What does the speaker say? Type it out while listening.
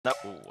No,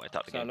 ooh, I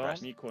thought the game سلام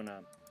crashed.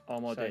 میکنم.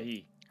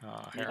 آماده‌ای.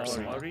 Harrison.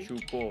 آری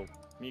چوب برد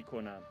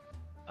میکنم.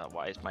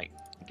 Why is my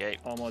game?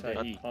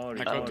 آماده‌ای. آری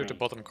I go to the آری.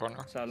 bottom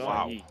corner. سلام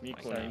Wow, صحیح my game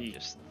میکنم.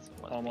 just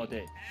was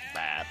آماده. being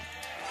bad.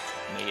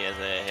 Me as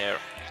a hair.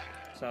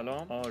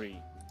 سلام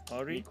آری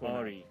آری میکنم.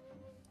 آری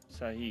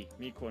صحیح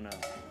میکنم.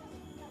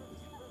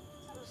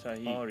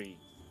 صحیح آری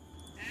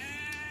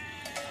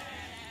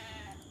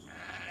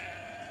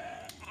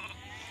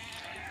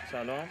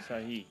سلام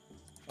صحیح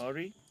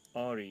آری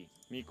آری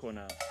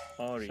میکنم.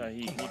 آری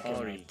صحیح میکنم.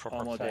 آری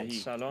آماده.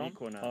 سلام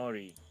میکنم.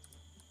 آری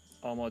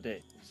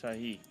آماده.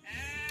 صحیح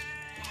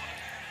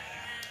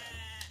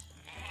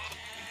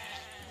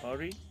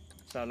آری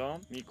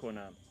سلام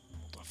میکنم.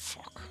 What the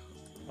fuck?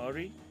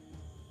 آری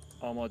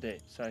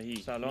آماده.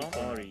 صحیح سلام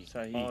آری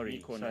صحیح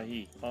میکنم.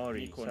 صحیح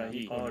آری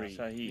صحیح آری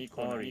صحیح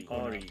آری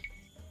آری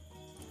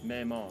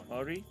معمار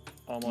آری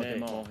آماده.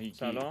 ماهیگیر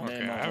سلام Okay,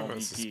 I معمار have a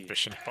ماهیگیر.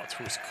 suspicion about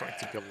who's going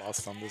to be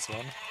last on this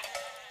one.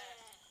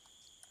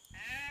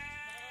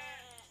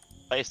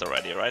 Placed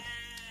already, right?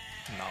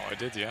 No, I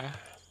did, yeah.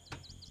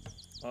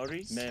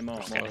 آری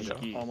معمار Okay,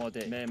 ماهیگیر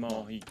آماده. معمار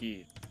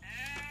ماهیگیر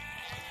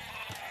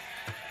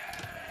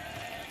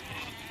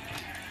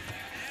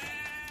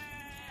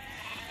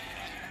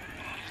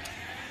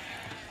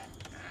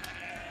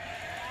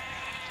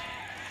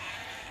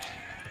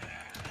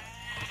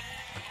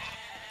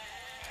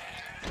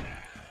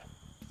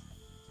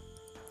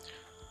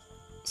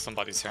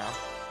Somebody's here.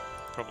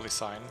 Probably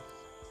sign.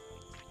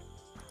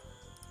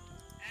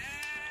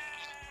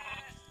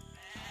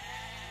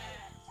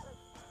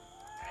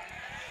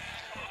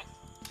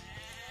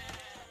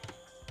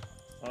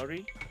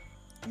 آری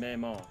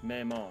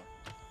معمار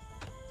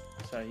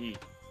صحیح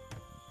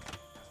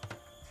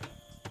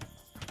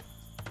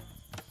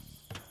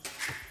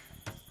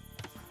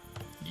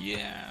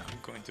Yeah, I'm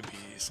going to be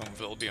some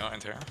well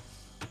behind here.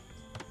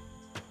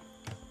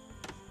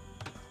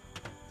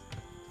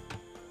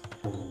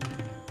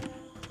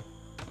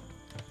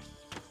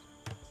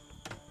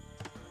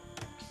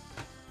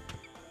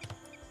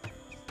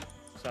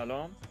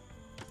 سلام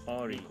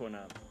آری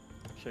کنم.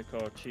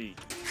 شکارچی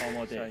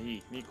آماده.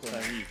 صحیح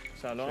میکنم. صحیح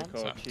سلام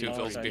شکارچی two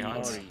vills آری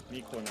behind. آری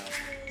میکنم.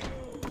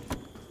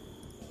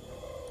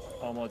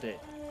 آماده.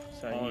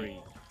 صحیح آری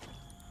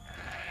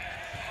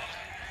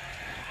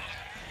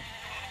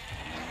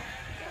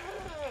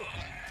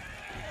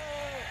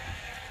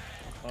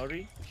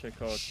آری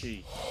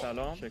شکارچی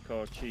سلام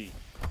شکارچی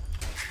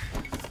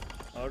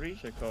آری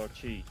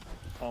شکارچی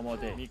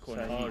آماده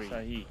میکنم. آری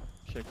صحیح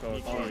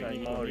شکارچی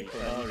آری آری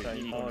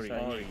صحیح آری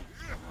آری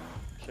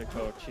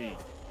شکارچی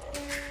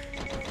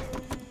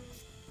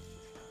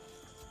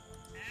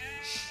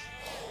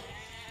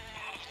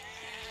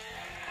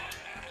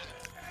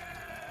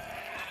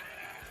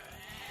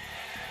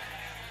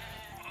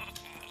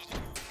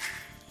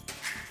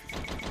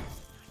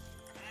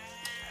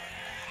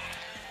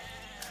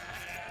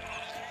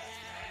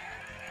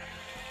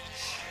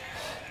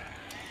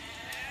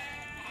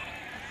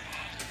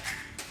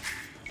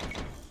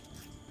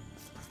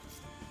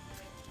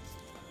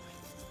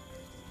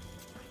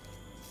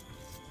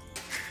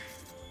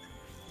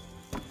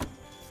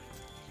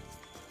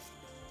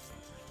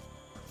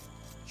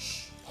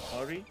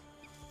آری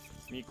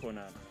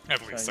میکنم.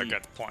 At least I صحیح.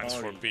 get points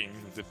for آری. being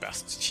the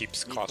best cheap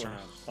squatter.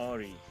 میکنم.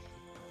 آری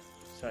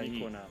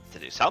صحیح کنم. To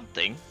do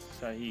something.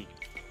 صحیح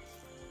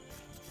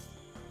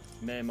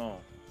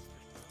معمار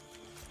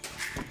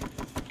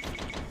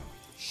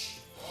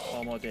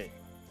آماده.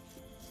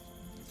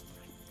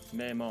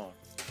 معمار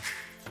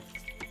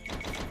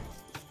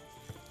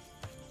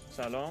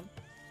سلام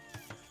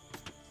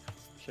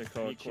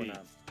شکارچی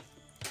میکنم.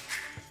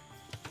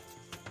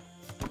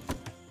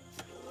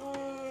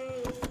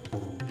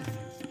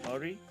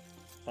 آری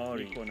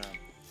آری کنم.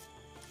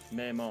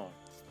 معمار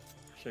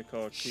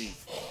شکارچی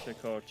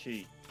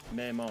شکارچی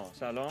معمار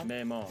سلام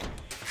معمار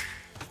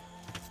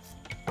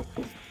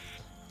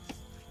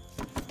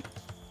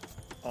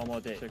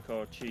آماده.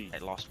 شکارچی I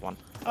lost one.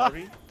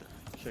 آری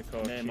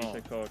شکارچی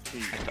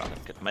شکارچی I thought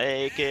I could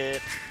make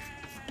it.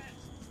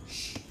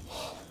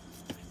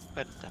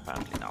 But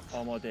apparently not.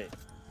 آماده.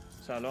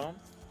 سلام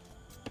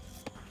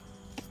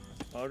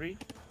آری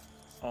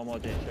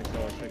آماده.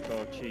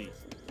 شکارچی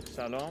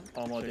سلام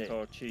آماده.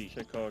 شکارچی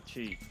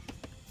شکارچی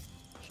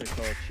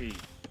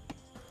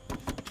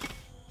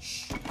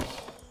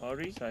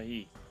آری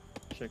صحیح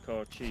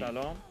شکارچی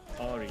سلام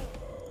آری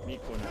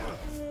میکنم.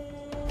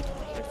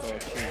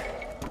 شکارچی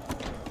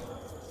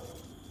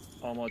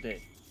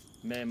آماده.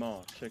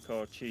 معمار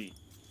شکارچی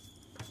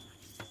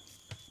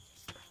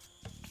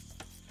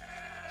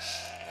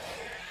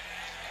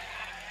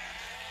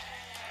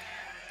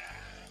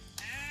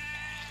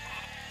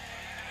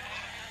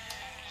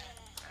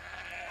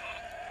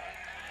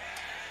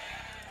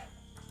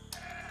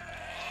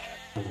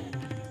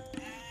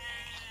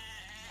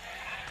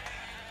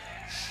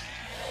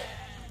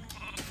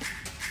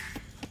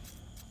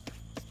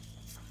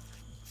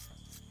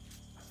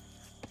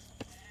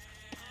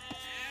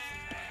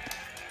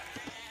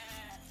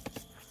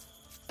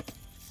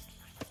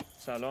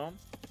سلام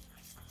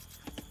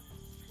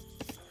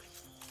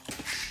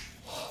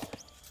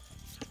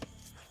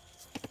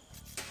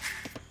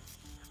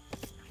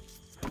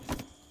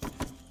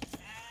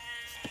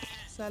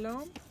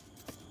سلام.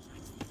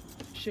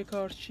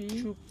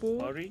 شکارچی. چوب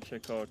بر. آری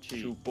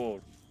شکارچی. چوب بر.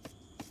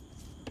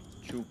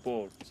 چوب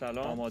بر.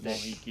 سلام. آماده.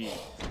 ماهیگیر.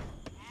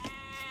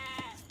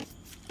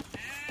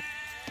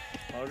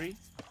 آری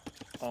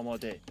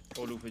آماده.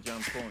 علوفه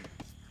جمع کن.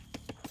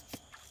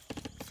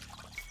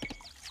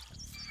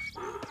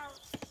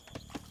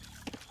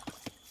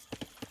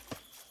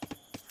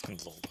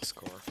 Control the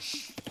score.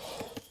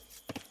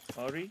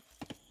 آری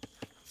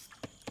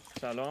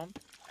سلام.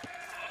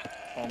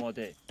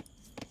 آماده.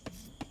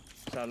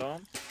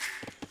 سلام.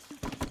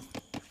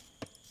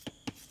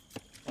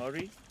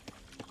 آری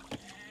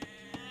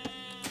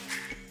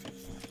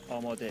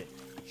آماده.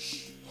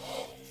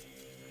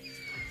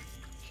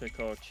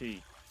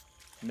 شکارچی.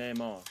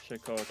 معمار.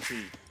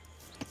 شکارچی.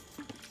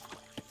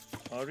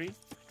 آری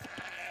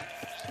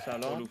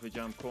سلام. علوفه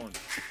جمع کن.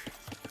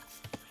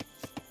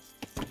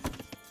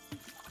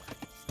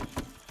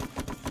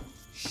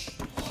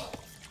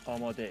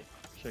 آماده.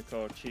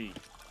 شکارچی.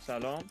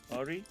 سلام.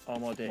 آری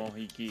آماده.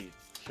 ماهیگیر.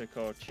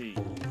 شکارچی.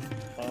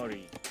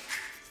 آری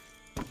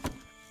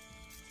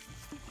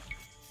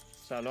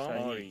سلام.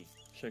 آری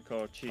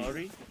شکارچی.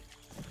 آری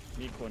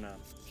میکنم.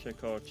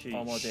 شکارچی.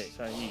 آماده.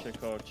 صحیح.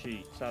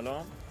 شکارچی.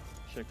 سلام.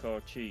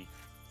 شکارچی.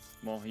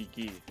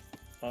 ماهیگیر.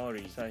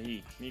 آری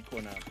صحیح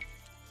میکنم.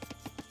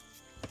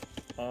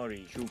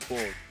 آری چوب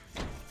بر.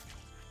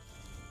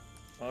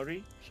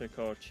 آری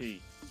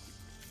شکارچی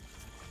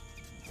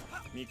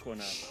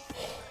میکنم.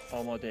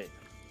 آماده.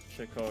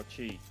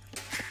 شکارچی.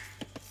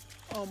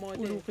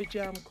 آماده. علوفه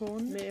جمع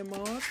کن.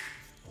 معمار.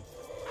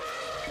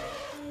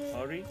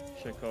 آری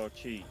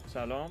شکارچی.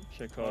 سلام.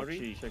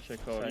 شکارچی.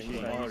 شکارچی.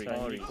 آری آری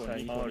آری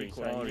آری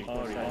آری آری آری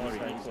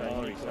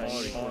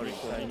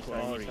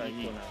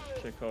آری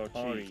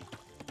شکارچی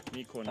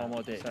میکنم.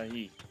 آماده.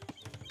 صحیح.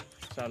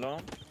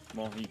 سلام.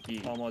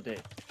 ماهیگیر. آماده.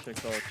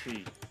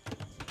 شکارچی.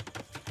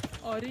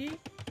 آری.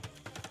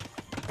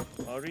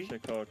 آری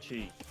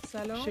شکارچی.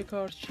 سلام.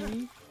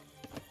 شکارچی.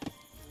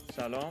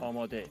 سلام.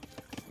 آماده.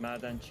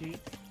 معدنچی.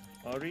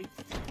 آری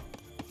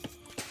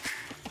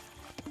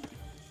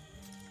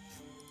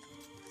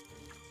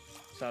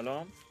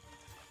سلام.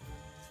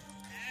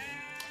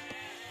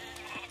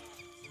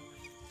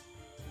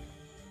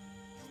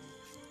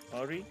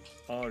 آری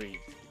آری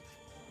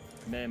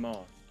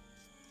معمار.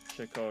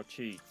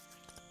 شکارچی.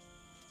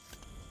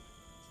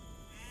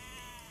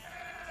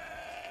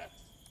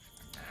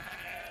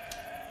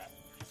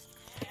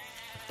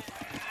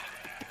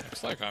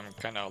 Looks like I'm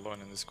kind of alone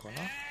in this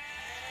corner.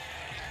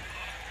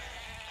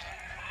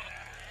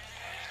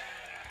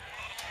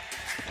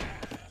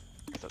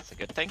 That's a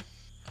good thing.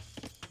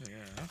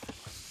 Yeah.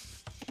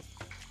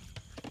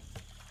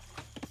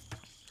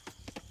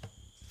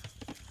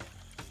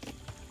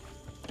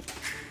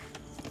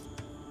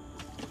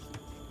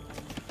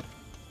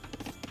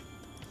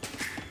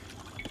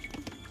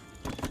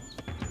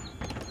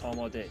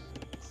 آماده.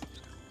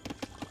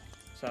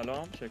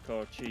 سلام.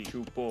 شکارچی.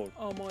 چوب بر.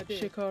 آماده.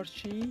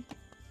 شکارچی.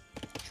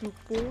 چوب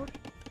بر.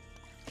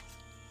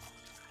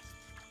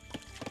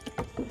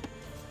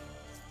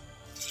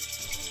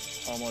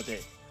 آماده.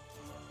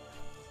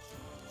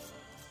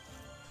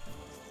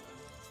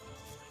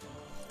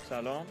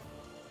 سلام.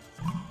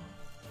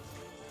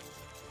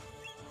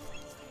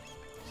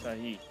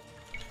 صحیح.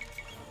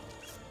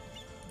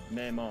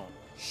 معمار.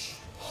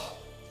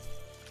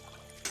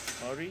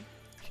 آری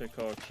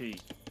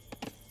شکارچی.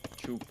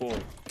 چوب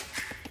بر.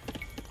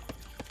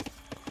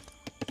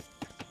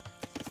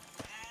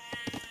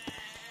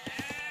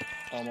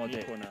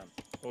 آماده کنم.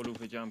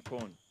 علوفه جمع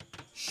کن.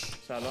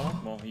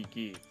 سلام.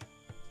 ماهیگیر.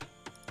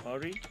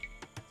 آری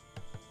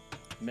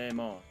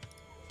معمار.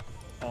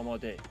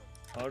 آماده.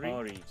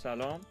 آری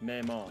سلام.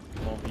 معمار.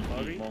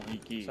 ماهیگیر.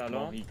 ماهیگیر.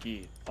 سلام.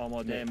 ماهیگیر.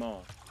 آماده.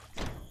 معمار.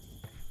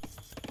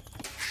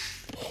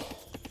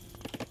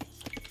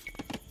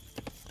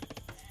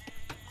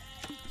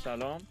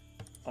 سلام.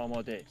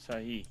 آماده.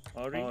 صحیح.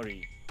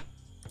 آری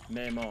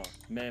معمار.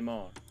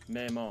 معمار.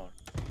 معمار.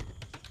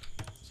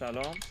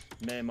 سلام.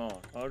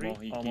 معمار.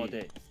 آری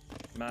آماده.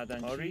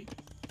 معدنچی.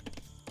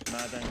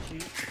 معدنچی.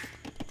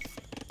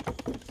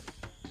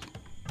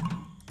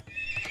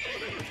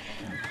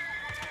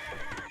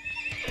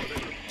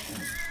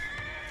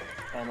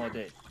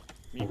 آماده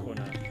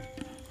میکنم.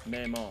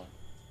 معمار.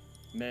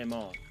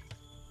 معمار.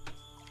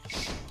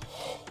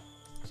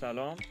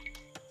 سلام.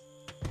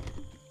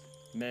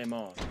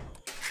 معمار.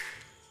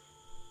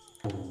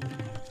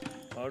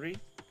 آری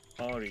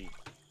آری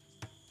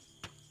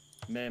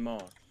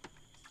معمار.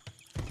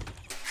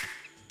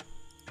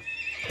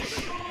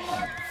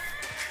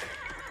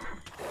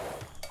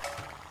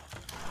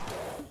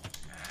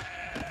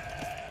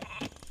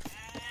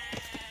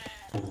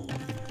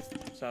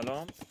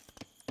 سلام.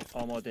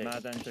 آماده.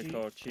 معدن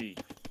شکارچی.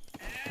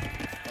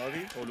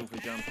 آری علوفه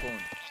جمع کن.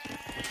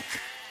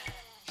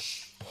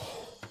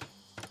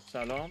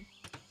 سلام.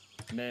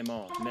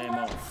 معمار.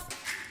 معمار.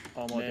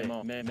 آماده.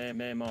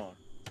 معمار.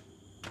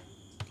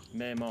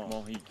 معمار.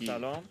 ماهیگیر.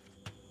 سلام.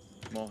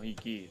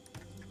 ماهیگیر.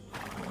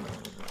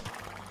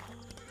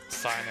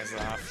 Sign is a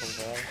full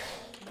wall.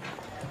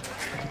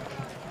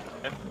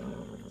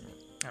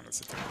 Is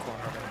it in the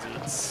corner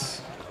indeed?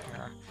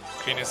 Yeah.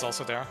 Green is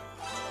also there.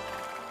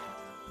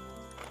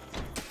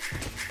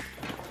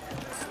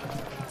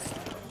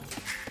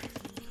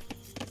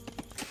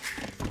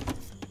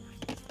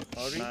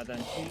 آری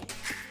معدنچی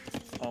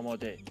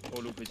آماده.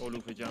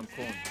 علوف جمع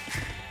کن.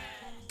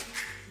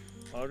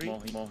 آری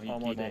ماهی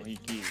آماده.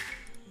 ماهیگیر.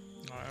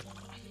 Alright.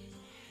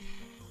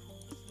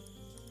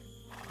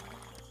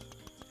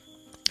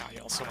 Ah, he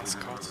also wants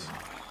caught.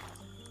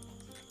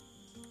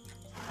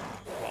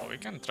 Well, we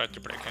can try to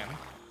break in.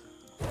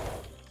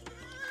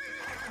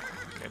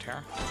 Get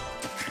here.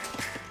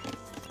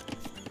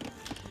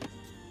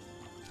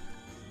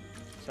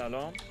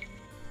 سلام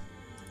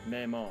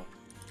معمار.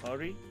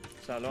 آری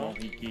سلام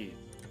ماهیگیر.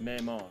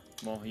 معمار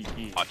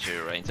ماهیگیر.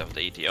 Archery range of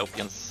the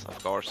Ethiopians,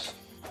 of course.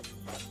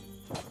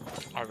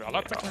 Are we all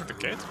attacking the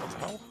gate? What the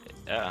hell?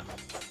 Yeah.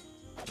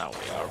 Now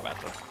we are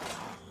better.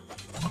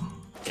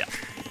 Yeah.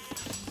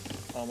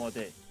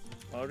 آماده.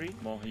 آری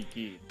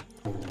ماهیگیر.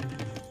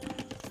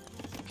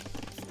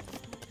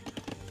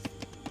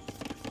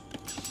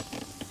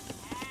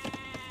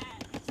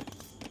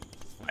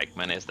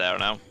 Pikeman is there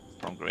now,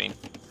 from green.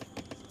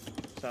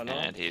 سلام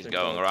And he's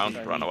going around,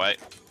 run away.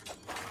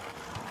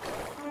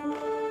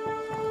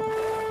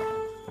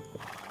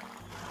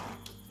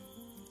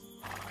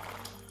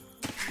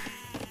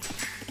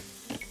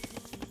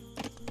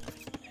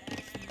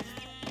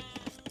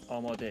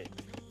 آماده.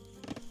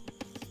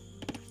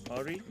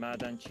 آری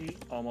معدنچی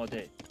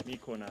آماده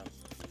میکنم.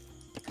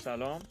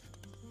 سلام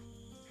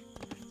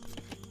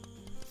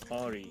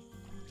آری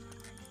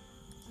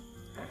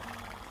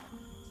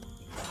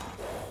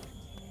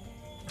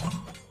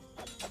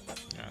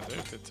Yeah,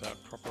 they did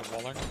proper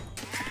walling.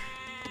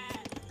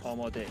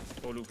 آماده.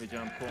 علوف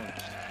جمع کن.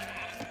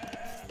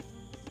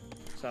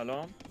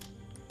 سلام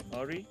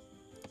آری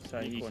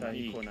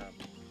صحیح کنم.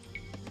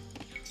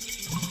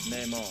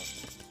 معمار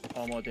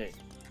آماده.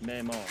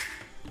 معمار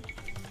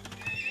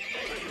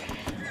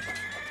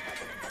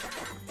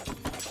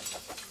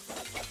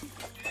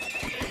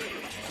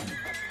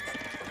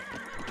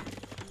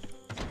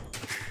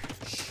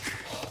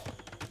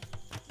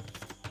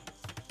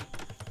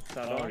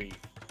سلام آری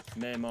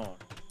معمار.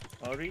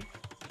 آری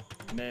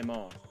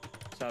معمار.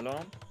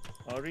 سلام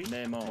آری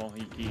معمار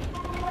ماهیگیر.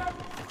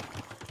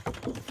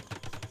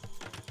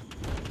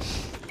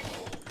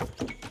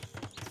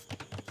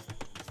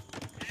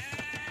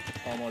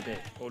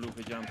 آماده. علوف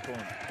جمع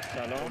کن.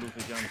 سلام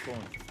علوف جمع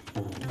کن.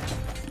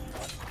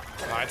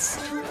 Nice.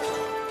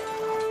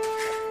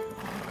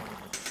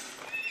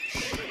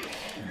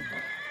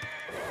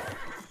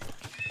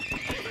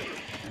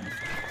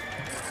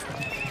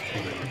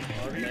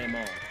 آری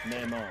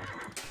معمار.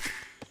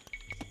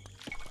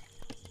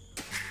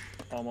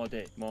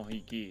 آماده.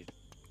 ماهیگیر.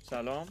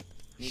 سلام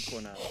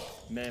میکنم.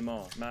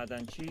 معمار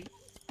معدنچی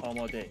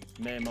آماده.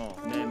 معمار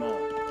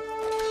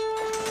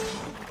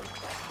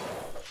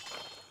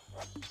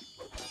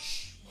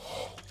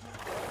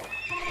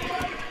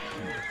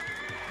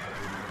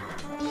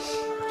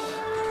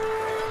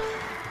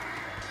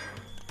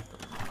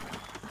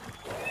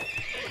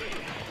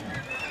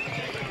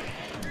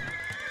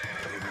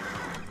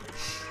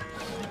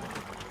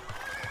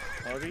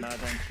آری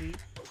معدنچی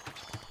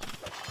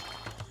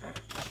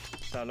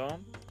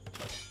سلام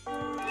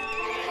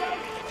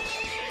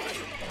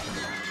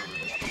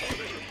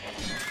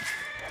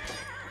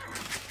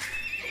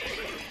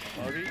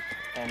آری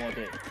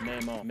آماده.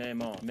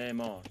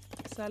 معمار.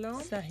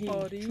 سلام صحیح.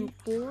 آری. چوب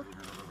بر.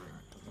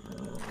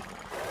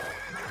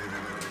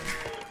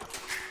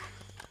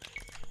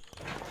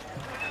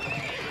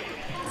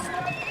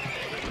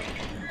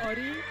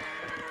 آری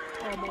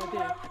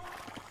آماده.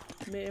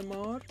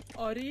 معمار.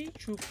 آری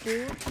چوب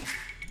بر.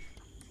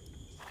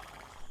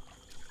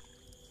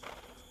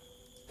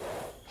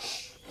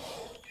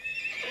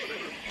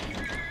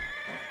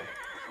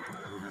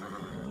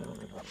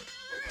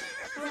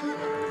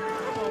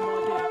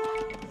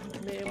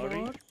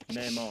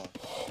 معمار.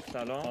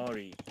 سلام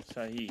آری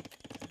صحیح.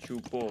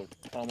 چوب بر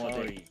آماده.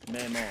 آری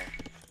معمار.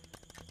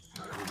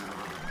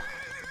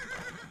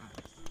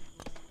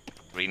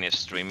 Green is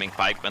streaming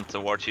pikemen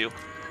towards you,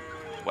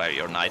 where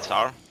your knights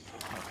are.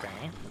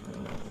 Okay.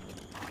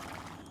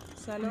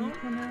 سلام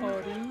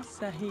آری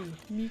صحیح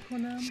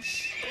میکنم.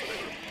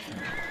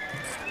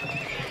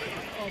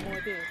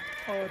 آماده.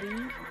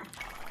 آری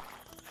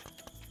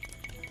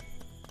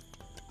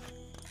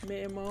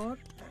معمار.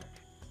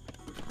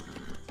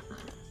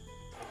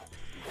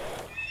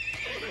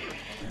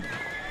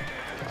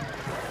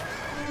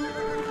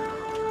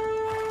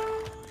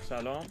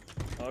 سلام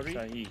آری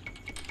صحیح.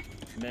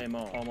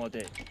 معمار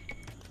آماده.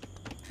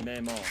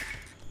 معمار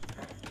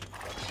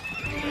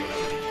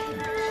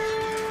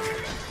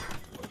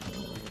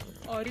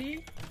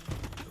آری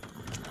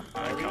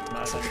I got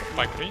myself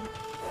by green.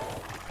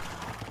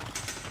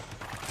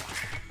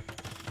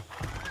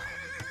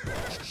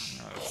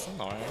 That's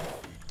annoying.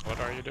 What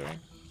are you doing?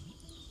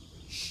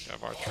 You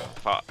have archer.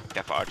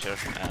 Get archer,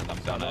 and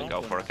I'm gonna go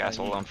for a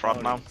castle on front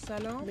now.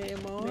 سلام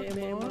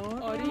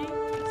معمار. آری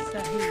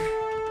صحیح.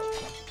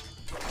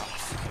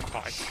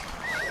 Pike.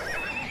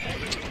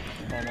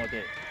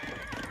 آماده.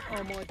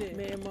 آماده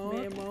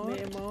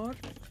معمار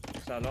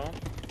سلام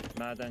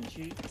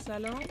معدنچی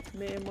سلام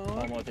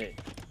معمار آماده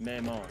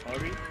معمار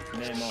آری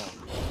معمار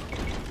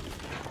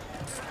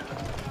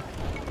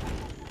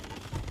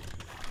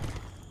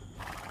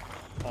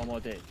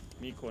آماده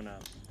میکنم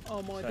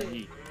آماده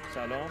صحیح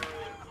سلام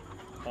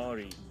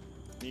آری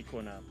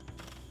میکنم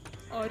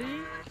آری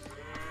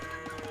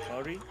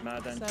آری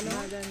معدنچی سلام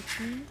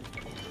معدنچی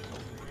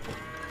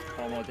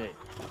آماده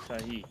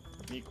صحیح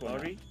میکنم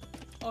آری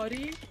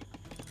آری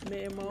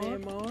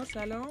معمار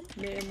سلام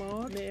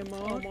معمار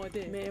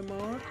آماده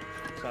معمار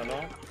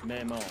سلام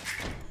معمار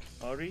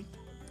آری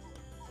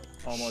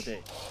آماده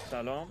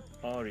سلام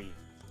آری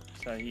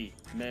صحیح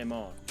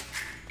معمار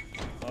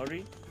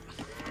آری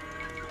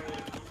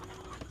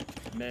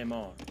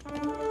معمار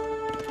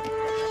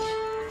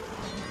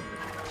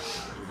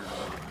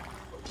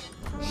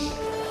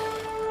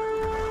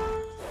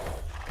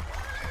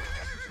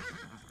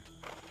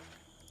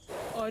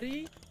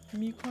آری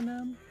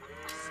میکنم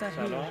صحیح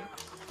سلام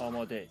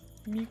آماده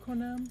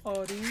میکنم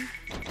آری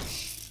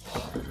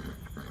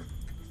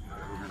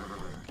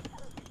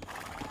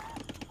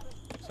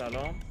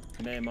سلام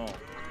معمار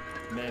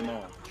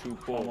معمار چوب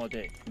بر.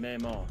 آماده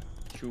معمار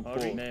چوب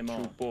بر. معمار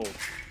چوب بر.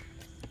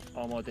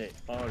 آماده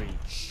آری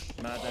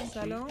معدنچی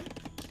سلام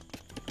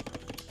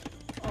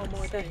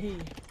آماده صحیح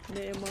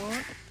معمار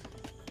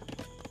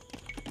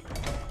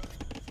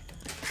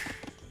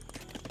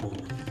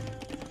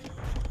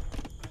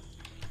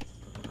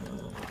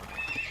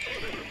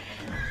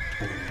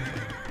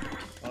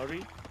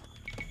آری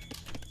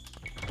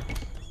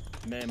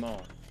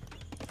معمار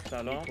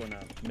سلام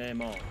کنم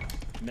معمار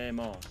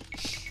معمار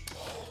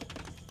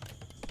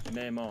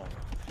معمار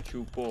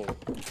چوب بر.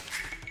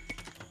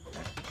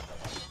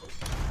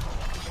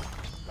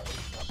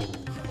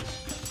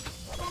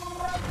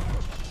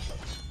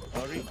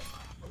 آری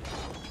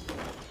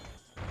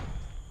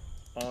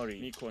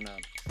آری میکنم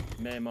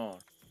معمار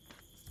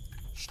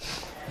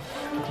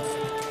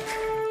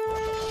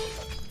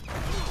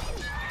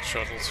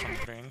Shuttles from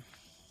green.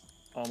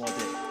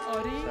 آماده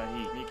آری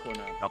صحیح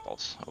میکنم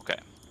Shuttles.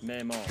 Okay.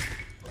 معمار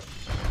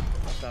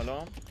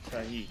سلام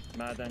صحیح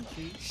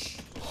معدنچی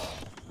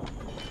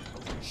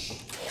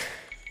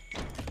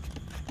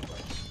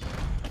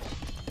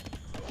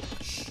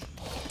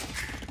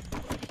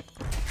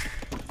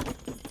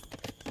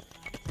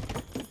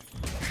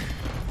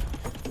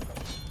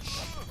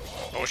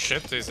Oh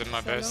shit, he's in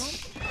my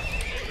base.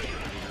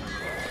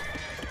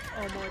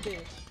 آماده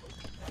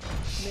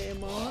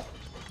معمار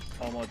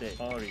آماده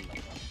آری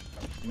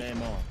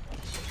معمار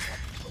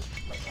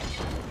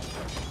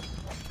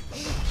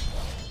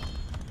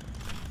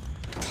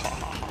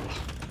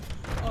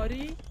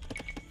آری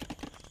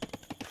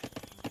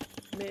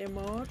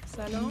معمار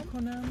سلام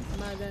میکنم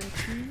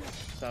معدنچی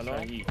سلام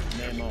صحیح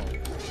معمار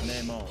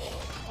معمار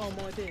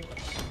آماده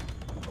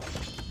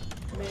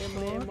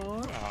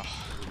معمار Ah,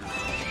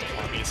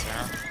 armies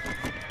here.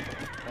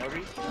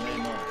 آری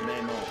معمار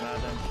معمار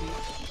معدنچی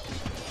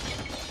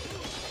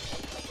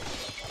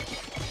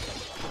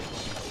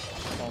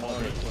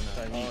آماده کنم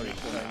صحیح آری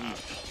صحیح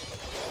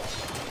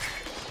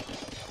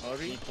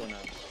آری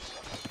کنم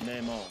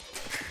معمار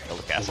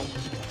DauT Castle.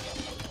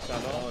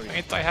 سلام آری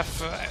Wait, I have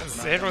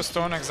 0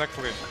 stone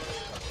exactly.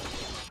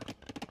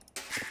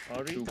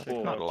 آری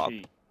Not a lot.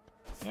 چی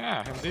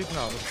Yeah, indeed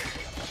no.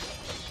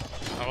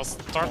 I was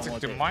starting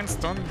to mine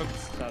stone, but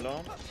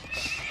سلام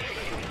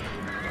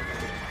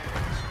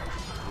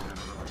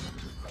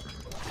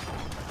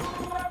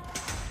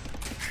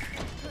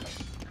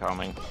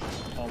Coming.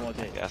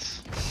 آماده Yes.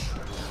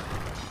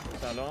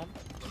 سلام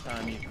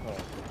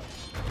تعمیرکار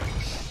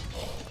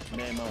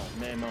معمار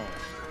معمار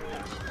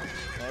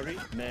آری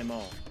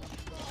معمار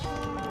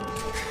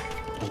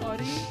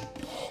آری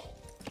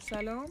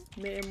سلام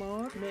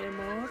معمار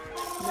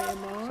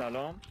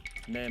سلام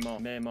معمار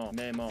معمار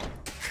معمار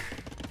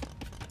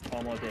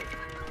آماده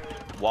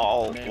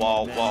Wall,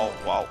 wall, wall,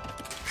 wall.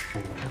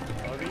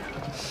 آری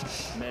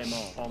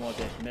معمار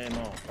آماده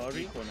معمار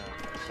آری کنم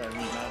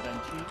صحیح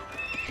معدنچی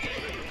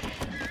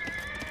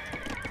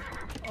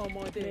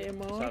آماده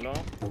معمار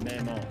سلام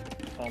معمار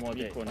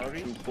آماده کنم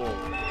آری چوب بر.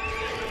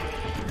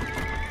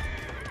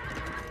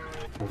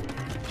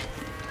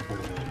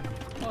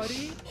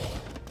 آری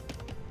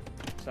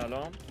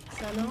سلام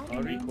سلام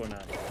آری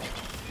کنم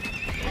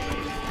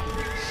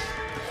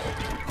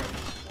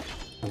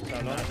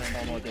سلام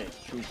آماده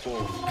چوب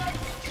بر.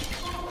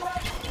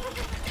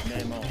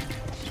 معمار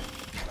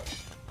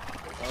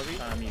آری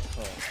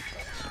تعمیرکار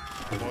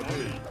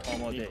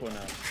آماده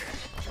کنم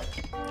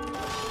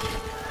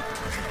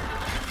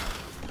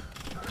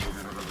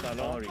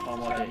سلام آری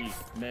آماده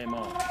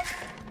معمار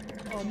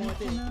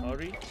آماده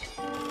آری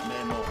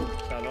معمار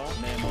سلام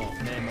معمار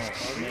معمار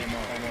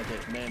معمار آماده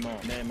معمار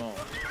معمار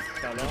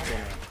سلام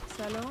کنم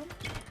سلام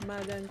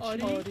معدنچی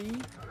آری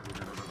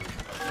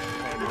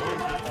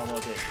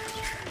آماده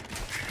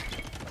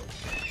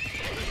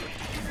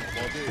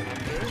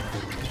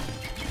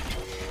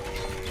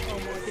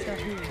آماده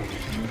صحیح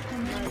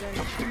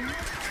معدنچی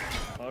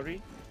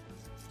آری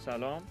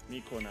سلام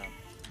میکنم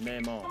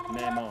معمار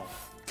معمار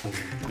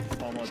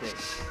آماده.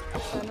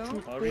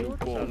 سلام. آری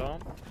برد. سلام.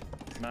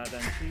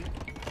 معدنچی.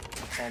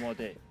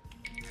 آماده.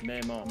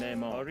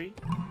 معمار. آری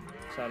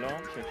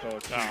سلام.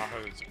 شکارچی.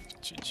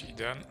 GG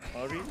then.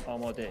 آری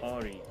آماده.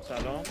 آری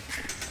سلام.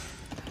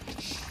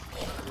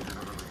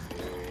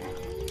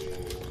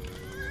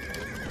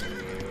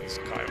 This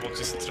guy will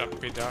just trap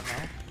me down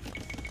now.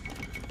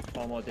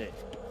 آماده.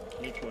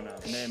 میکنم.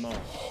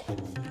 معمار.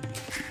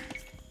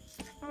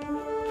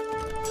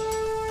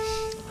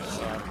 There's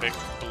a big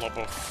blob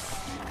of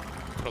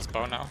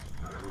crossbow now.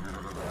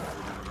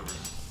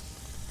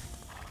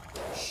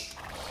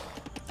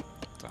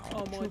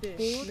 آماده.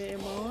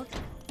 معمار.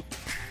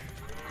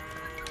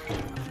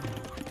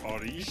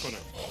 آری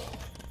کنم.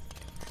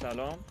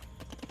 سلام.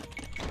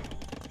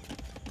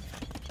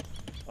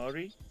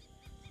 آری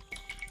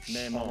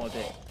معمار.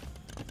 آماده.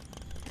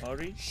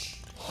 آری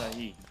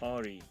صحیح.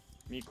 آری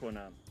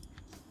میکنم.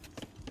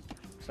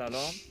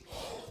 سلام.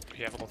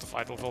 You have a lot of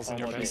idle vills in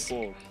your آماده. base.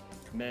 برد.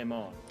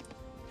 معمار.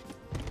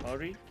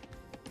 آری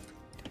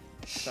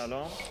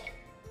سلام.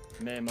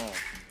 معمار.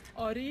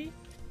 آری.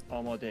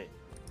 آماده.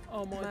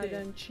 آماده.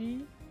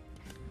 معدنچی.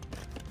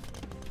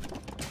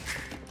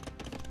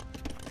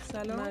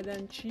 سلام.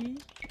 معدنچی.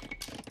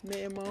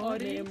 معمار.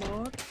 آری.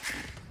 معمار.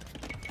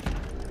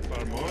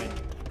 فرمای.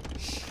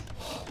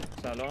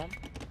 سلام.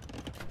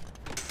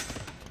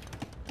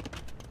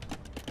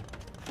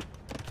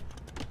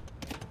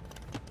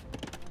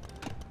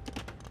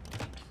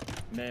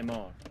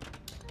 معمار.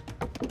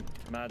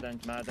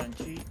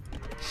 معدنچی.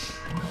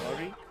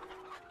 آری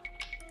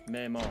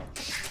معمار.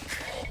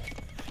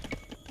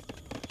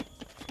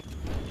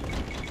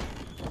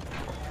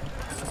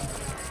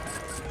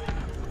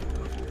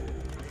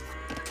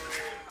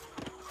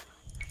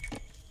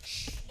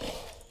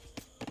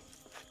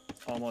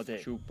 آماده.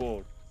 چوب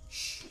برد.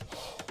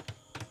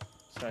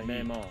 صحیح.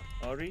 معمار.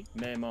 آری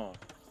معمار.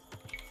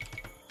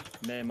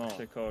 معمار.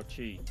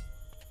 شکارچی.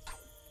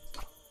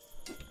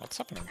 What's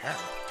happening here?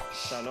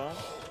 سلام.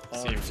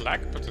 See آری flag,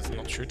 but it's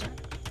not shooting.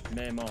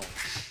 معمار.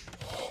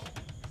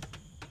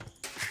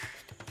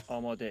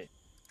 آماده.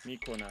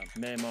 میکنم.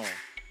 معمار.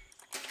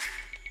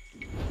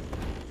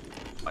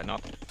 Why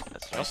not?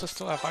 That's I right. also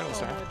still have idols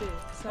there. آماده.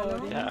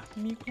 سلام. Yeah.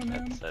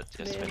 میکنم. Let's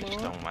just finish معمار.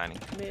 stone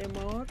mining.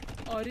 معمار.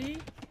 آری.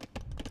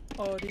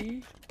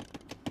 آری.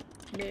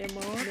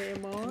 معمار.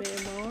 معمار.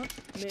 معمار.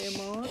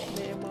 معمار.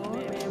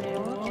 معمار.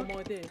 معمار.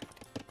 آماده.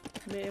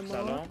 معمار.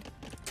 سلام.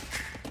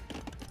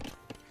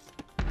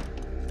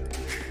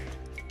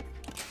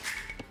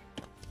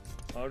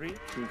 آری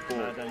چوب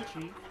برد.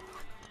 معدنچی.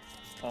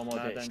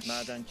 آماده.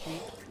 معدنچی.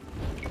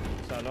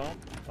 سلام.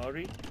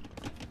 آری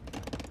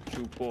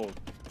چوب برد.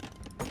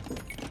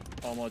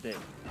 آماده.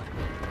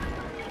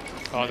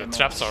 Oh, the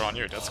traps are on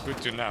you. That's good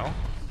to know.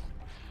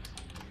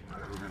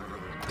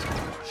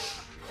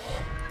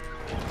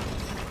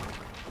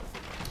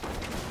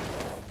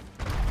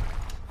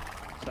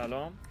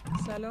 سلام.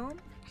 سلام.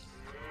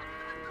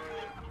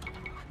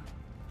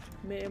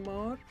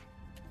 معمار.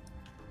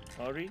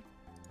 آری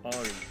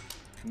آری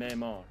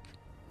معمار.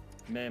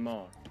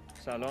 معمار.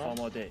 سلام.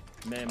 آماده.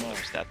 معمار.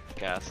 Lose that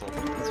castle.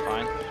 That's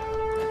fine.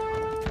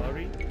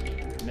 آری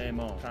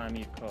معمار.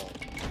 تعمیرکار.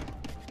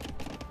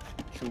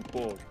 چوب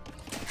برد.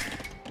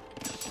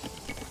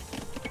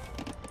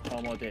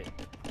 آماده.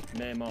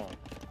 معمار.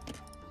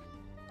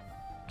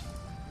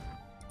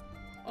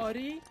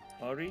 آری.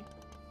 آری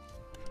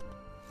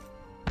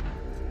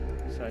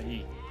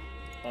صحیح.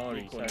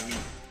 آری صحیح.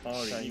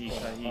 آری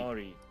صحیح.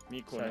 آری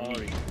میکنم.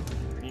 آری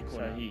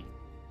میکنم. صحیح.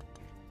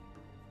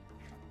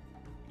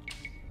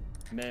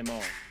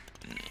 معمار.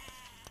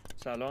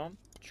 سلام.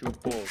 چوب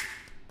برد.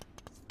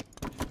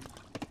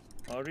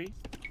 آری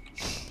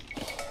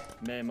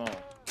معمار.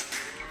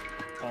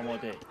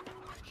 آماده.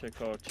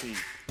 شکارچی.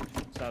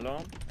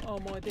 سلام.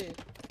 آماده.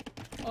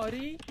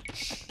 آری.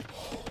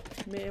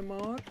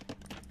 معمار.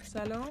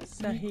 سلام.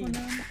 صحیح.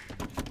 میکنم.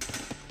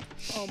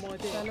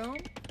 آماده. سلام.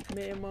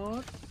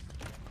 معمار.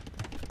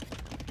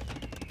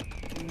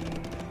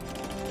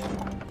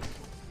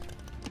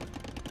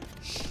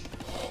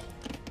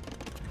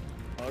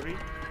 آری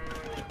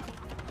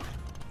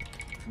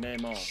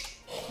معمار.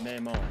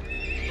 معمار.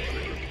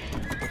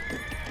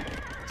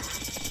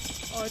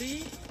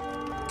 آری.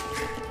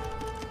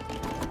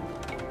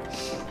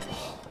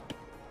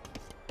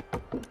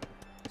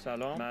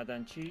 سلام.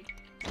 معدنچی.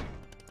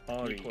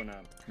 آری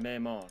کنم.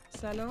 معمار.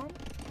 سلام.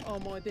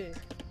 آماده.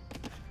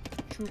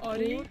 چوب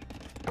آری. برد.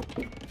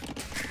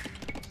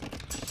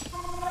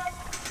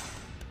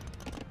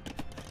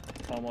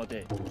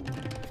 آماده.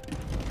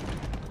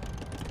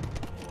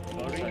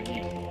 آری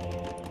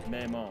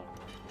معمار.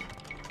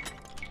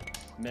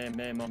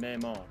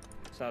 معمار.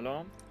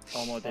 سلام.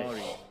 آماده.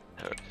 آری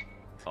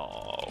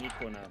Oh,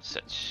 میکنم.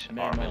 such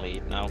Memo. army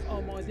lead now.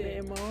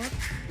 آماده. معمار.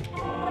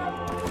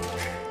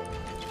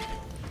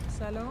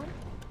 سلام.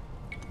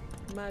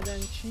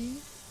 معدنچی.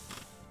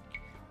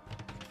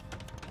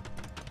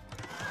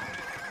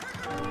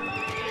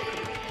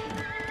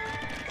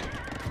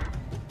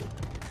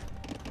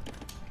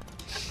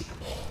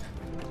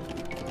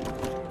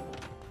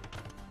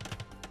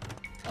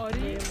 آری.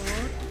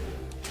 معمار.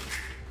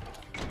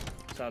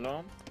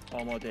 سلام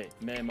آماده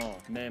معمار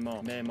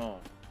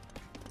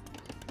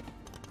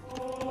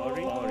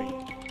آری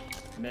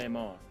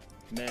معمار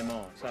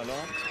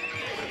سلام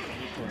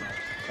میکنم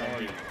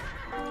صحیح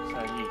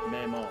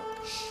معمار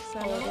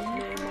سلام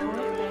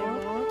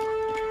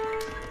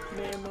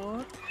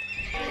معمار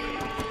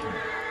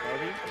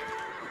آری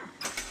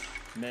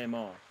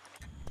معمار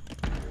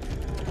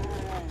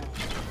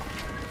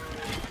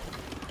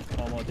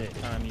آماده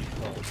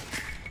تعمیرکار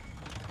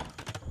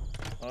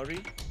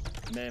آری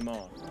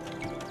معمار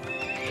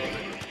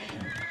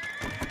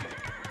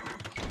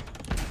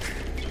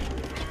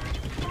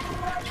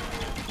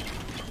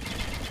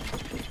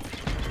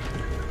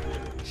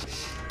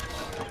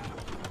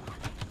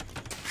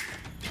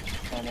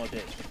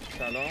آماده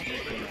سلام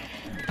میکنم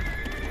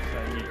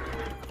صحیح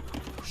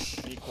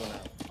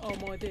میکنم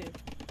آماده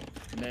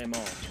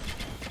معمار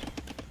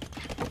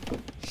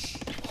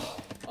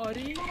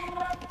آری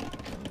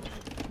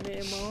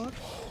معمار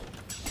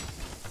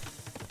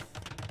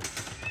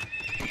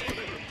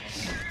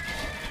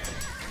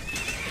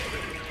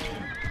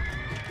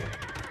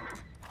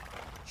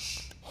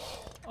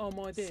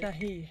آماده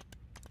صحیح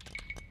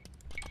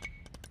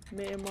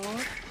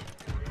معمار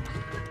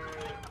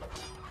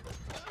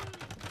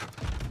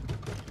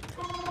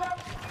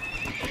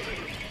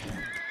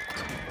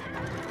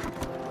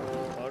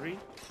آری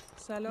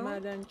سلام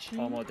معدنچی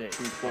آماده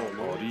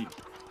آری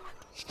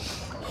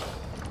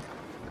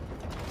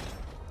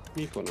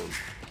میکنم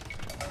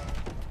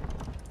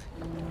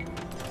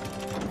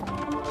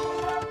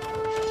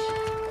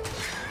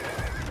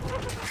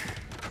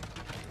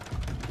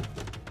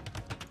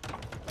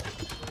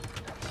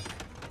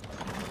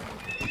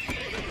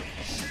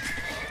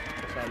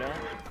سلام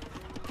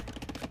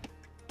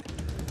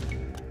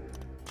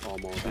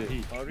آماده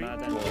آری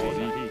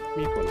آری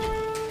میکنم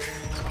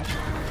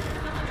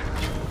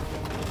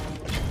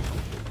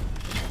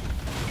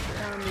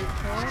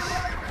تعمیرکار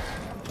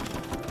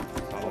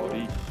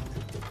آری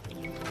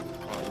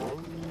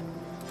فرمان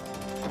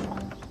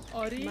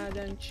آری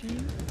معدنچی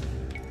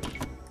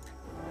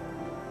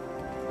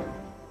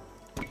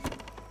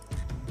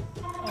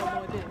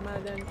آماده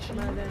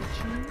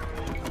معدنچی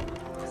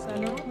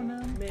سلام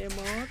کنم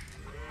معمار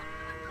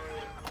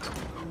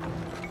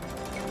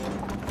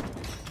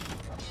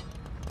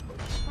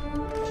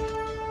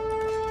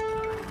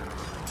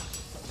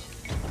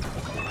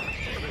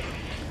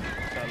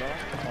سلام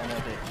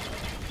آماده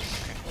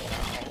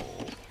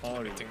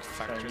آری Everything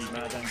factors صحیح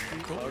معدنچی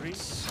آری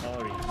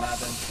goods.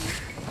 معدنچی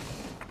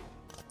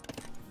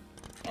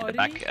In the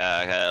back,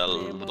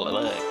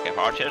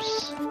 archers.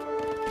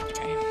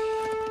 Okay.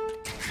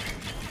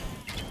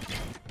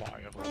 Wow,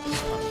 you have a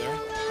lot there.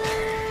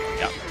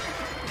 Yeah.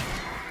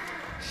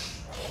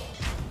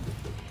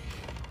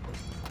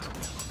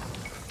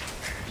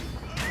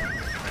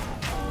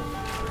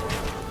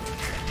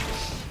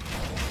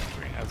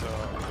 Green has a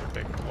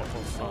big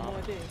local farm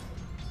آماده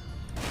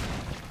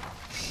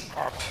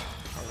up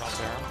around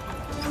there.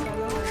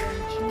 سلام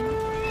معدنچی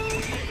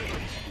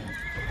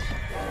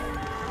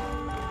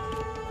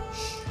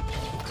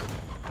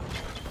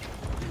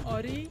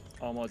آری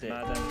آماده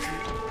معدنچی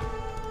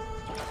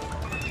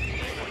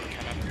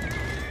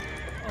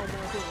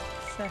آماده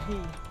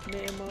صحیح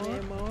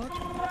معمار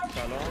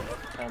سلام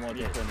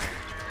آماده کنم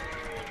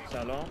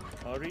سلام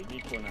آری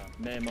میکنم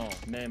معمار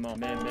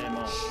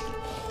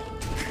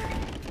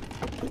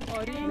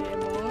آری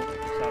معمار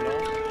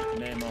سلام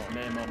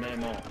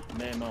معمار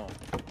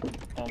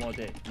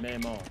آماده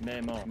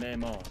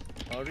معمار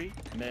آری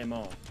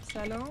معمار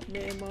سلام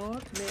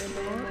معمار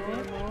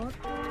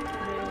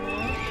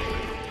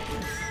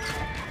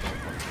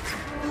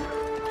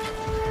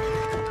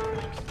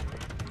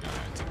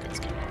I think it's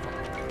game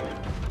over.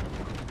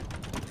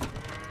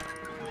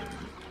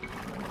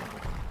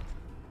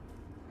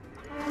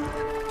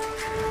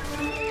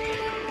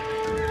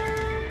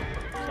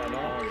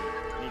 سلام آری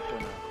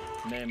میکنم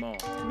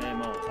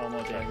معمار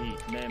آماده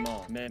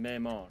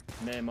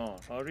معمار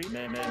آری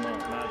معمار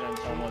معدن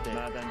آماده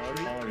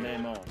آری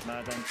معمار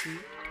معدنچی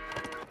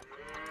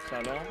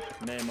سلام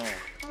معمار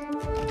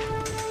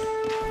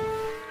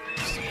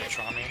Still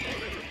charming.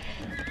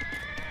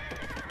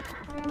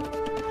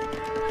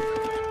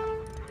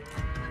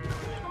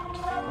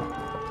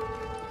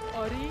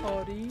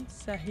 آری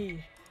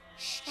صحیح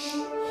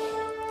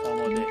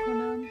آماده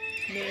میکنم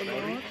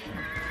معمار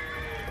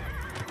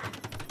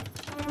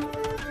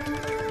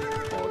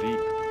آری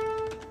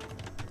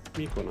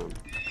میکنم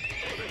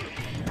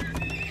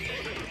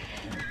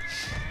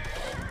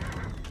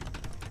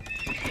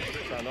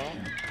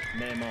سلام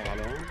معمار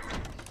سلام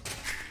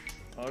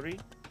آری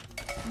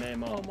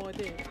معمار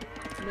آماده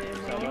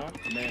معمار سلام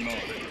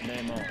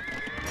معمار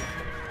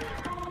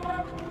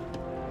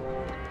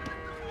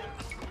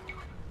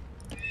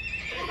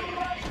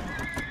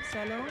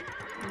سلام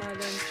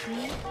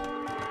معدنچی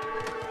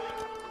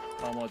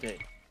آماده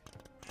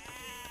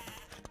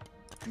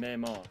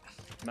معمار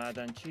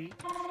معدنچی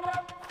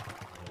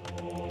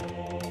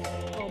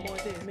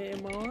آماده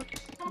معمار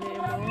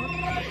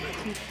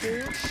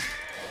چوب‌بر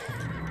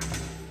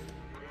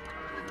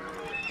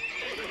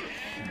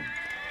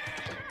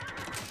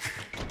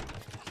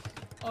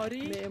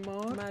آری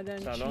معمار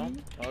معدنچی سلام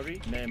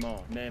آری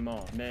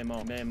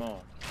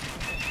معمار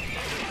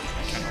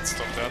I cannot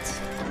stop that.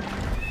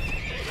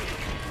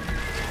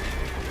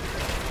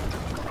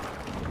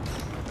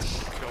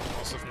 Kill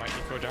most of my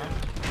eco down.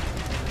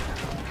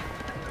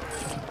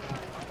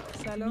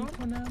 سلام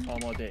میکنم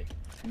آماده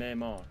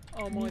معمار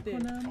آماده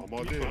میکنم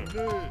آماده.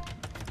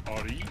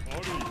 آری.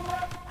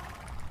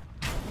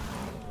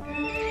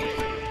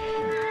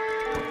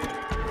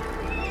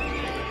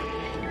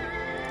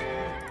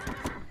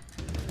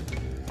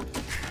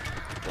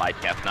 Light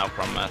cap now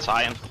from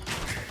Cyan.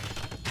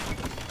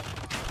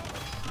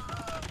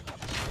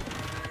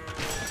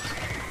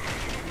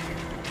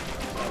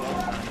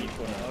 سلام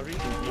میکنم آری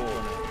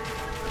میکنم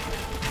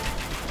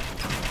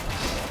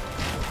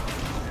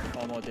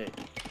آماده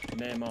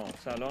معمار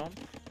سلام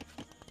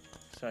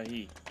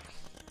صحیح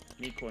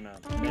میکنم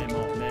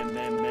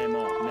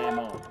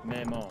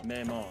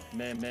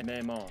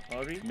معمار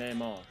آری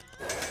معمار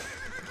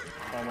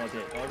آماده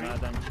آری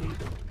معدنچی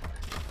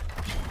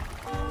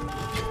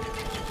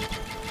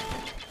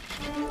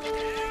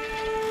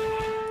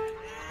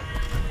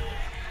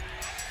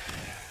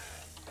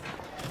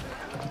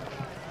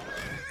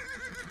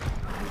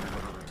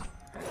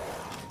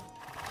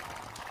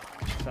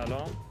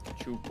سلام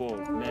چوب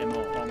برد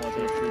معمار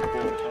آماده چوب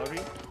برد آری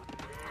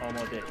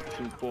آماده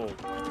چوب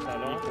برد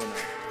سلام میکنم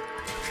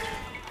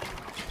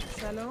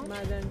سلام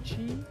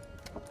معدنچی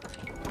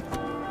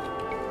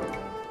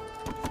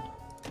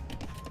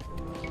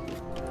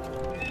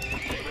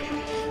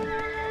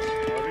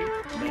آری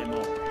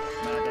معمار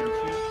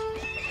معدنچی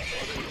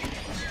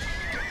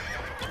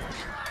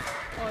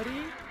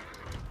آری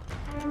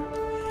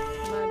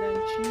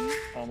معدنچی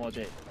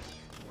آماده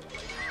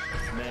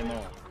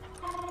معمار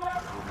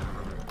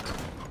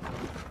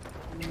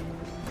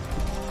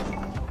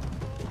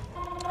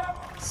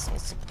It's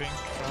also pink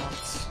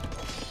trapped.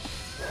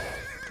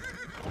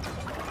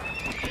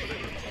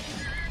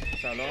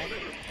 سلام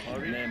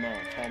آری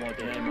معمار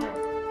آماده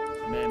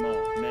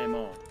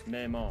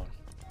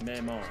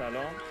معمار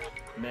سلام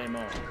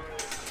معمار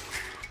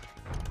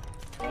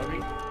آری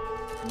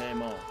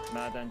معمار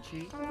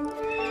معدنچی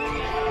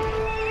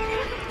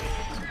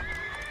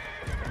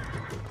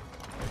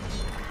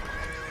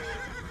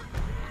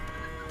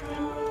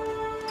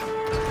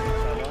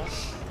سلام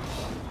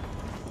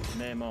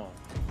معمار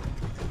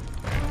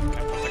Can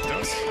I protect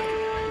those?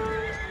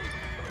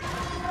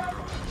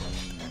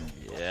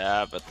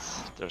 Yeah, but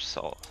there's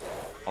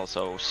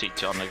also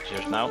siege on it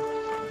just now.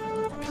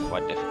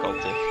 Quite difficult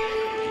to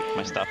keep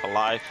my stuff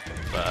alive,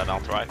 but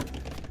I'll try.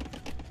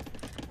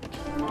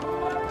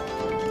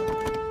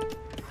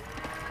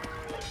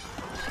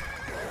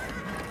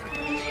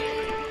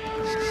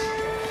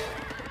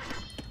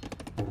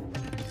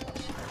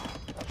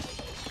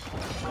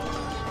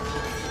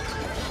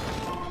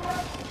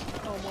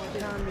 آماده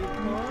تعمیر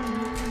کار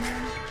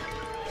میکنم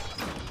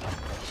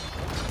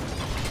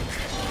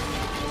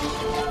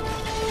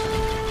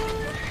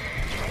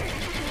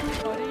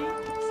آری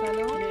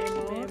سلام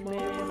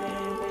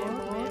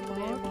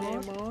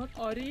معمار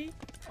آری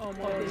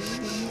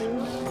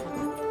آماده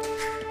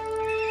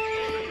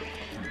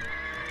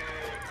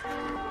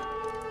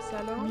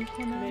سلام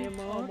میکنم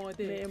معمار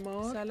آماده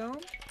معمار سلام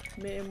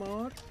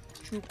معمار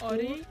چوب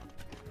آری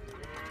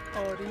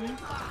آری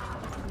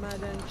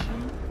معدنچی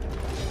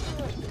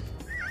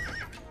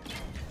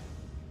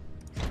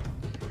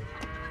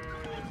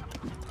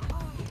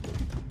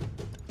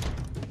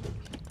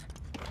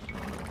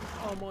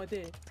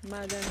آماده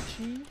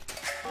معدنچی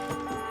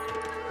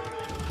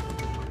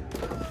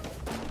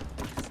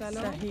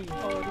سلام صحیح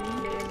آری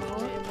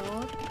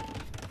معمار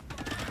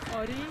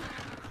آری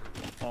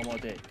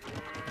آماده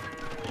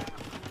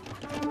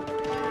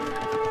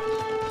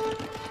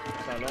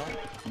سلام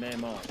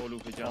معمار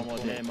علوف جان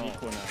آماده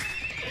میکنم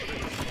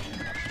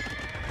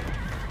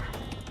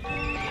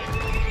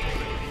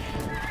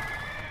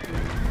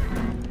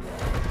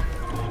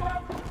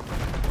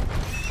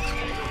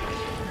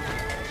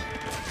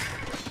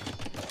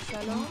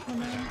سلام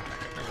کنم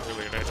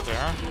Really late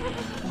there.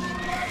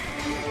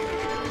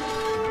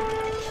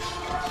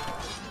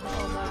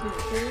 آماده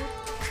خود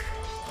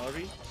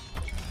آری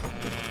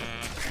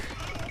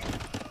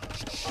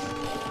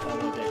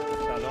آماده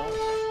سلام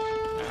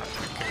Yeah,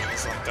 King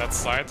is on that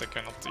side, I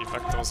cannot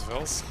evac those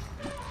vills.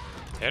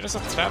 Here is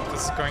a trap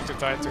that's going to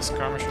die to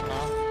skirmisher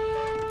now.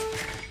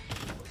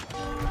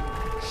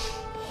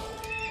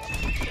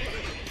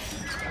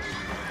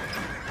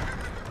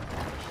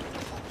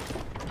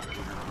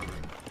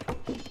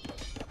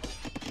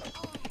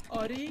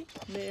 آری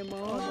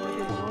معمار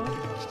آری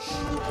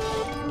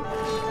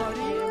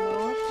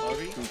معمار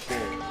آری چوب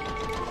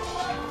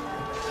برد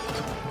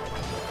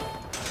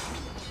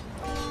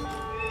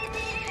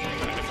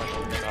And if I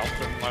don't get help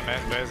in my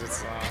main base,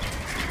 it's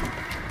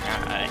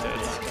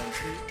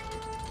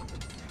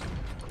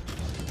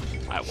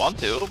I want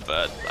to,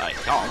 but I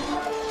can't.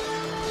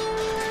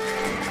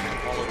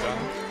 all of them.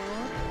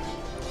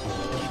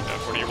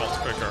 Therefore, you want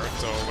quicker.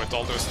 So with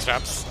all those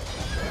traps,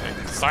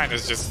 like, Sign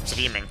is just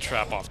streaming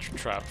trap after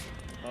trap.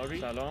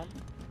 آری سلام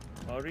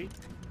آری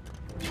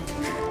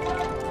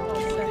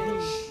صحیح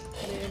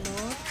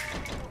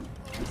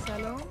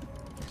سلام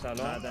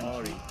سلام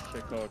آری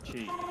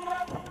شکارچی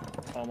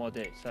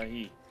آماده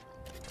صحیح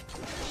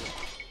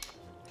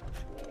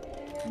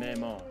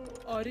معمار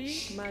آری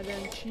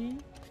معدنچی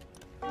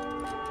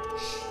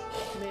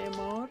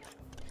معمار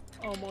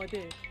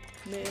آماده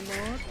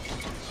معمار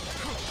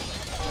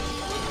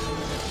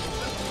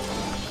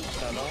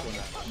سلام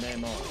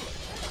معمار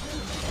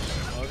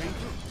آری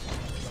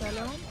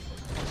سلام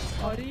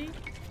آری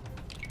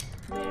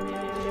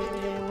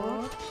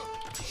معمار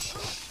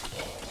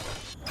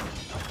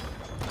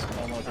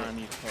آماده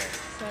تعمیرکار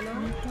سلام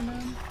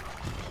میکنم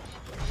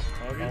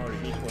آری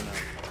میکنم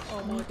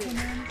آماده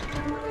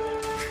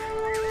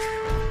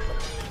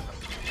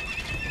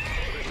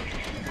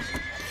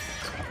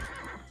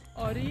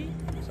آری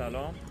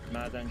سلام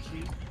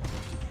معدنچی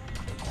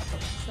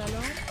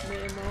سلام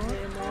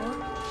معمار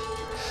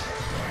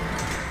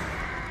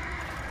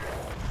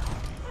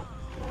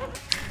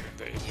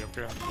The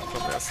Ethiopian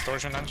probably has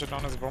torsion engine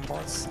on his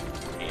bombards.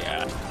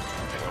 Yeah.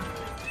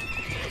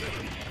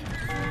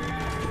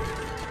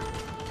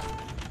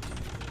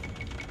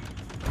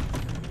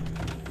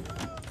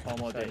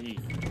 آماده ای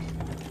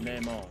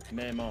معمار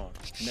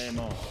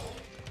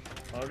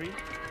آری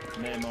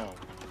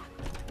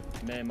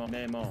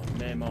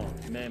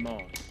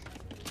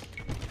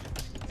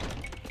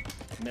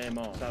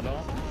معمار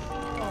سلام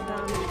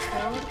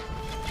تعمیرکار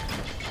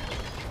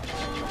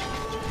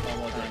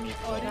آماده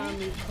میکار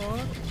تعمیرکار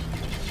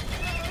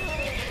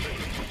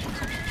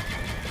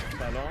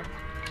سلام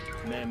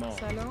معمار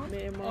سلام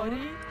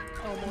معماری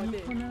آماده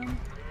کنم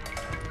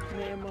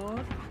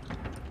معمار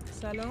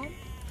سلام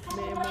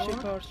معمار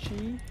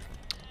شکارچی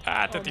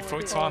Ah, the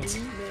default sounds.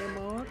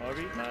 معمار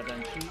آری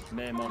معدنچی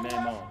معمار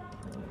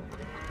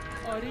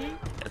آری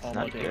It's not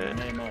آماده good.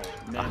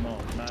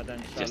 معمار معدن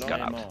Just سلام got out.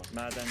 معمار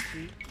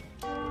معدنچی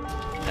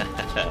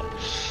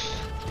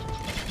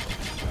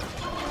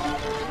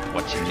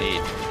What you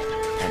need?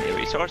 Any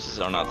resources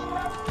or not?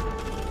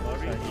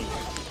 آری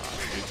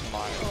Need to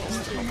mine just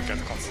to not get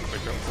constantly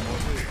killed.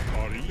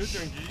 آری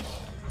جنگی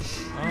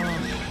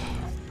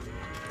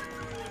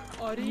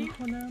آری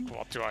کنم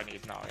What do I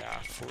need now? Yeah,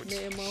 food.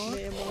 معمار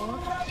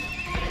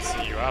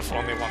See, you have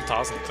only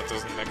 1,000, that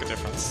doesn't make a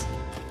difference.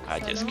 I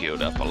just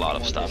queued up a lot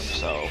of stuff,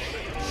 so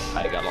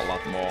I got a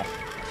lot more.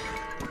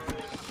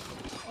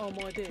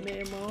 آماده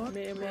معمار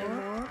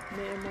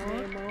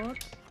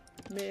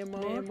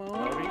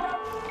آری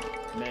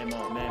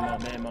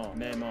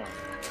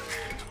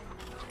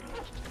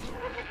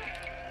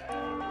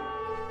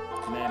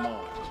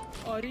معمار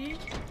آری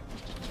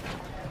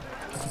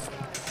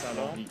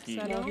سلام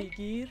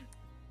صلاحیگیر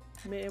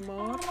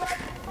معمار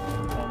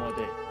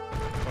آماده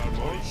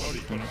فرمایی آری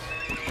کنم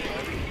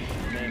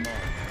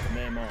معمار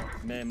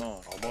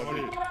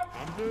آماده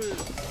حمله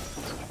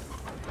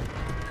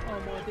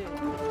آماده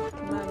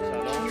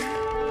سلام معدنچی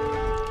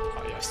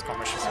Oh yes,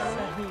 skirmish is on.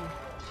 صحیح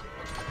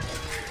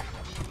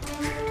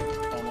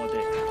آماده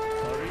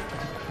آری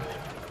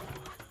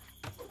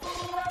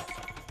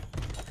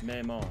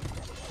معمار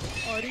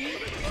آری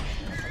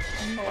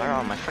Where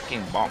are my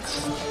freaking bonks? I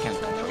can't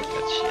control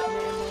that shit.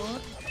 معمار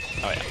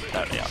Oh yeah,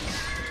 there they are.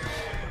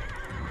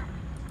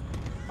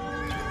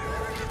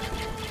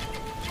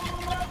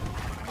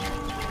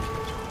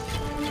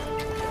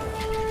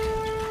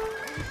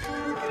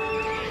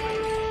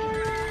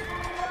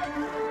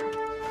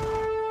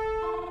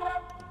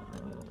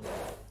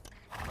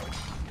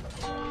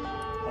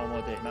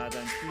 آماده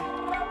معدنچی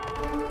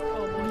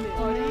آماده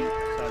آری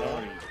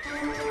سلام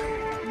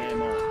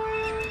معمار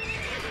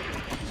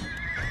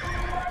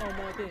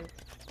آماده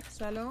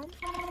سلام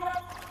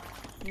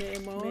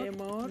معمار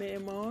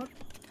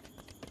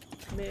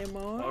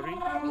آری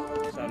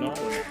سلام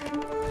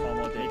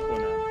آماده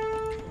کنم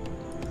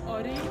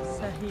آری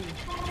صحیح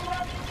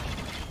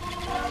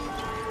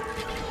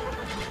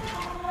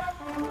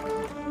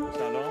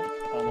سلام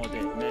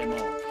آماده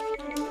معمار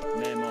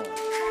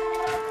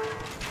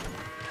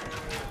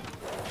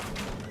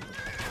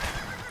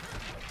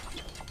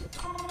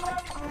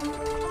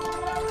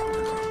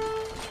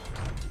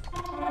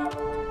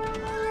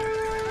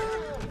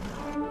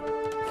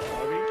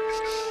آری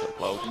So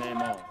close.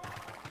 معمار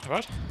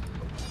What?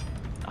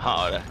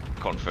 Oh, the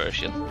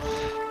conversion.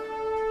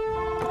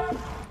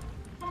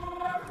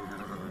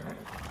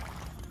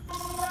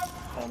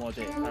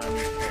 آماده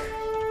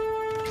تعمیرکار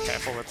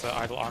Careful with the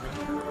idle army.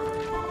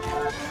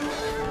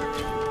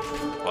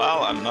 Well,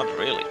 I'm not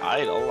really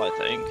idle, I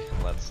think.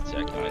 Let's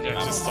check my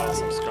Yeah, just map. stall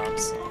some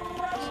scraps.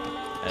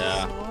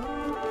 Yeah.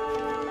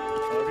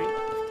 آری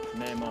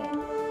معمار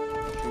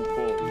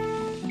چوبور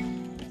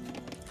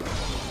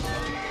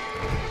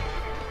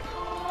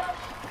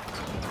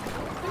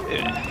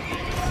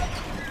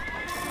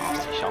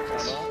Nasty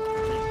shots. سلام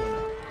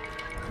میکنم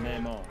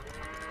معمار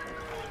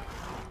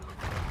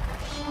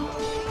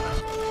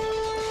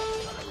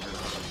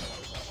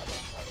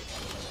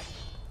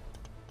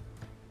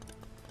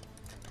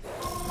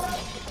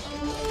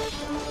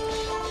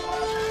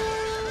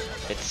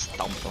It's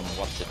stumped on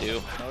what to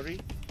do. آری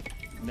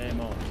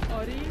معمار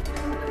آری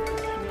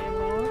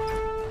معمار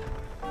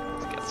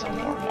Let's get some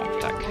more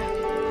monk tech.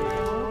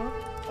 معمار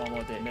آماده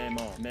آماده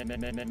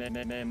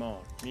معمار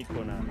معمار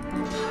میکنم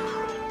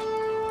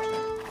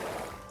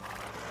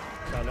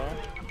سلام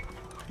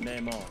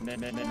معمار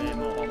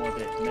معمار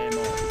آماده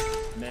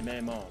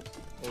معمار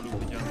علوم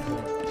جمع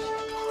کن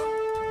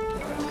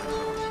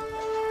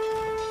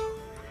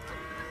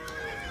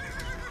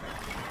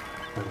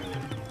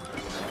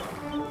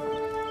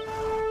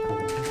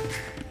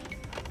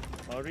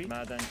آری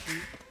معدنچی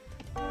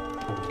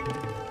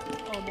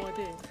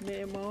آماده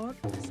معمار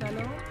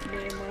سلام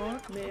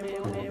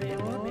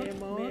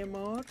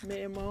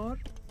معمار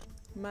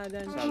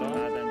معدنچی سلام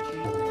معدنچی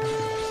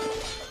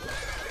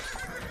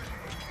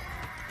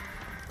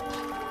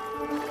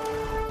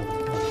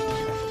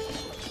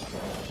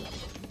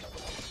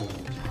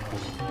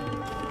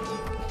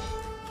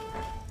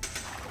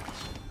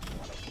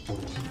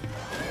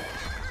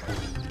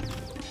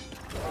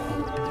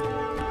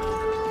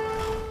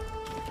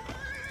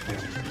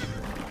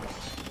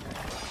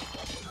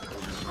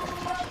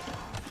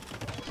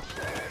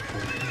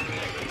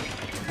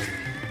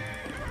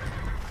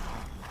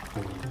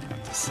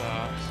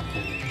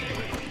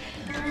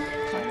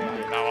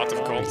Now out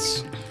of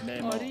golds.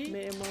 آری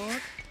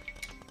معمار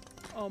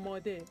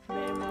آماده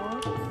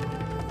معمار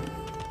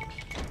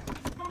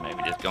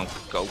Maybe just gonna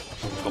go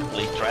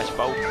complete trash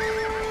bow.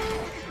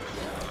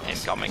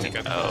 Incoming.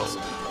 Oh.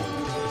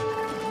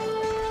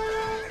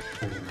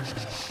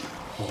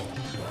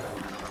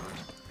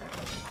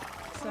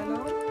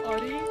 سلام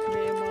آری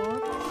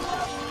معمار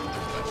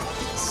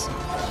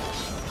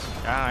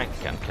I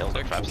can kill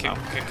the traps now.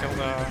 Can kill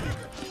the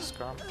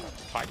scrum.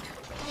 Pike.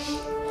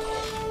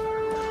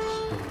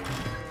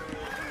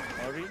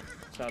 آری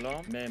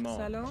سلام معمار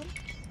سلام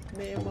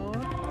معمار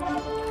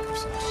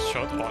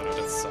Showed order,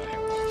 that's him.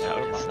 No,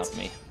 it's not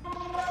me.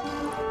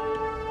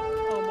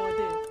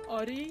 آماده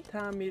آری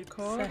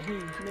تعمیرکار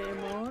صحیح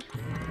معمار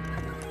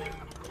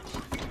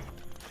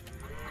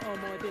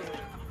آماده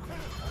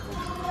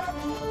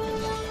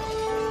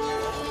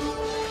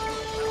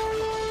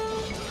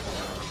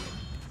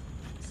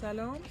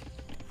سلام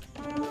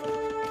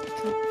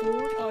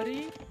چوببر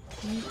آری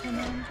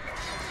میکنم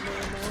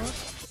معمار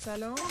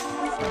سلام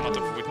I'm out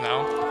of wood now.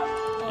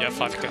 Yeah,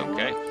 5k.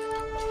 Okay.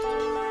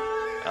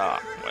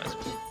 Where's...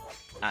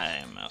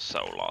 I'm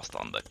so lost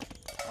on the...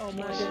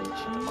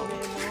 معدنچی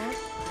معمار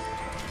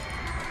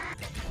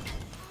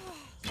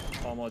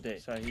آماده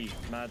صحیح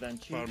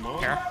معدنچی فرمان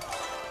Here.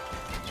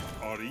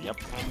 آری Yep.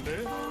 حمله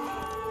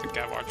The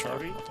Gav Archer,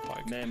 آری not the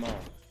pike. معمار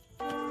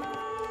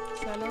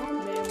سلام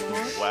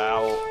معمار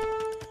Well...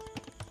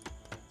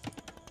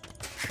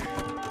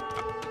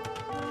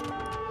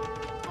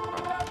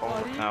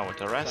 Over now with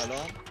the rest.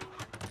 سلام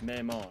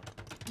معمار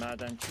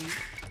معدنچی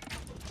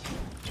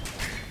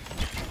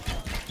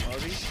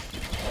آری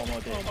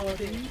آماده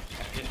آماده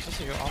Yeah, just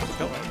you on the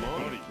building.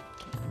 آری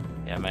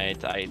Yeah,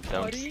 mate, I don't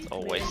آری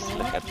always معمار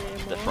look at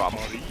the معمار front.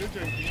 آری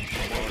جنگی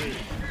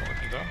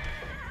آماده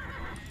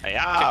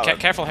Yeah,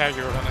 Careful here,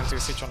 you're running into a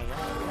siege on the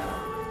jump.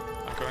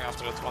 I'm going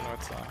after that one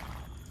with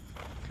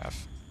Cav.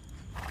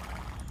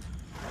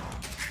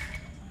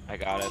 I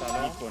got it.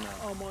 سلام میکنم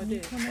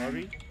آماده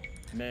آری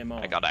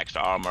معمار I got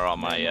extra armor on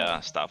my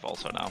stuff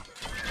also now.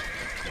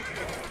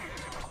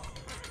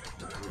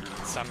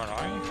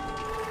 Samurai.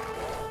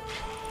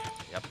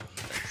 Yep,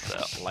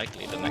 that's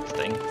likely the next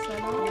thing.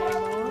 سلام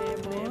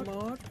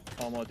معمار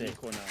آماده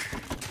کنم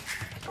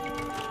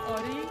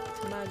آری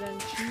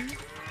معدنچی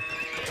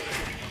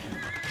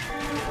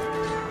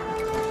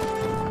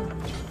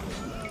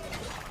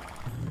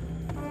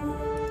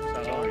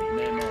سلام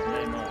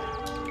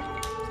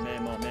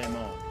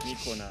معمار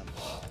میکنم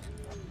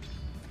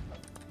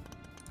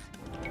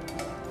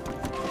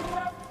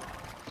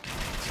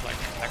It's like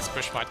next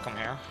push might come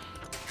here.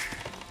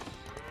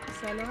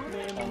 سلام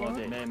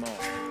آماده معمار معمار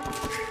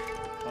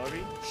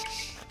آری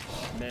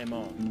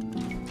معمار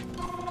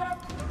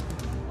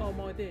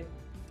آماده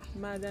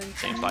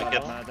معدنچی Seems like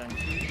it.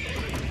 معدنچی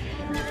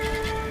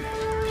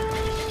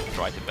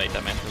Try to bait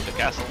them into the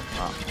castle.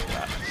 Oh,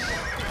 that.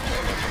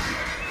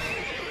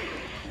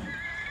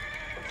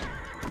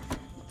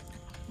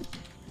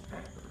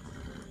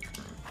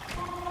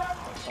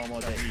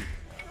 آماده ای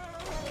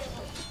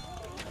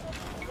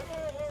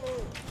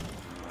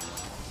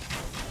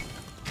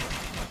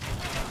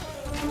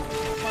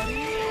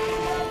آری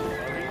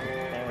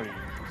آری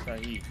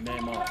صحیح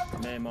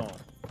معمار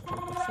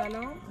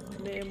سلام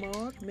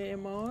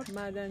معمار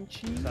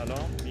معدنچی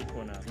سلام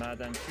میکنم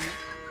معدنچی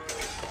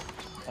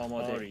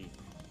آماده آری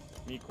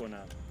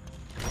میکنم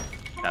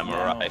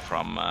Samurai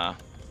from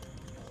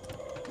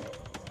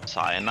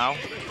Cyan now.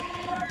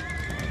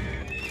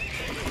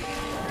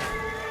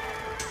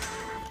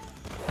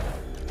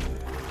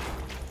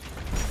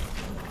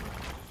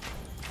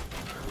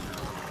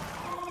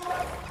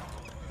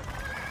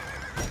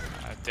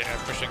 They're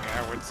pushing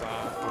here with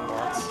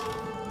bombards.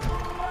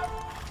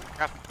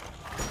 Yep.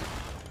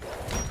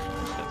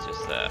 Let's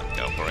just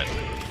go for it.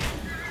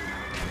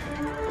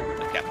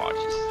 The cap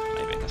arches,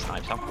 maybe the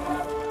snipe some.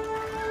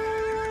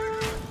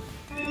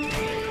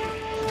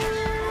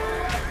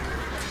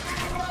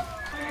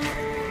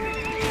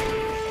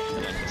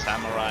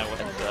 Samurai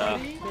with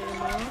آری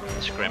معمار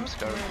scrims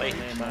currently.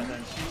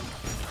 معدنچی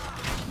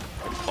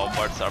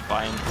Bombards are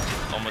buying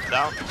almost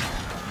down.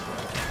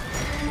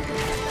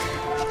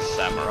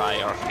 Samurai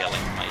are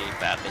killing my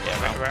badly here.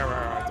 Where?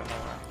 I don't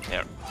know where.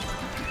 Here.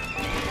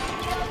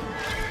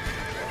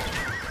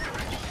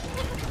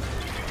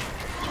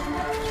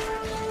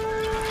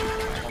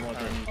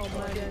 آمادنچی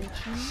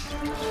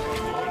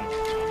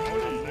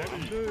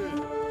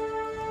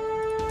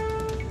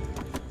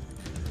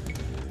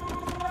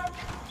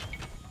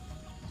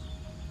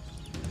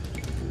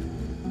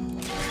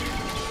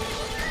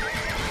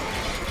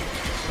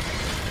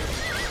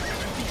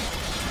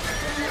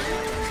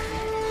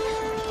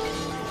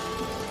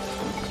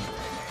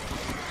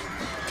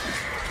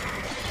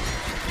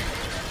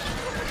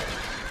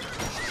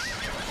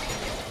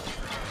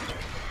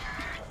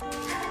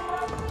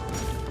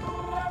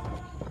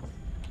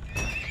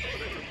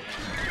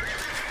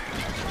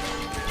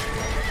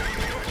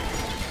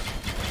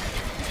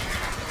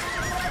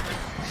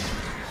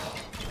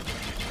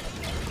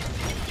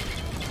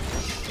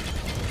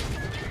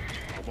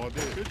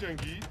آماده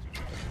بجنگید.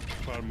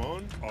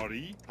 فرمان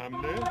آری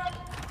حمله.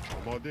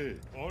 آماده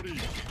آری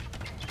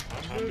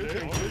حمله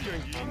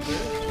بجنگید.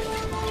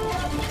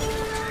 حمله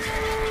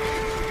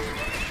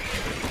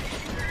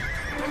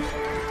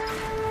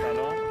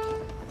سلام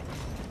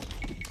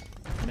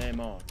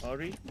معمار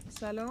آری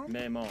سلام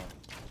معمار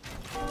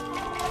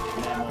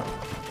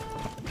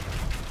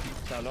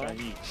سلام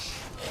صحیح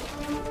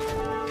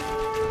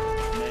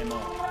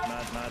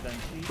معمار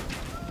معدنچی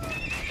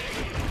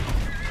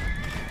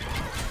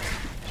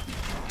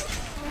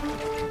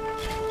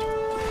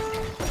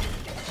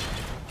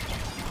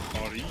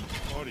آری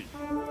آری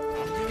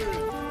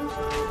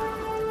حمله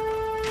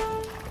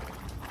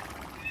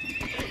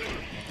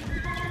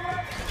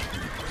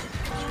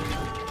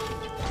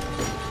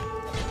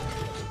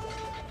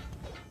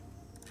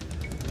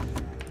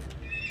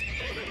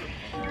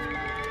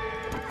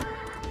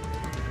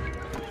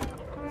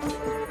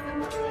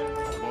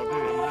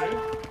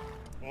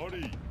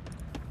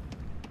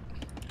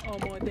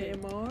آماده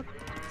معمار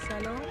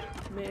سلام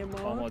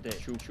معمار آماده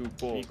چوب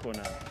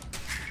میکنم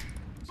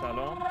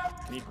سلام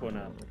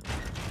میکنم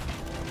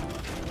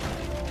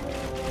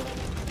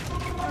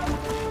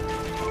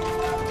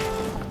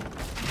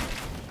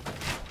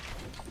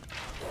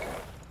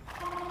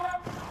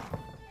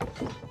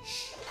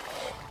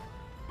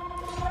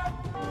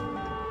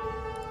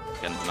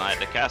Can deny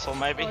the castle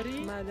maybe? آری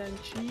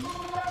معدنچی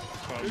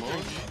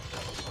فرمان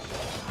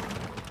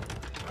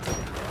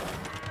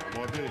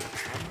آماده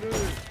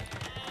حمله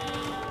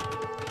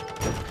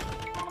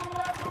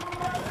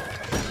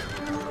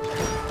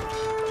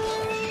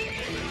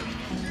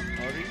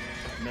آری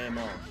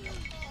معمار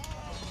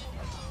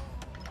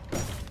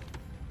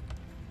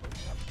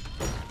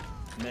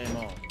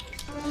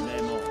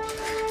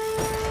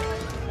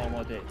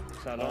آماده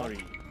سلام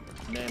آری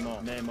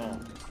معمار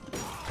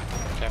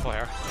Careful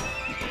here.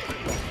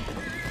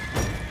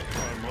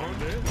 فرمان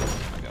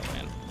Go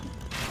in.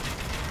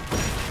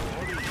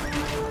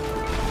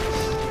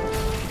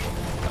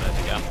 Got it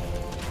again.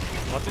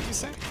 What did you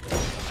say?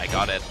 I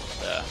got it.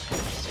 The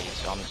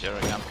siege on here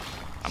again.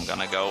 I'm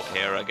gonna go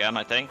here again,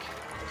 I think.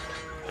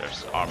 There's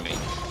army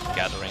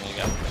gathering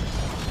again.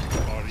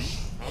 آری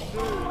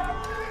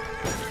حمله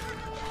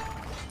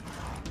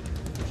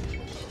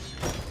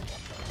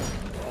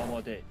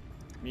آماده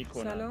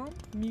میکنم سلام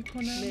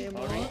میکنم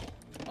معمار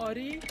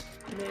آری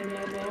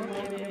معمار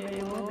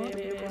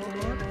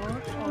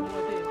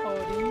آماده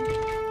آری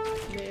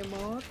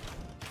معمار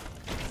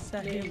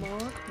صحیح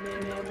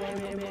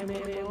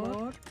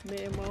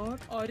معمار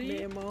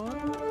آری معمار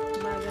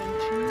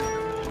معدنچی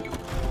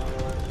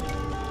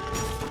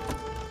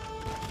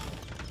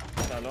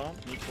سلام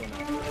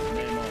میکنم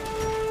معمار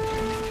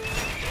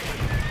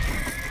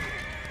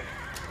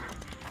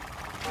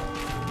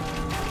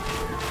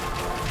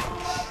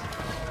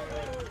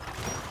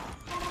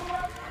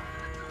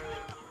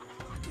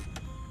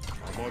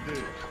آماده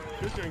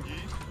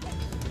بجنگید.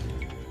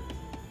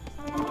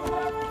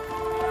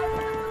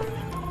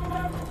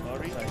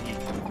 آری صحیح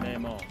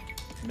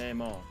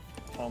معمار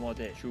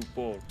آماده چوب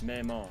برد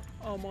معمار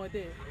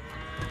آماده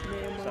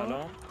معمار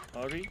سلام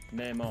آری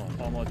معمار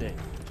آماده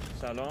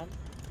سلام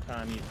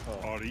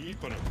تعمیرکار آری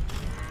کنم.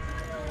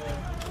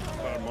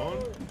 فرمان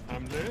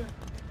حمله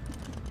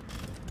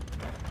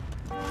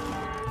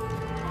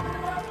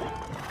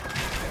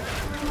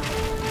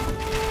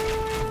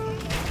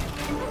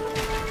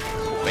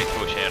Big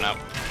push here now.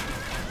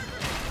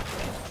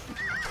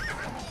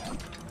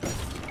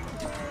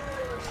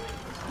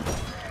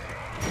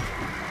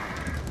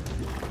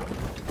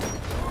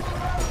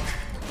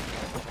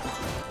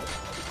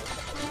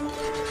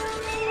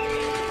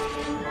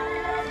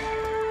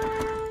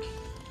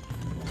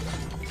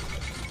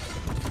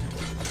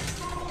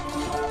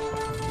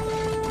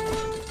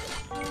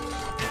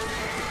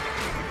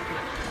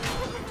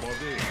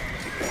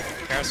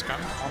 Cares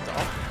come on the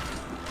up.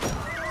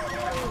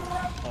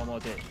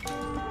 آماده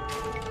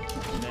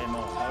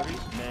معمار آری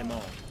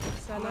معمار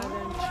سلام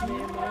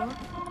معمار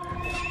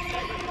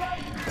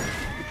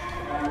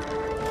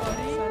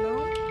آری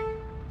سلام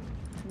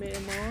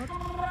معمار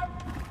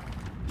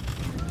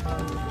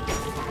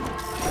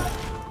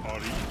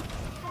آری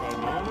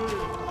فرمان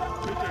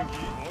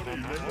بجنگی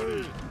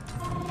حمله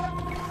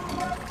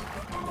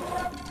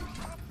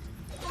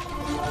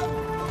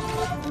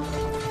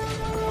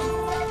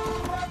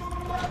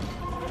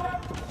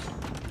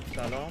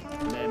سلام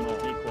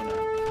معمار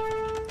میکنم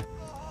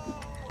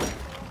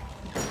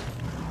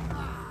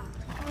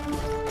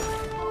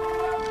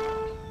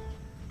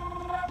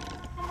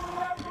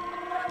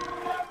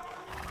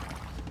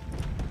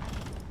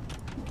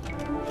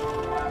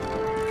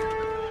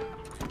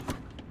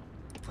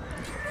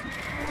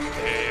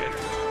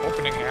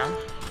Opening here.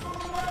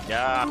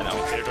 Yeah, I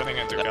know. They're running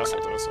into castle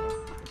though, so.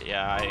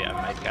 Yeah,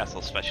 I made castle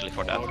especially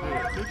for that.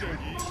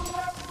 بجنگی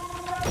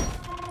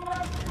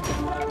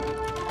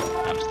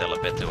I'm still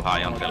a bit too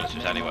high on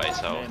villages anyway,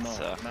 so it's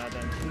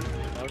معدنچی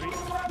آری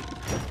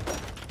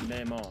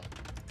معمار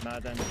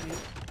معدنچی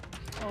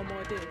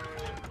آماده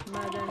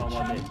معدنچی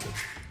آماده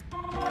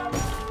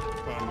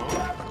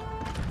فرمان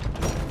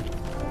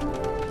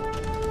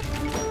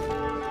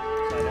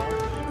سلام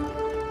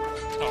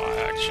Oh,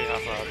 I actually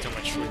have too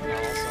much food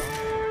now also.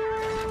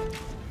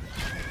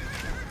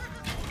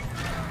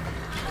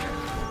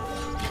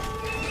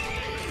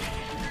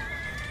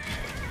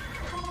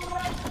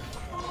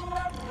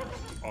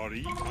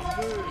 آری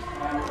حمله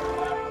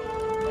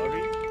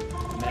آری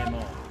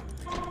معمار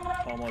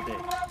آماده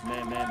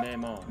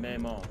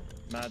معمار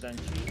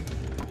معدنچی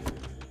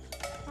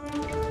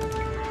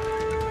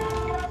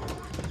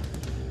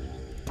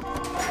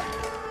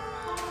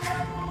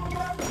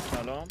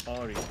سلام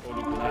آری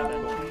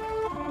معدنچی آماده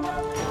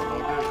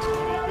آری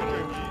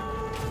بجنگی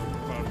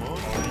فرمان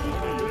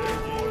آری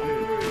بجنگی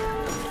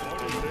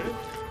آری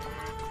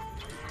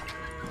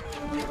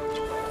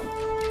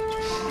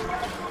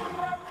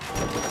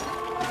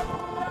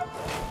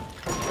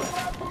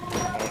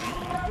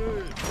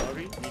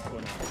آری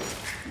میکنم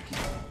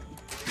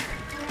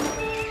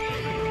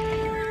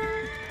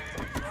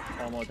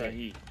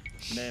آمادهی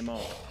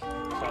معمار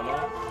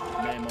سلام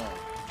معمار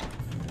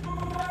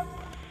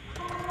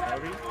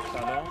آری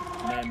سلام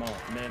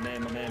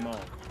معمار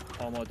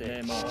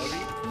آماده معمار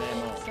آری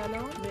معمار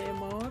سلام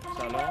معمار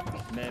سلام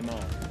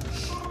معمار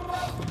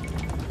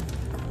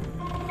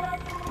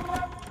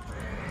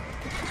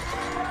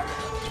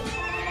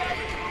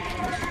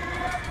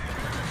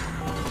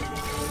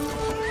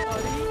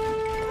آری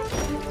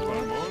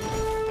فرمان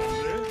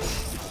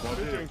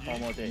حمله بجنگی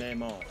آماده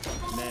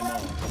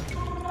معمار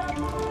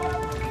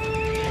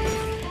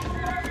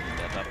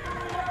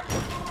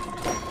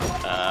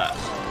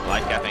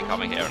light capping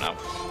coming here now,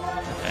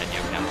 and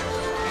you can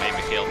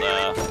maybe kill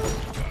the.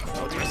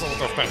 There's a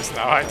lot of pens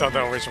now, I don't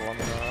know which one.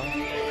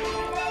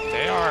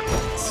 They are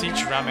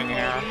siege ramming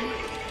here.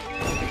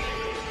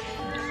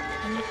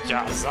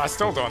 Yeah, I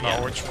still don't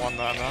know which one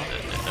then.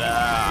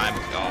 I'm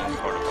going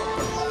for the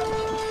bombers.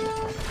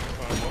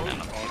 فرمان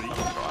And آری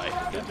I'll try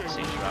to get the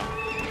siege ram.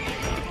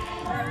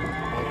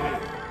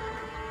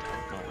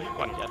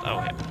 Not yet.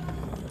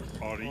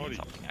 Oh yeah, آری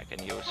something I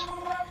can use.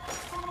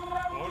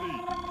 آری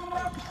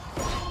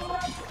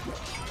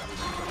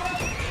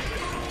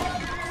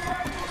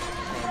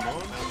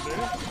فرمان حمله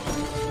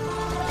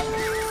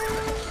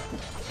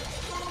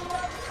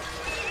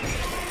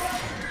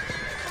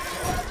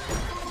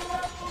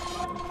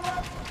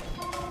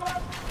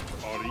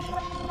آری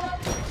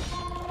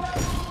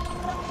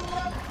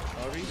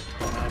آری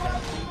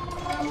معدنچی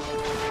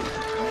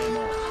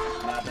معمار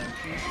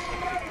معدنچی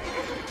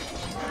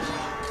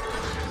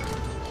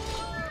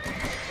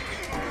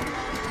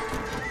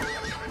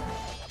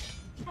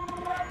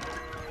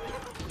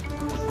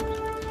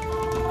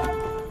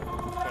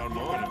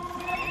فرمان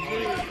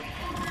حمله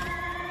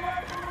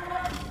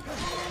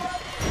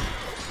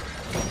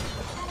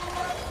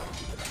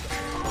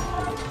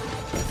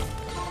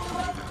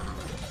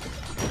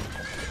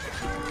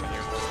Can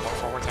you move more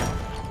forward now?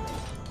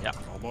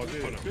 آماده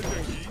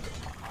بجنگی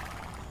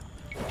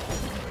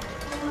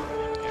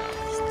Yeah,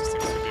 this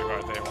seems to be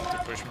where they want to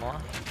push more.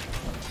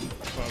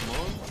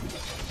 فرمان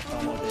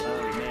آماده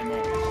آری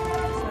معمار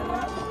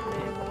سلام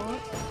معمار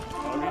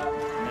آری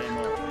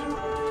معمار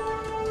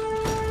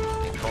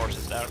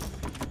Forces there.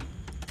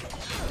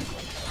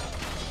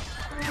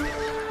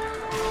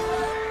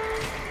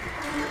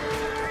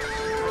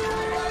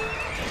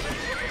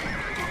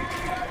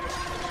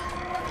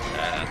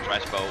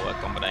 Trashbow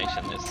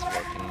combination is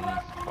working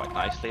quite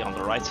nicely on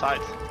the right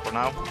side for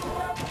now.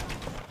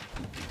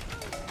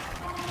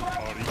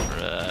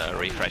 آری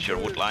Refresh your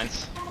wood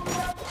lines.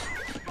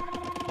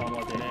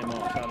 آماده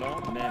معمار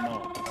سلام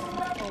معمار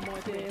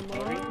آماده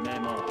آری معمار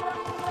معمار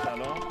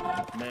سلام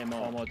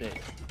معمار آماده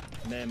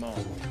معمار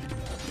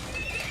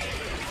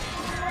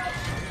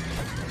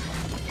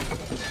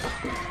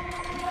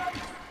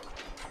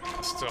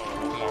Still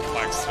more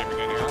flags streaming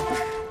in here.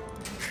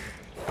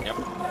 Yep.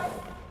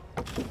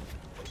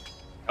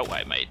 Oh,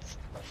 I made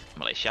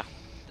militia.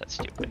 That's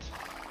stupid.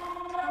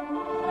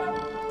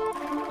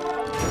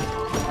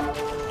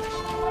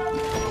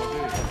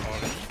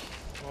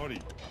 آری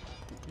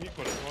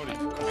میکنه آری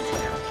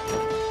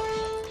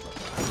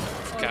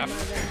Cap.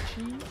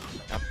 معدنچی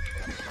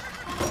Yep.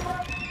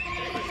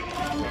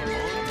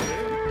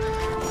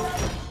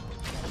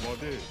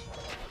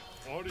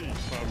 آری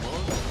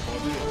فرمان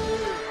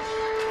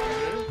آماده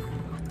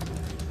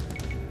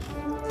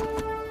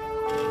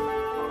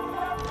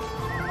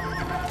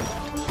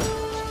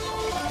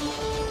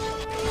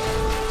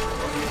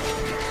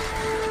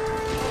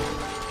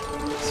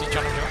Siege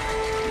on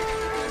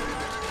him.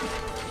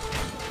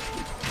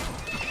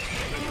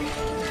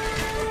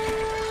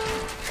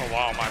 Oh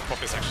wow, my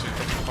pop is actually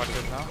dropping quite a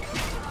bit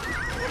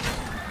now.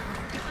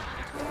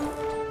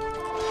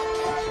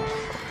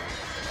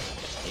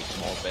 Needs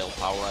more bail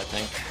power, I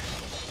think.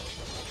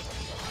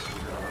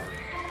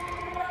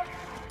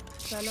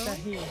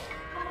 صحیح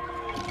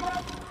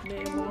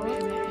معمار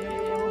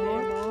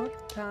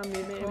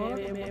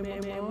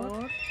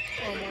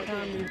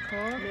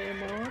تعمیرکار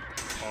معمار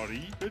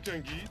آری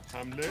بجنگید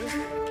حمله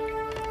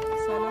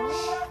سلام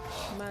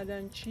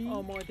معدنچی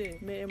آماده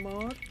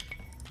معمار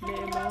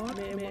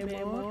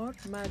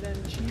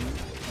معدنچی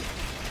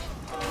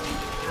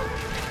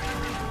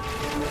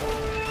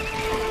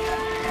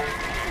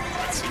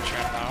Let's see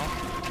chat now.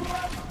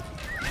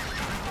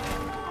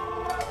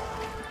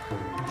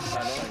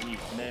 صحیح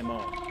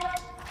معمار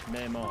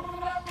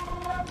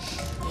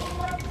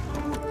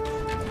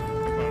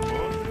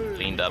فرمان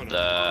Cleaned up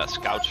the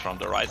scouts from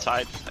the right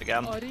side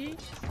again, آری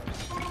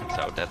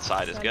so that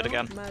side is good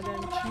again.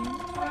 معدنچی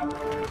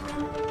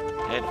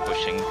And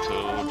pushing to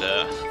the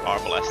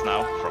Arbalest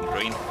now from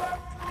green.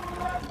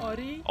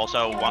 آری Also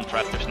one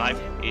threat to snipe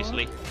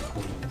easily.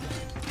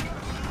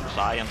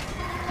 Zion.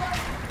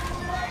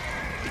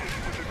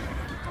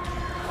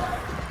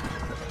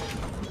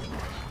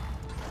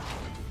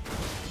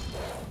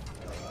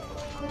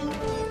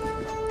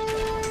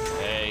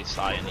 Hey,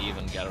 Zion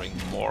even gathering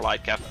more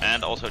light cap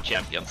and also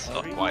champions,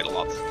 not quite a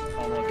lot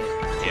آماده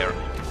here.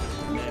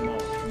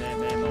 معمار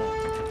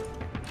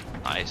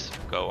Nice,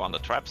 go on the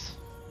traps.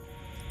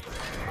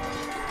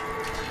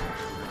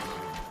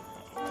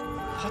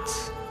 What?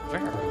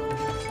 Where?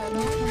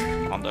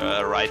 On the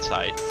right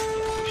side,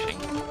 pushing.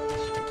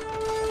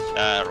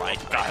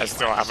 Right. I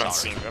still haven't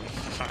Sorry. seen them.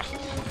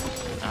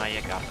 Ah,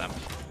 you got them.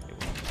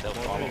 Still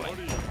following.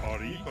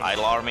 آری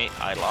Idle army,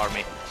 idle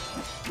army.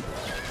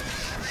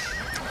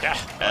 Yeah,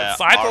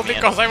 it's idle army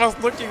because I was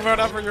looking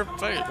wherever you're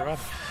playing, man.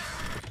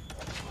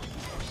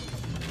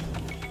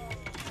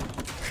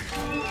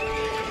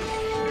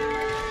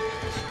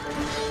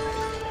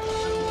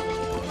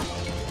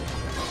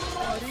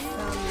 آری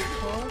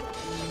تعمیرکار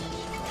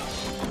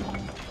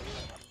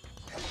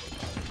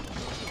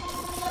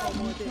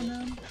آماده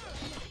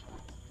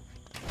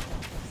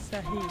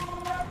صحیح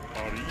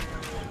آری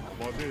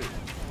آماده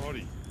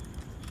آری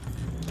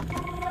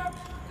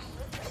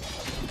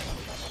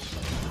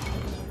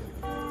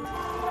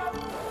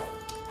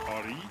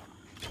آری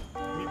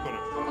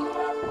میکنم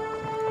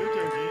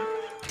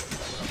بجنگید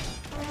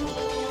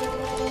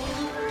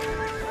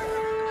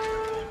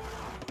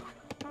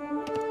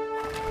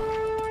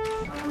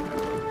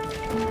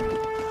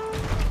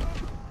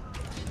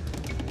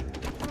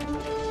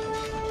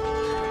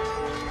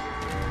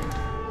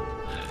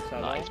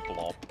Nice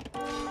blob.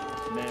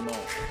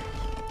 معمار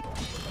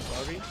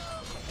آری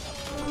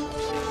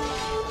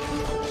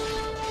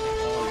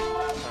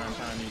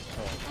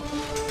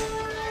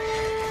تعمیرکار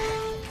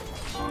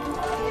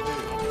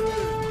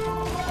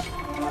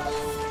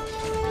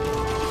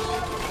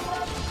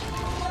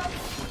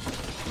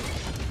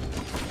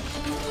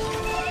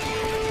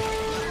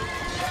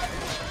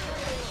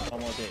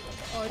آماده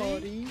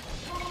آری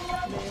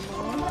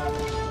معمار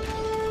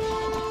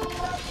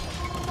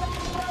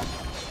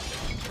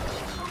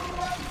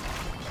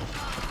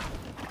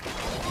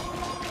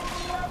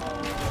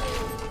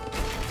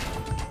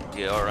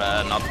You're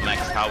not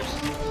maxed house.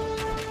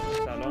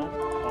 سلام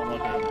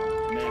آماده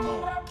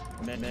معمار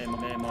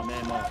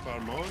معمار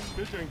فرمان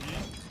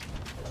بجنگید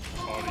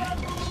آری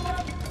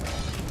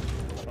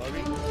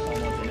آری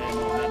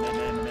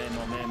آماده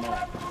معمار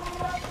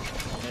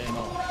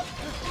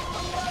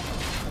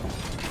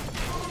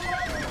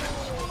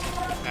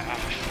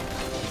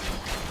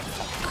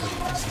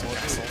DauT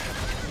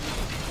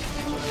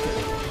Castle.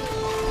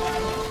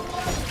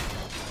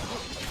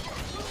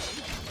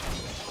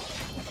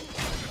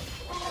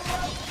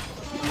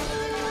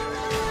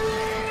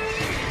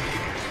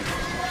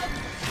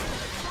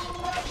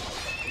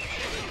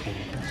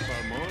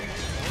 فرمان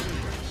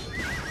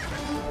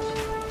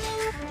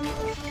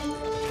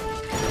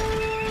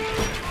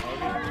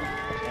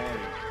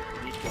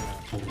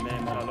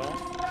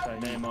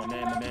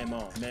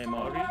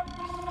معماری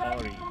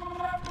آری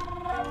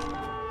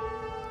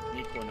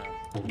میکنم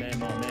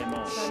معمار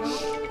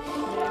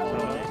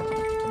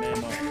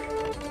معمار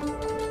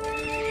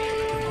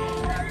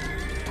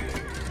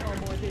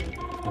آماده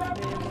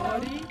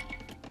معماری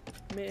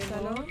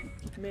سلام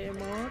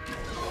معمار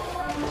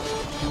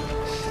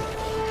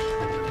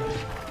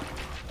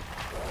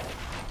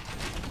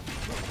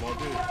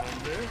آماده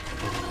حمله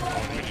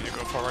We need to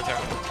go forward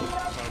there.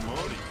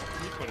 فرمانی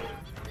میکنم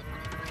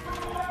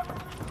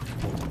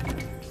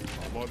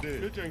آماده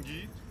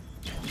بجنگید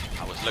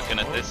I was looking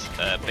at this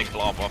big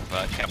blob of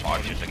cap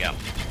archers again.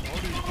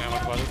 Yeah,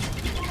 what about it?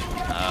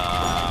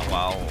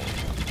 Well,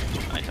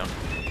 I don't.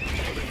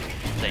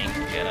 think,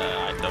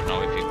 I don't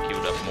know if you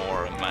queued up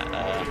more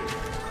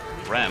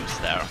rams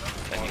there,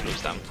 then you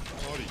lose them.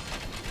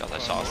 Because I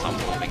saw some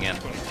moving in.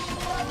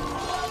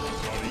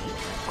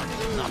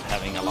 Not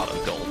having a lot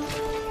of gold.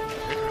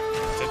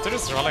 There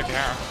is Relic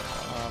here.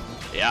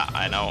 Yeah,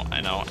 I know,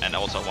 and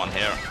also one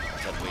here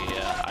that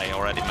I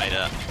already made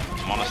a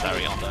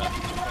monastery on the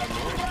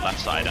left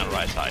side and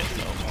right side,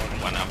 so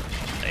when I'm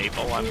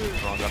able, I'm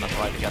gonna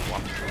try to get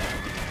one.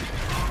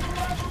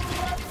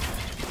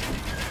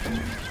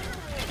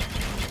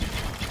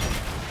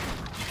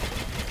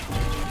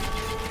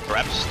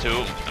 Perhaps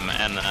two,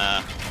 and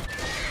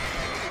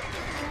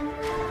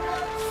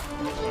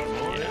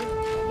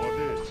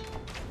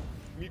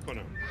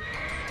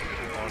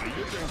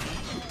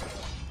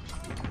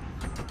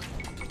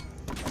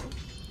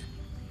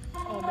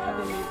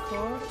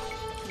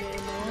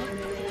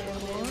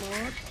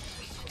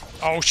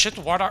Oh shit,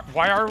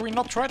 why are we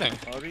not trading?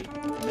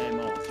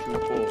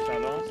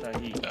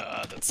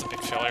 That's a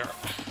big failure.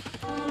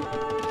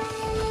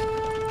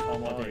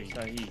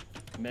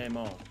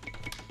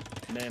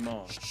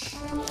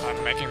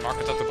 I'm making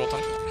market at the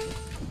bottom.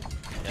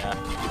 yeah,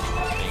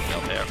 being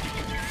built here.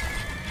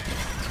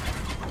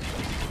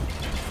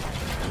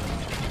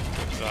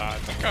 I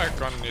think I'm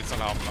gonna need some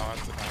help now.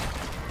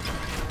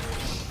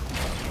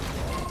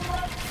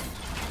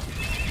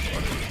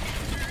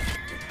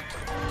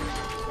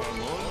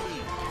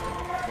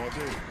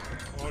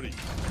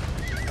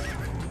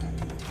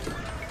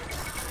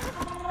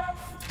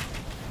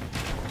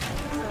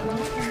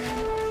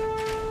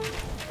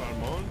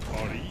 فرمان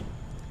آری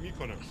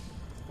میکنم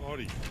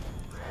آری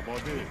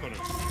آماده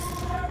میکنم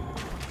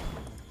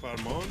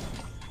فرمان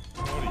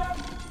آری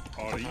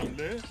آری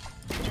حمله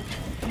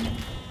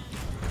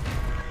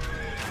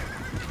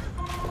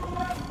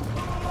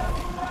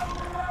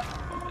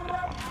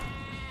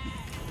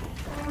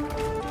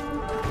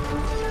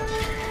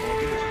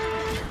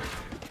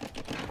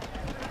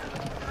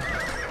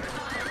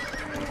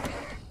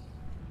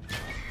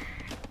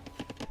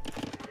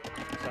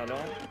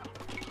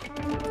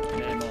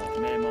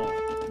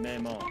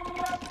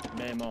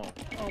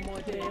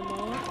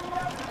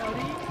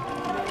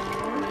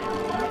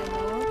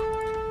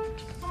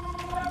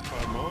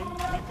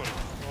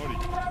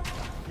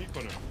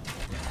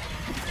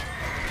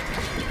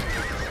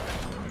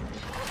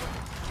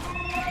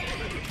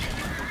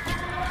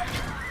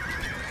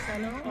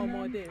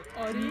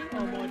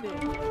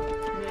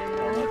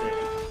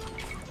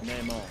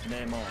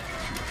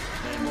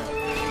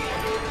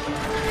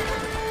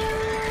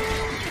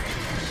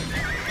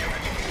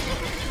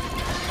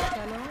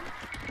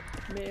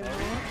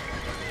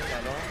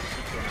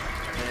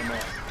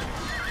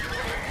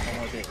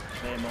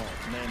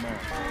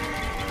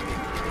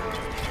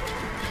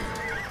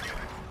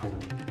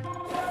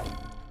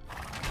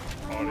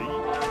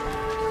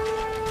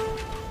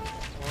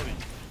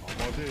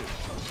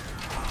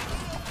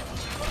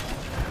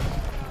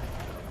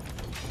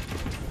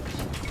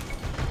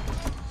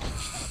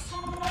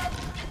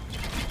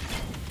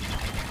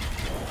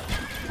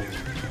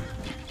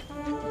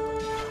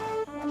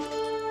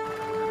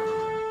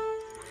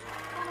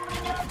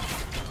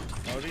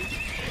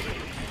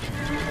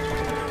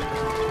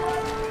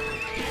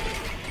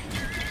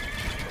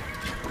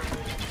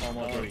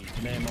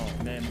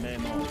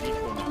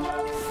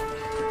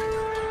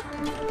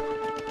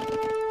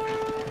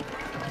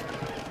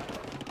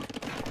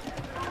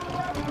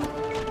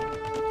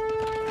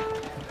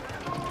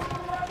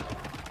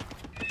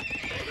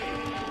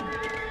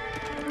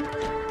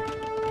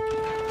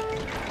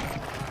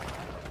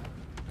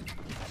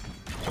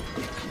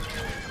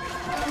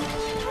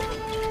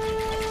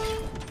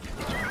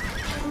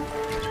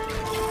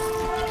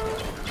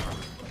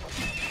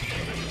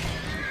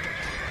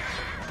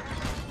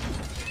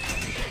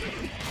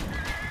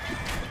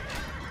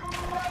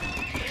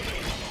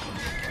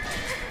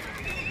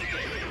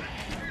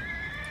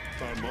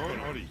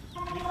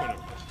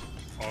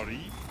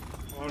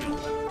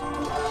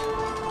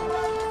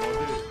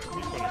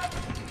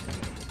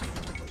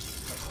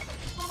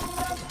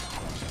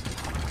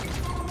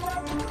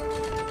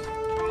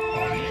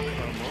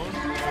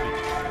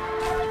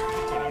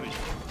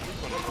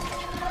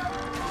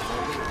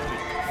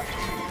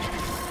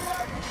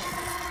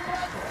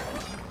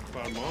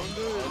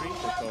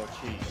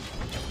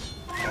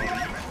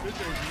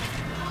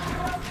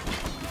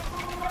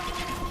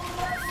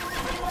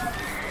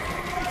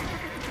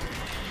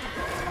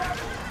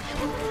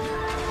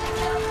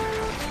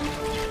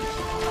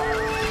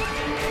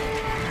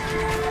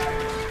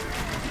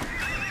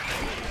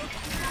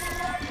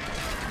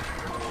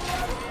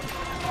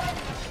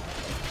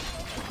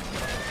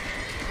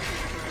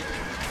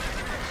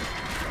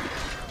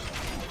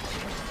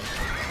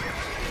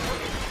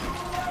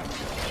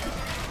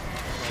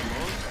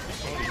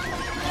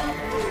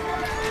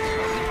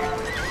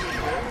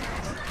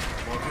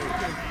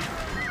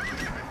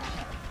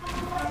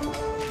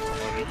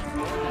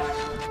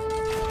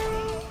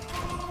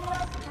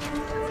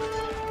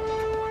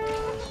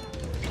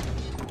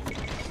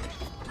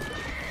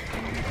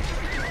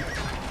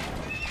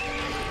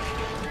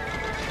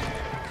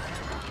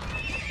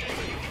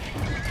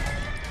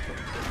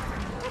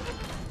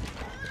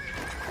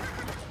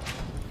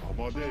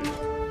آماده.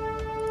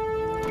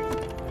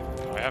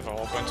 I have a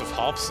whole bunch of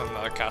helps in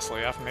the castle.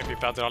 You have maybe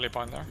bad rally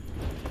point there.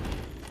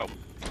 Oh.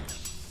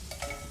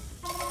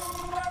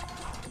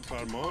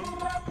 فرمان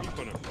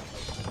میکنم.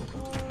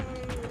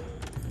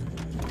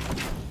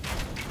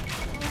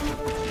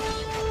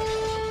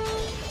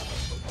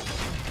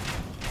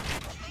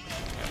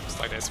 Looks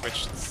like they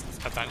switched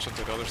attention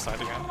to the other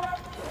side again.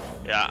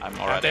 Yeah, I'm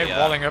already. They're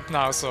walling up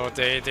now, so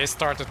they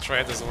start the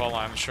trade as well,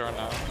 I'm sure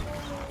now.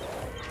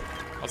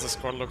 What's the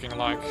score looking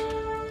like?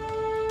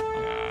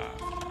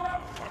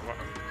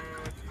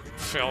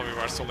 Phil, we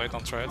were so late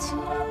on trades.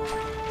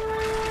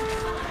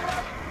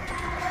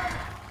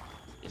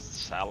 Just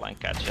sell and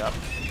catch up.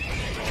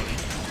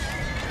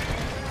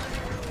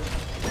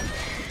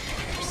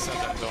 Set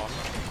them down.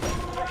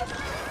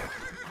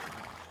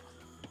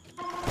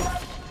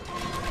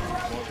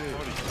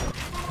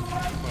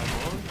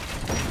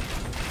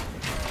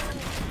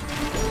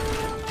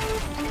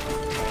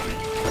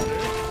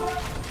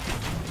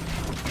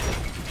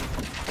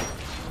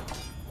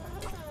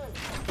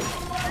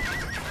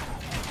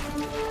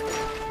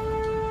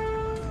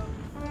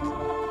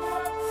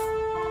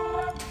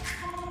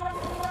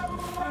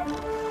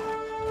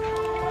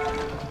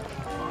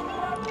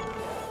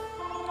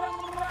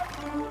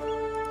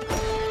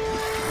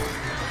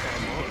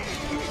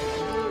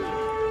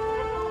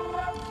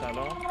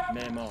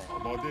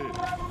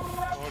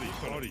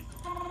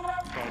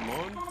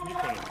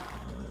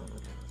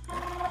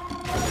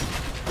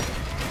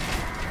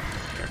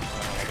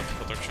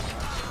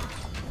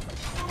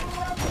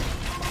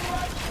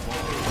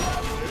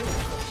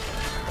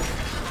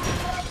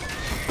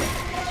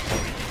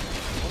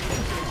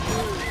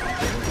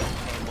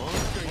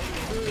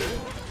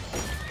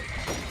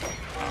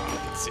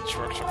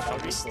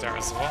 There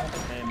as well.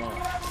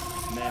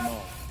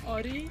 معمار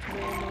آری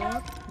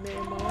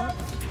معمار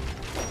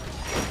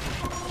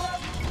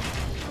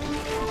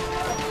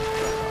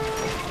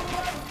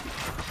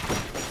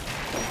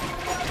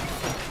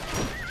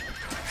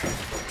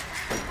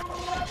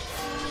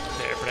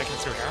They're breaking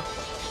through here.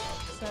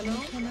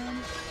 سلام کنم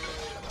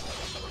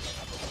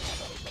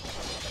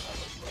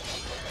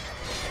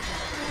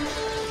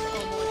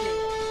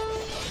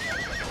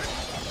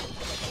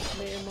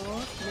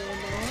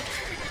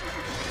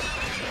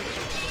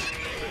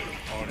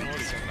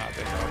So now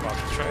they know about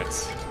the trades.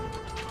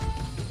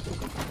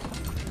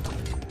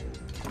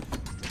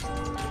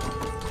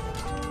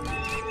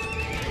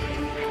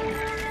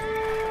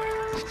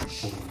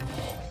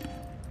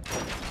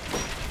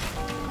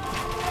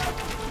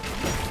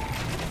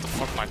 What the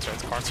fuck, my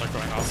trade cards are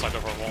going outside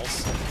of our walls.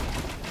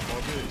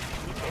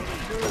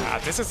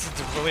 This is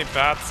really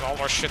bad. All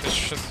our shit is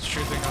just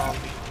shooting on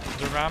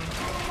the ram.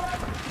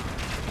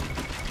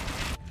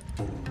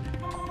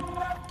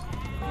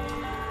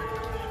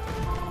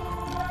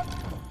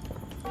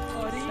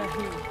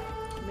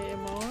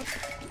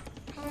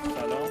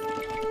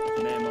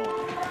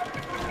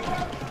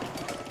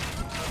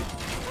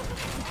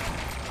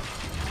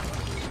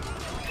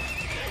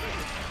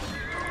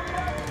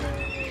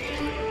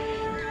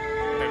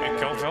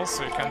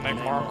 So you can make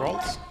more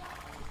gold.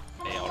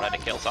 They already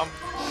killed some.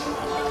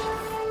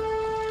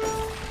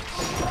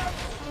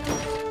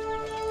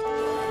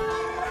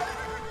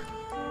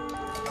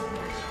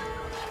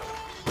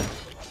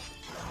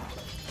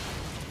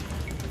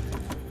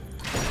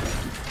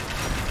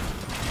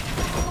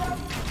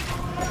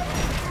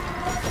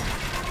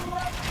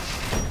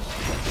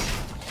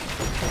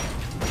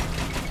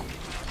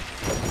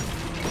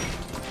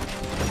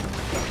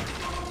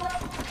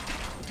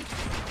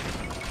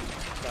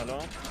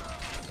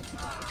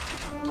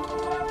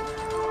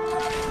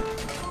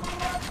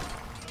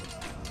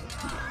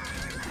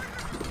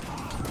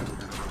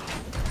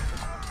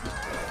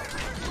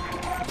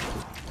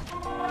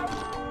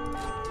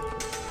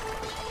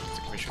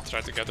 Try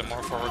to get a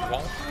more forward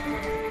wall.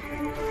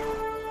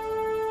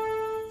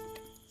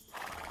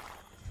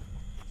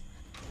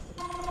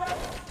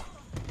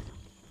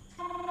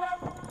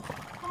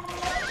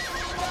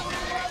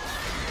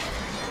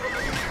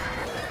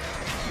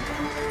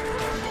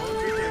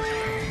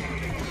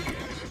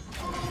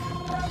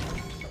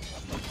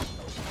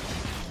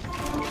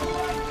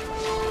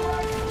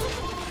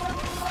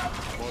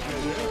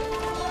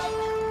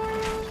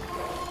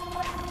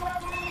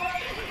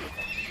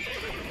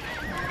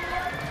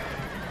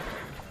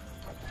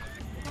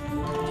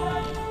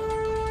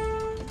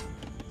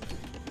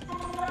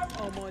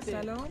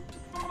 سلام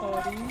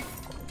آری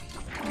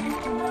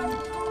میکنم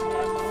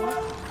معمار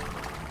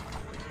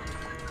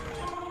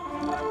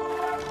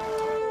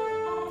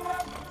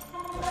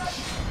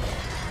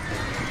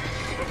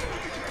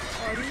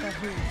آری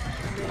صحیح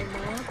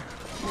معمار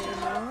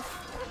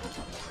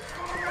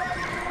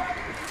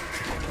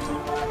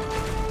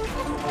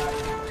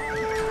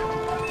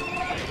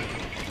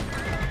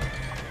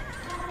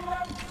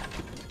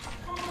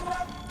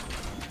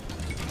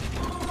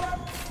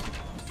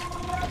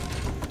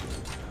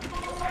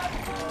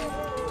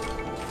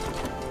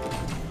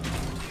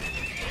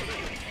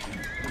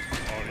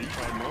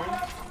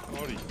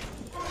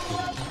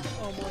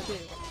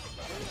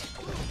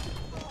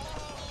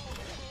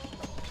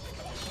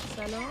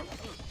سلام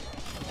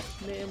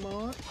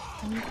معمار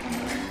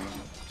میکنم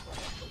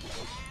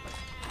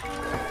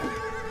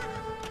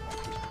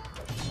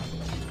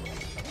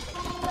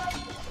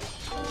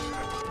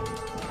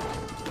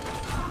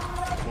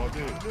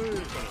آماده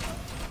میکنم.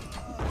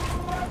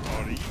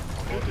 آری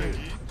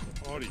آمادگی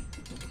آری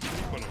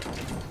میکنم.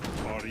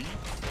 آری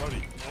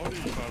آری آری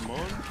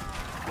فرمان.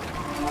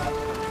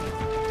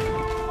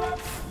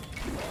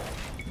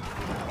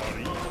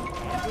 آری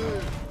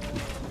آماده.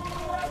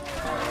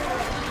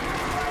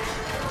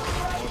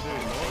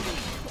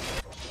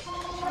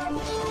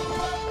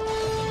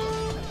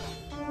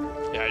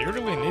 Yeah, you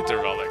really need the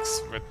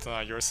relics with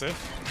your Civ.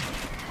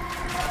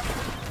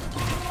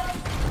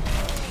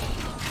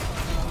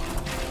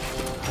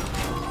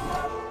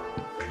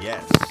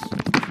 Yes.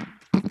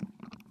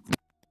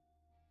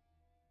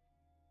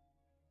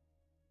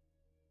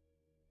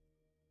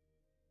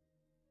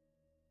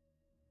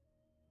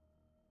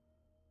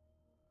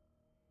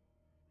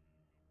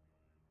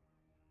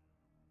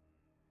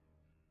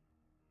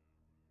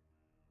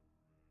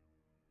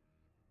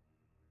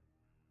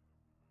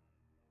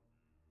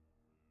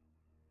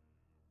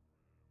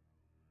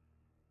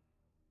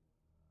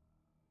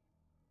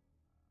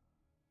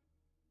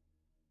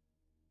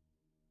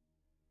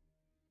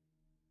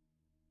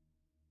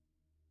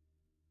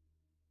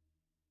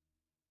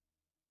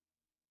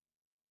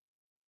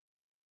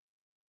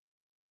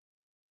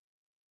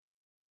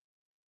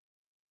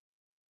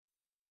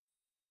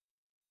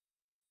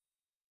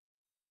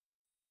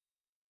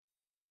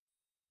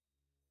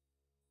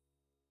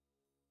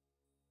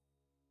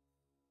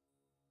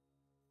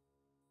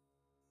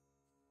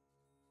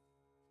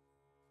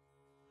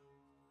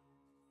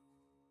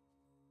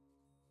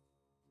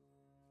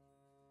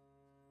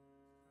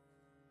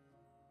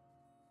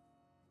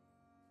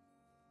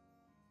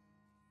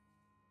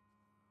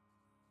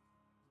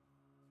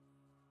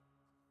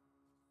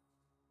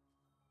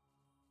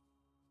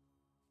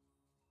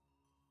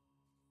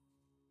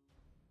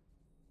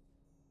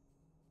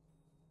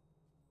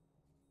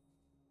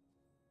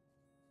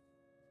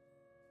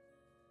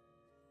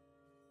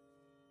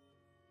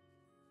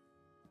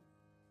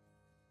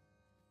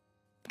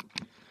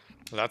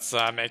 Let's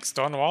make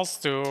stone walls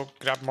to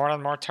grab more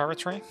and more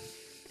territory.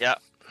 Yeah.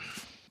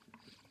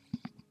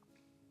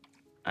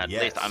 At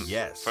Yes, least I'm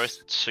yes.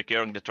 first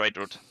securing the trade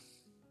route.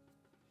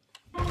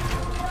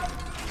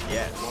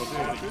 Yes.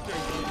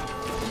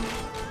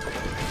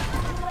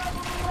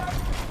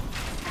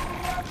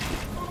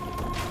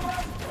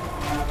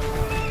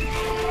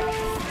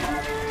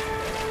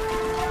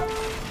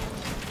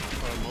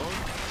 فرمان.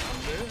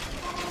 حمله.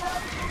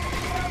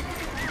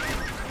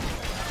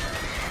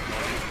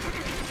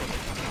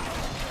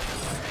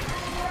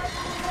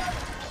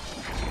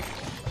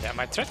 Yeah,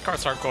 my threat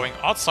cards are going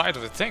outside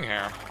of the thing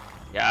here.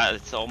 Yeah,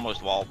 it's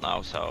almost walled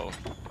now, so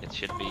it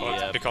should be.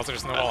 But because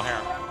there's no wall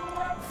here.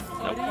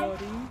 Nope.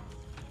 آری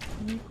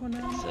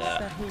میکنم It's,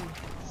 صحیح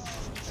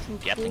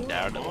It's getting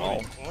there, the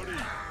wall.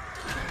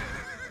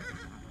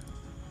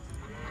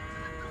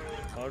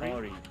 آری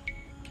آری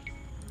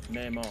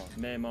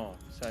معمار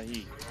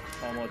صحیح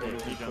آماده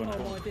میکنم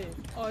آماده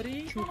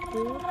آری چوب‌بر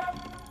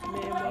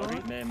آری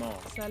معمار معمار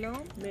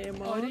سلام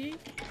معماری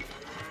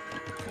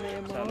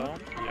معمار سلام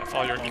Yeah,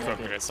 follow your eco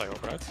upgrades, I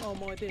hope, right?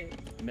 آماده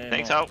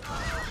Think so.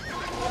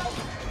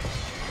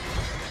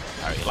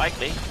 Very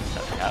likely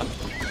that we have.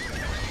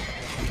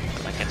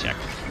 I can check.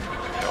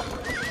 Sure.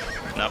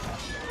 No.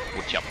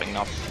 Wood chopping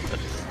not. But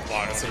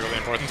Wow, that's a really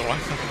important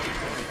one.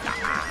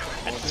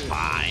 it's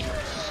fine.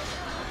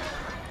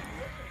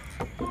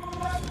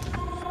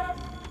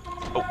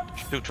 Oh,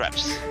 2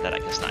 traps that I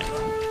can snipe.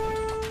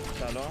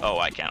 سلام Oh,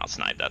 I cannot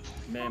snipe that.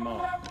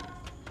 معمار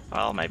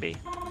Well, maybe.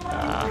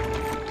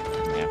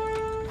 Yeah.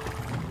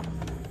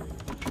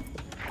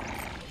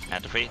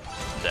 Entropy.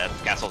 That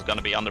castle's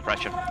gonna be under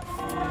pressure.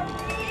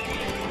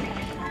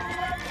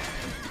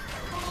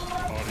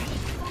 آری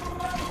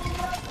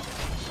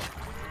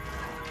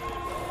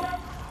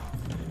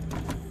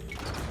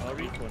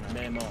آری کنم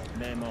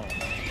معمار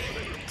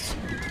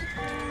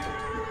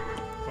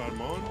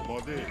فرمان.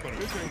 آماده میکنم.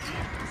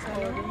 بجنگید.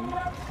 آری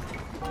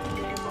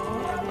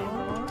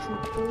معمار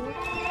چوب‌بر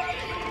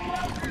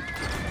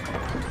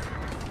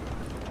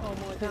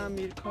آماده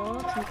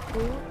تعمیرکار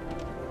چوب‌بر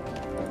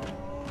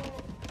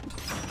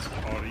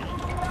آری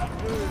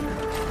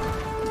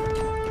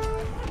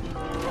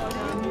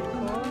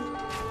تعمیرکار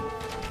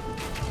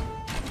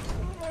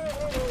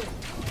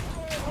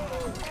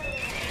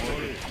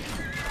آری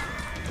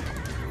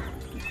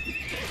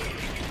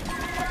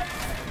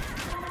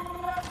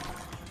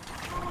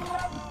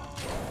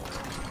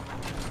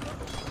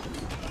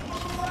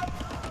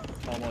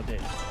آماده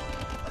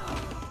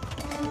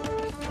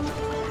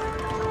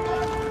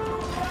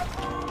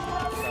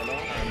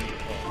سلام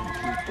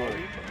امیرکار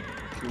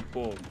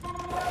چوب‌بر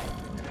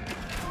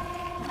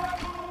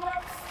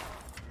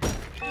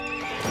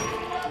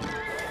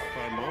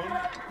فرمان.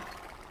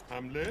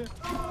 حمله.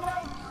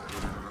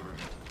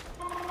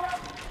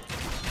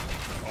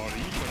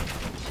 آری کنم.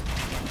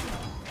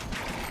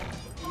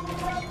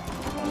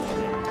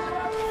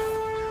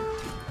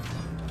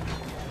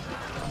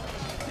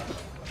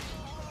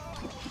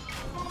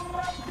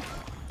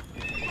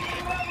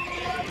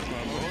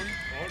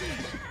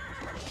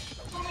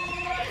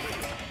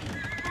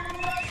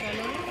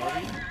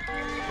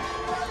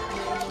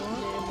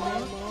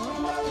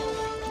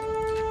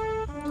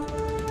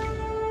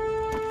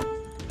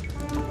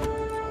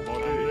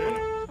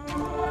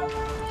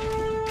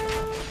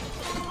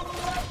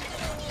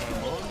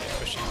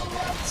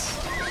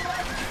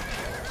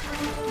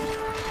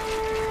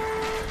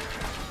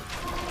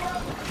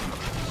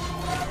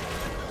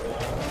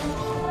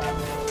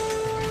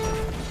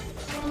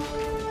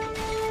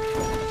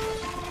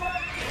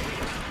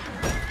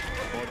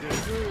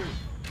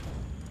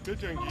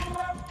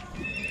 بجنگی.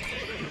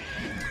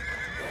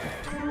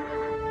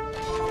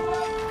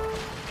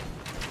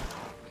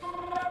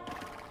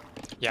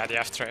 Yeah, the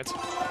F trade.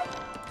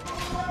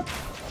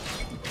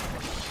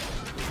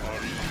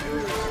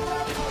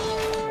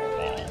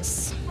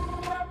 Walls.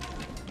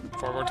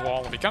 Forward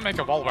wall. We can make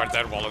a wall where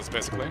their wall is,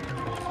 basically.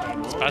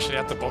 Especially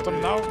at the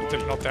bottom now,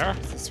 they're not there.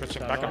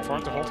 Switching back and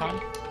forth the whole time.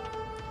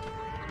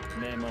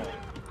 معمار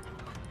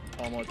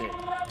آماده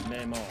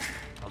معمار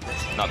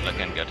Not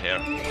looking good here.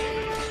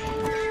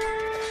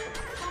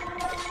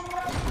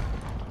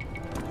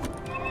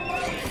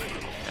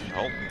 Can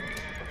hold.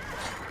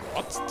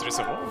 What? There is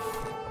a wall?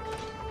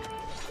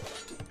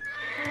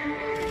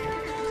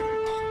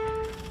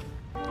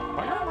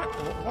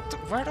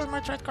 Where are my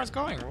trade cards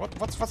going?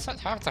 What's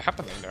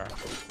happening there?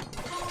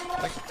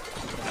 Like,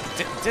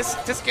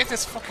 this gate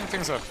is fucking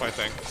things up, I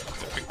think,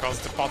 because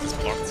the path is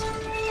blocked.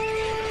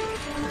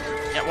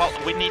 Yeah, well,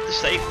 we need to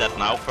save that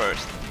now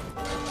first.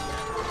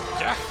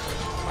 Yeah,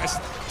 my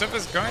stuff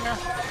is going there.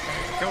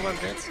 Kill that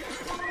gate.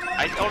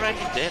 I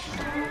already did.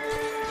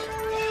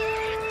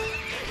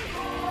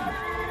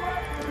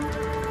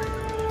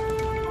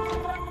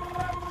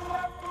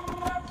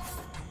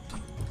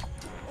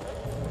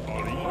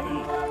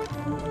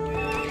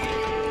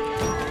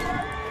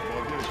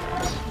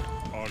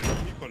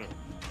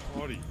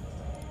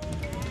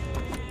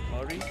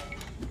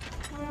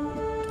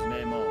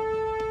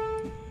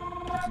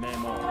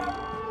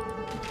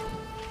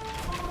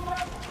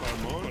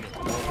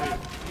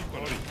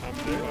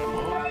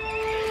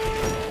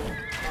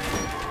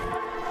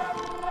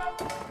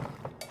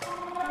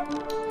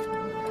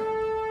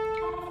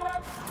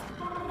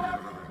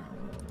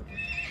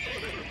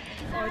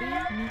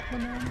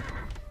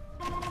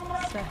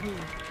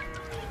 صحیح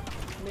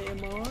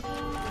معمار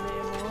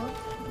معمار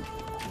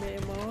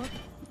معمار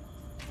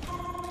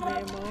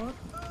معمار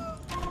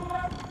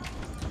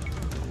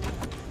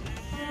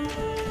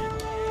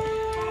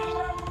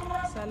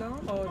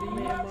سلام آری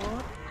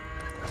معمار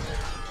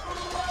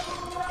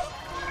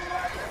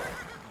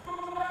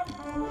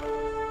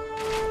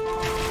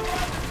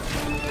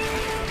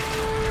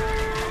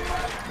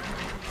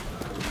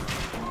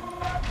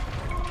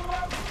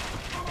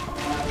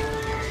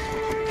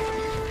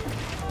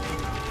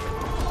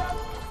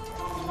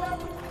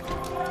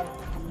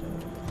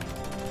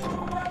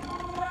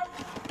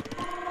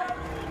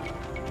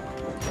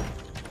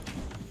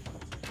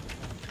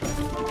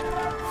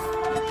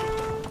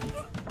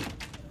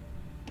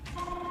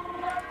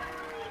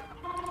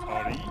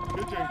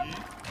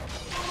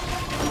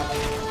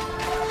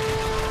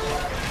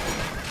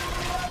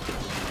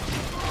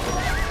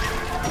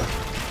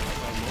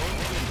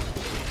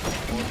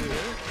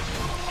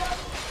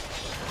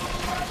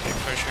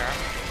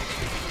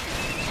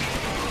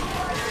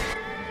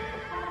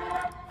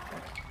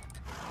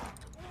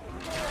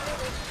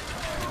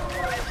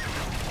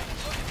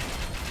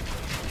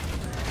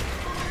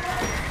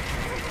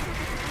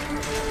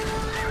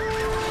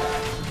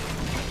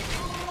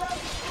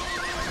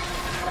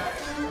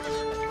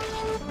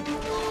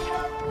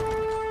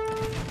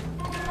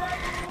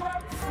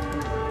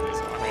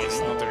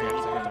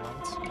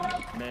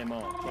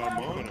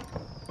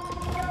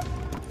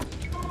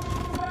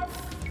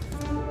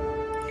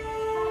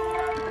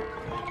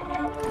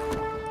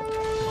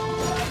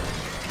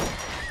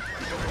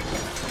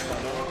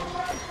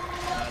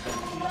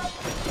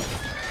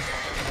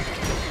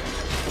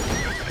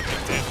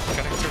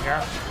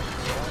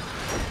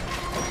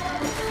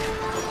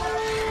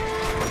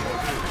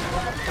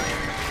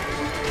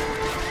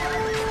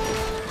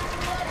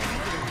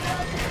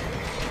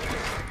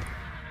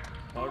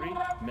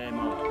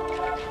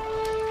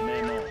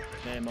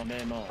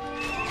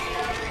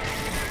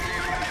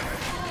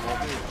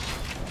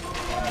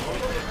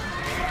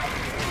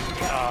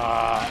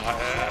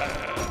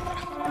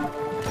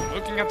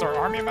Looking at our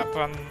army map,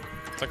 and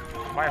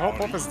my whole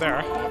pop is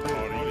there.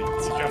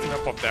 It's jumping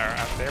up there,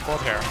 and they're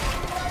both here.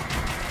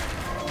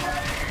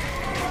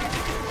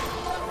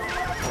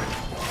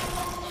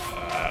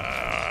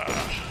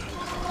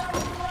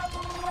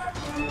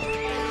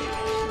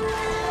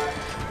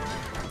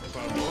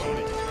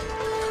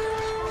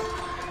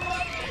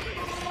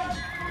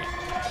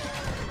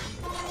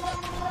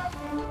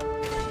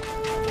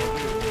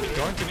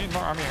 Going to need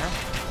more army here.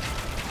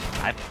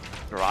 I'm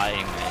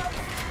trying, mate.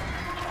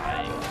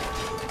 Trying.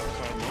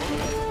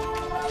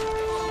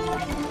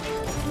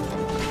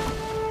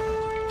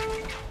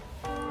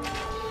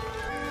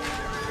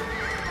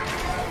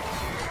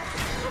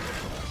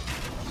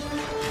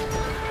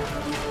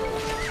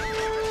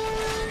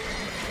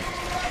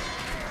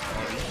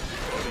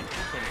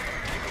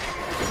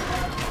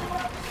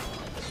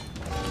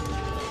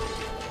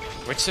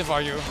 Which Civ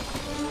are you?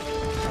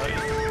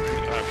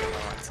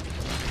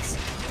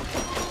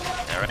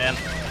 Terrian.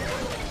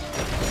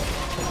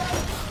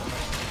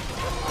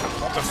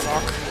 What the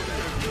fuck?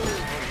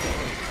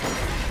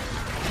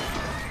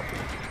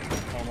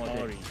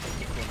 آماده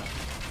میکنم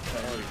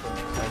صحیح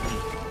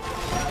صحیح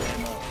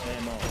معمار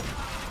معمار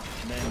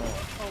معمار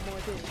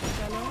آماده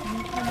سلام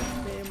میکنم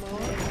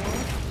معمار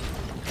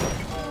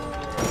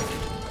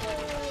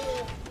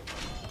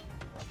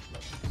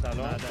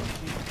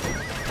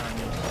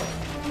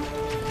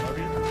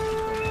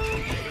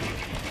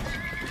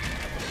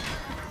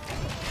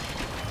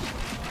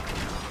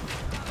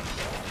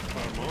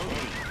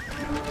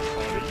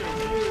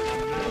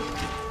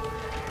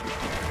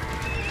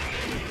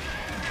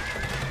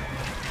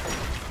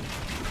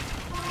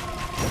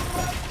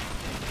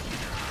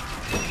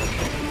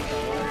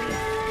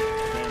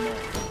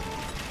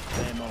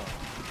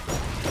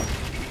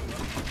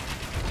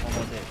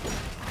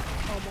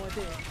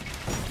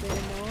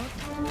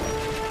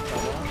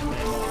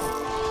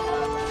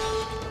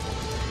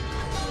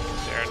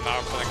now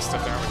playing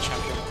stuff there with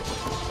champion.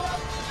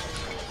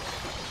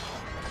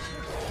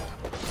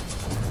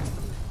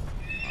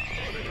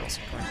 They're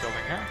also going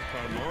building here.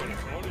 فرمان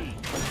آری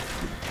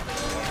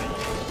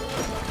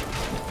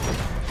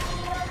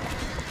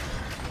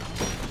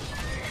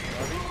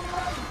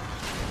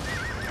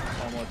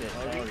آماده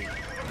آری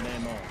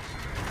معمار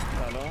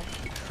سلام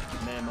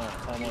معمار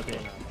آماده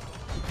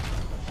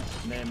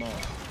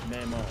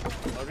معمار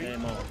آری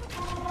معمار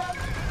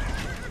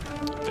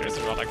There's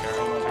a relic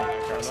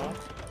here. سلام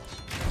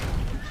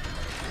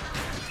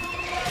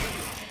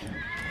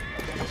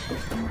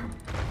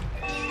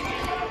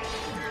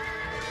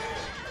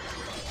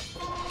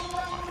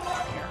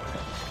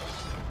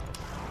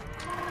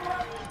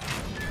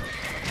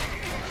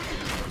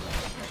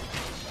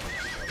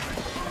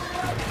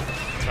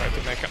Try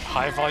to make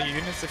high value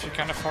units if you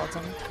can afford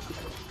them,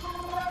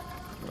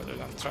 rather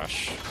than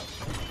trash.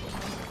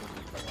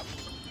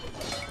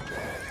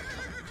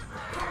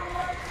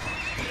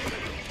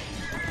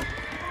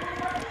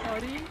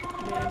 آری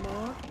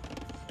معمار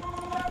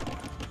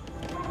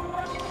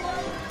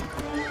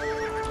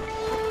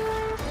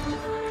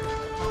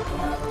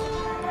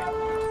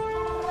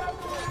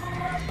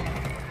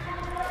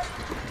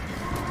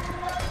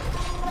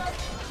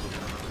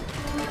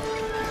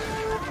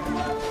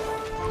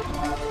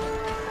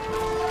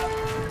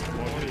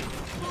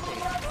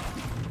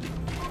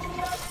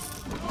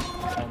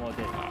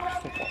آماده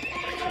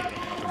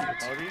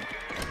آری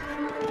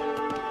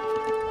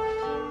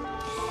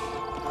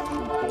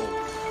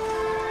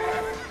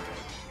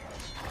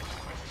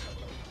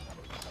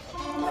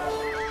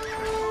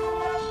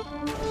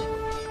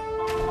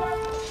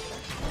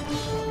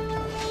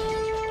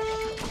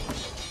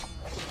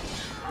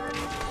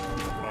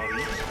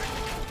آری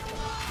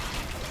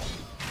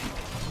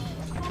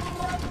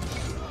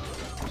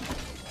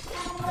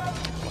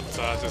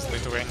What does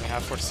Lithuania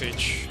have for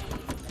siege?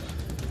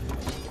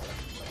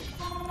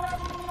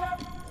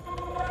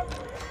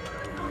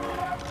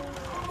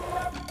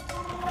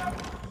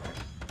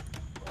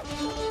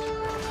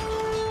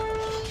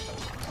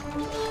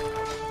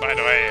 By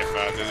the way,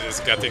 if this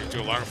is getting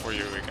too long for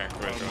you, we can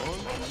quit. فرمان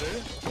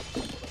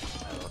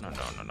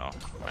حمله No,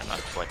 we're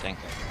not quitting.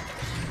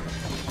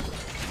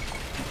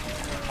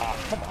 Oh,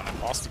 come on, I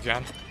lost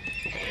again.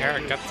 Here,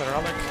 get the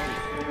relic.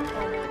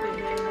 آماده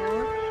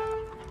معمار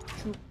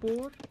چوب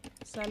بر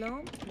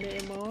سلام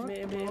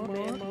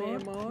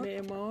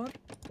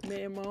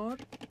معمار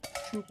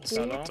چوب بر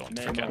سلام Don't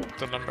معمار forget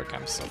the lumber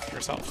camps of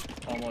yourself.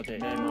 آماده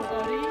معمار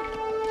آری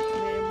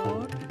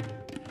معمار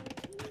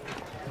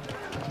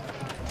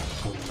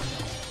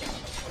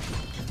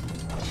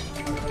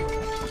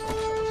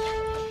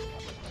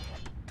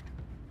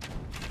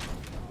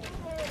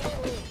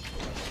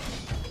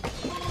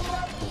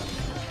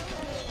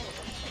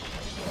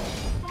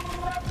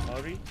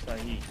آری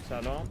صحیح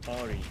سلام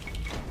آری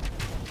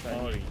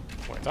آری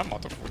Wait, that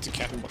motherfucker you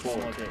can't put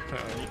forward. آماده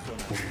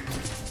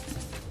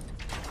میکنم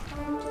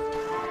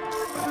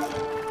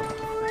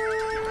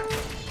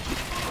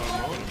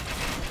فرمان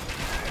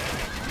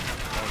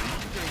آری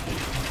جنگی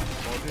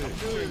آماده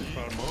جنگی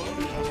فرمان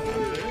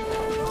حمله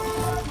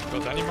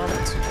Got any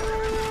moments?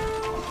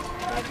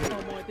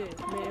 آماده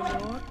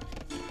معمار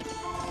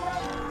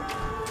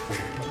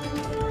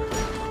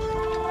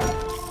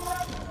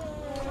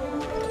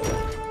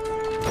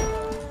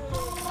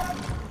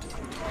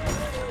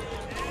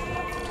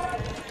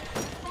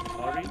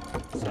آری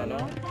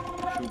سلام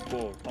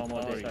چوب بر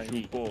آماده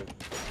صحیح چوب بر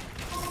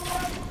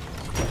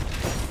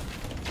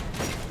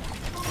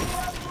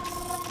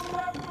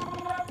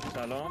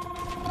سلام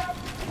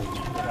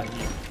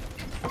صحیح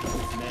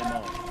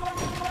معمار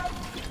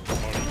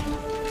آری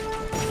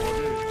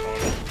آماده آری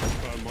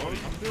فرمان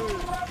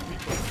حمله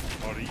میکنم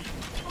آری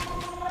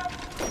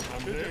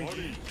حمله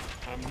آری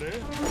حمله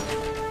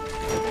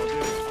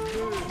آماده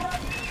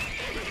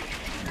حمله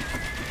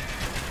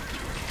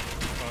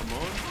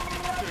فرمان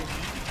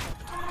جنگی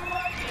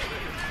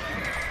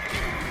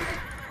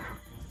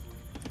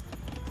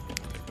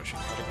They're pushing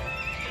out again.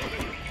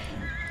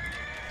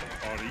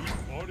 آری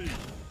آری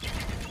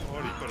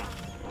آری کنم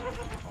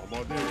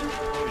آماده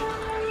آری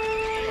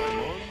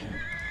فرمان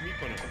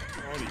میکنم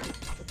آری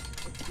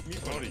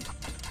آری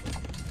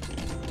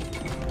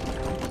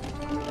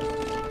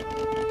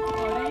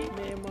آری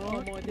معمار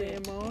آماده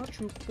معمار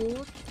چوب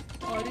بر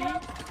آری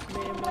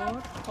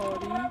معمار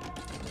آری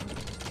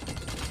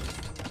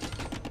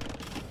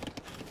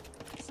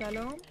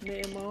سلام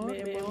معمار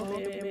میکنم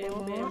آری جنگی حمله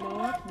آماده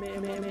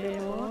آری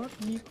فرمان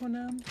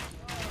میکنم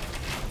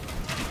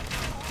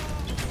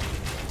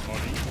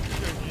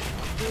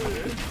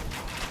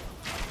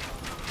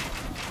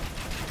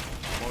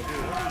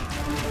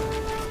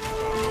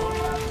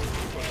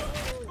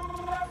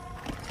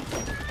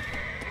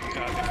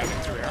Yeah, they're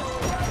getting through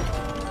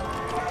here.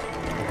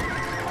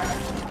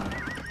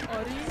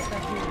 آری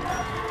صحیح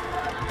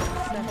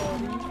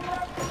آری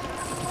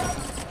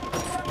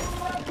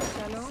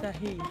سلام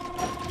صحیح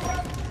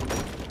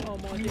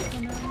آماده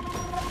کنم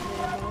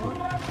معمار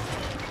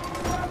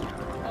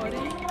آری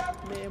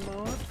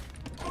معمار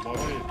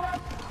آماده میکنم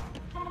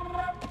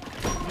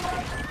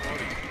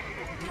آری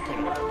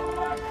میکنم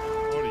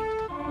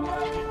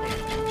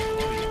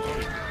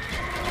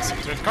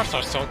Street cars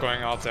are still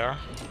going out there.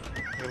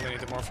 Really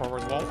need a more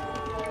forward wall.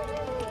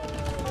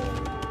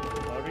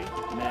 آری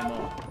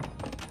معمار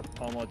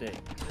آماده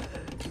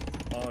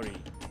آری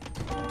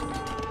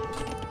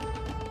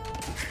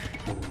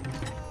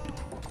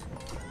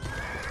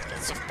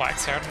Lots of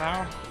bikes here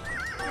now.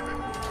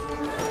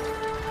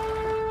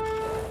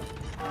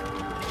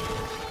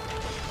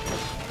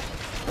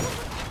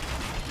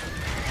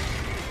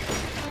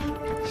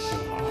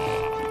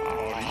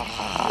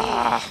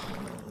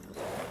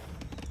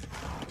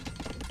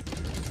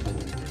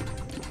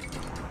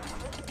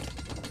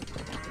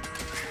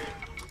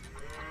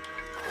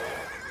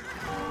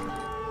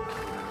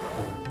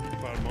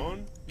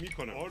 فرمان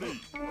میکنم.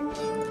 آری.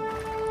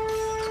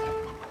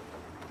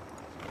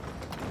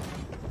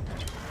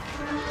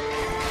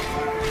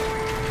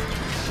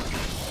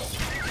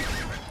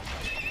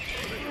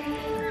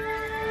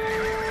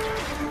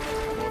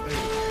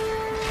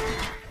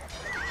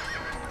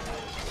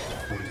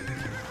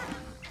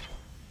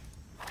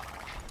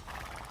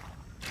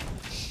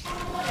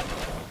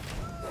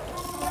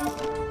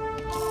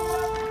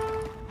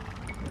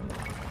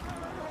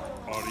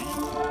 آری.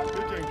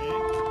 بجنگی.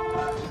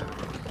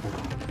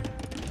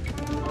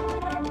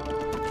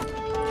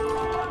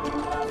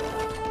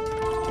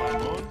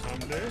 فرمان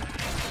حمله.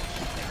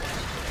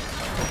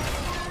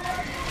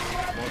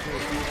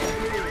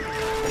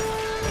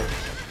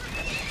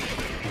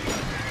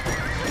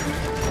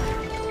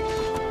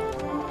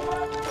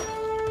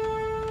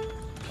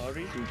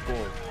 آری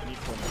شوپور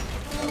میکنم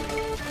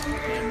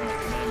معمار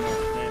معمار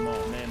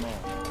معمار معمار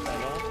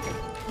سلام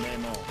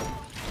معمار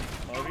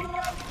آری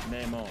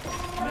معمار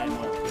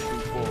معمار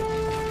شوپور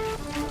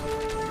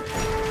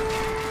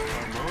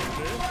فرمان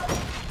ده.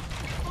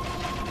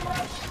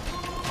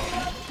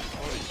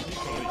 آری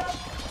میکنی.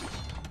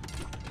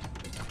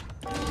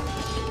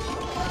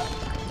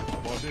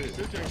 آماده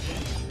بجنگی.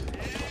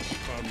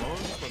 فرمان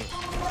میکنم.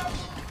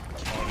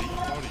 آری.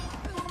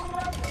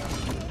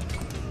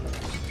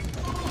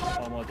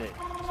 آماده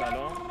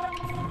سلام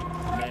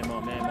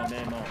معمار معمار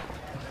معمار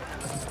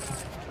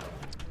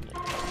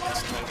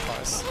That's no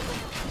price.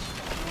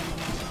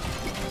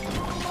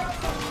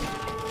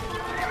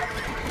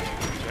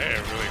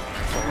 They're really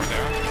moving forward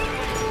there.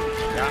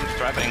 Yeah, I'm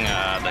trapping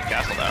the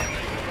castle there.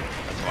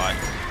 That's why.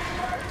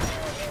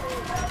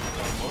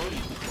 فرمان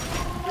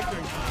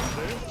بجنگی.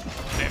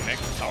 They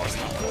make the towers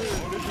now.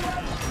 بجنگی.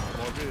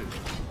 آماده.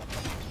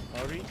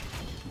 آری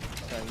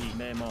صحیح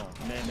معمار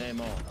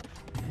معمار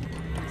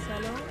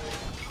سلام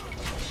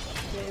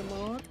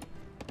معمار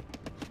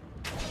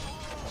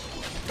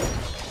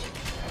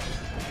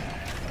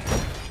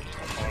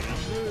آری.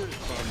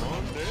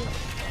 فرمان ده.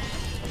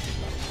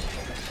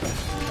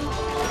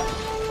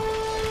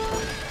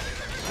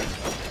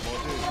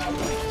 آماده.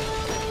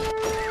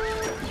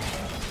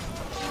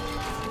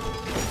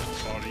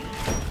 آری.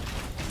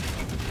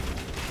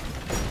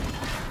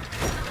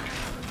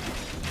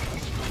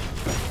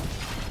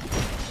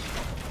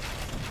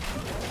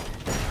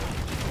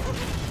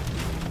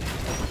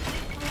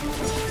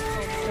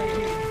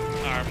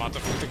 I'm out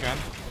of food again.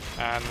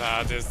 And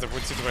the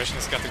wood situation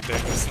is getting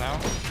dangerous now.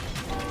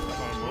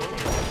 فرمان.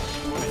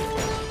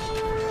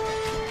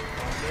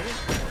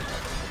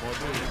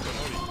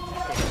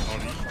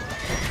 آری.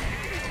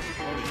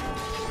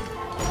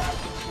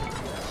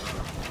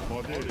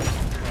 آماده. آری.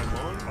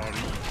 فرمان.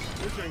 آری.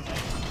 بجنگی.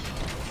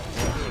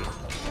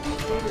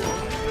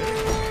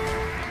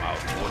 Wow,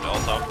 wood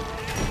also.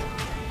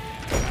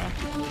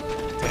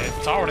 They're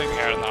towering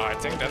here now. I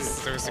think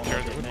that's to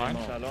secure the wood line.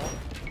 سلام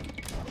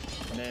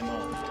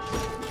معمار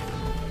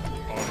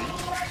آری.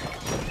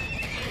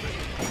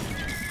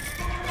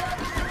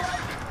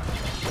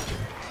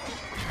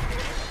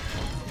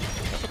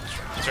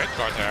 Trade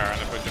guard here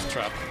and a bridge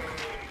trap.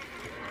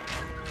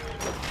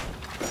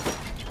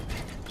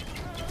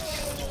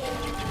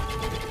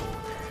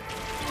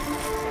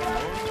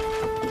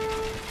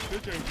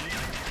 بجنگی.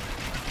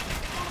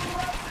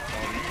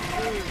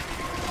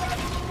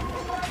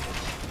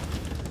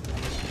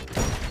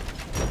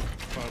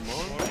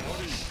 فرمان.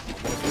 آری.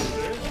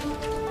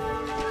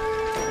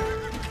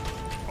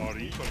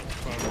 آری کنم.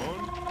 فرمان.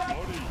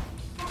 آری.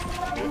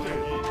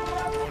 بجنگی.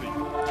 آری.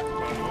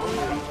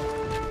 فرمان.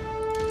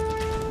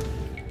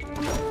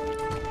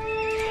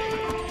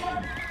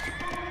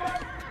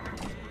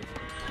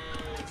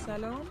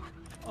 سلام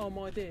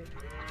آماده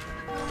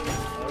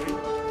آری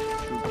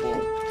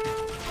شوپور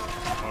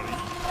آری.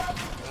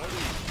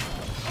 آری.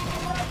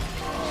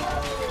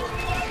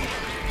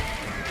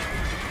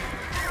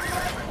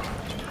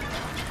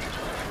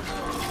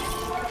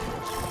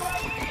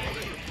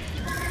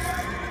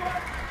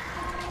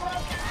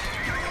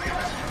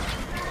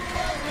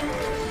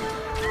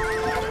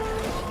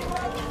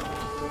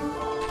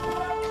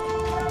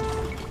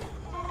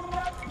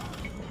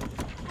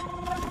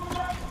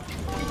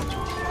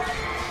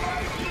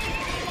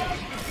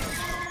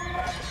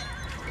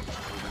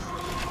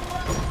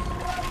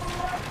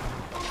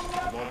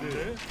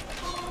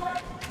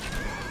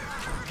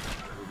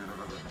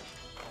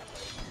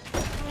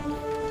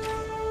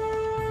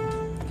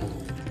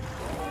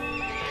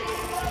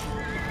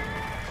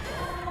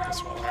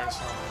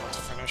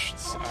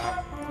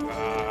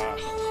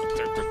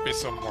 be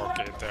some more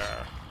gate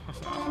there.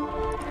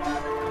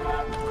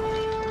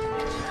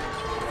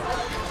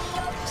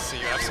 See,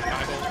 you have some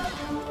idle.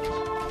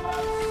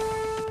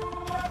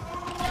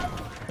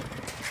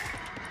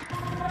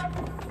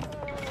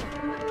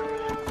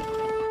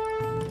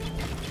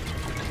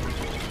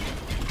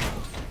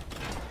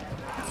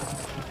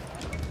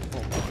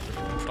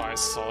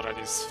 Price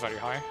already is very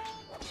high.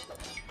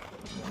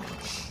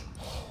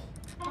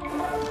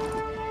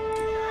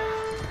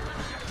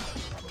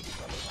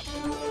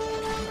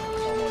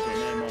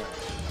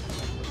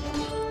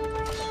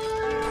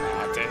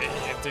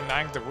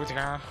 Denying the wood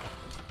here.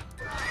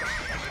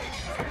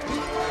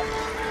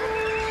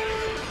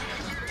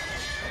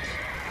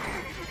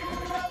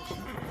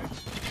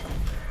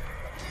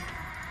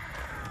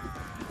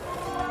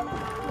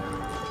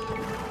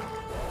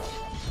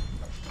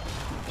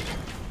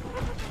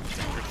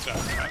 Good job,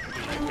 might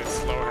be a bit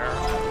slow here.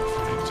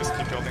 They just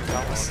keep building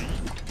towers.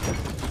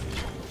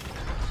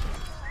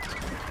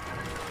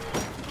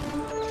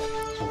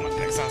 It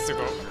makes sense to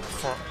go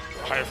for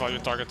higher value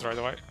target right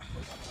away.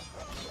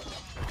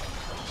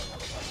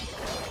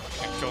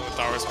 Kill the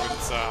towers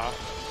with all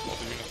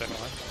the unit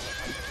anyway.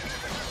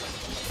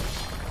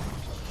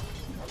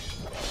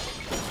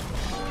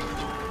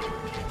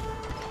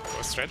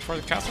 Go straight for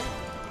the castle.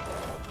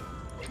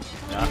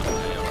 Yeah,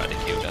 I already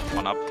queued that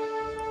one up.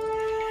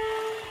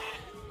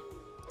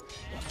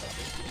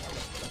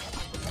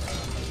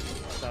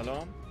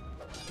 سلام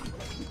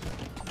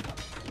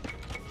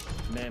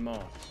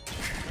معمار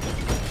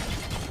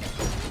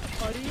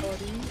آری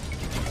آری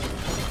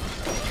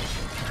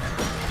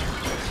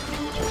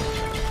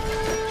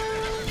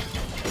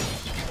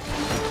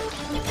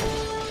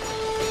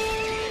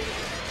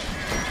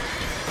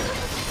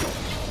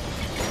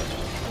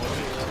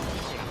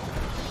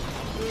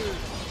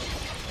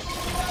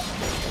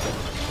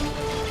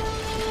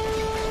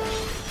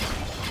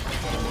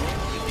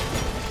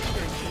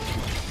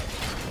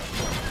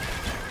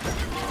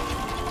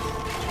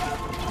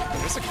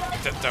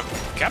The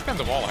gap in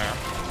the wall here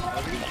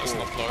is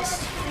not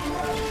close.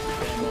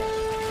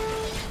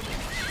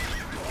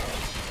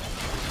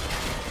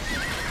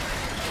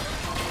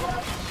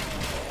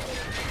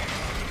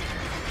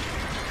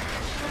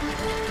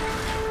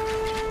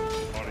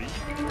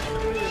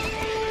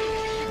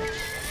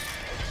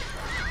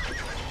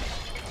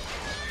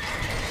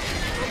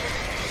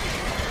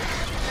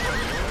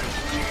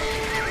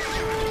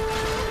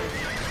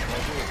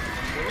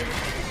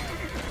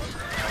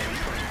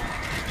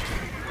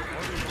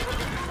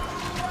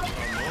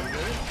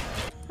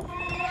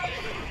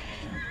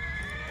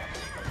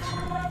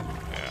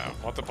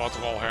 What about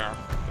the wall here?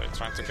 They're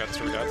trying to get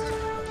through that.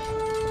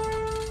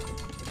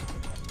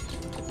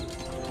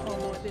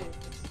 آماده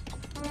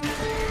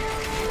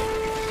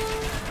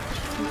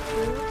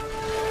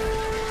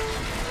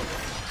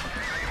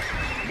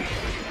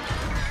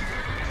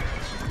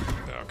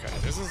Okay,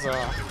 this is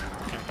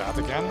looking bad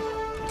again.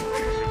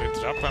 Really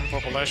drop in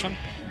population.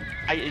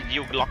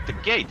 You locked the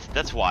gate.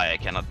 That's why I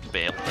cannot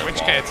build. Which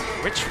gate?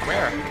 Which?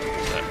 Where?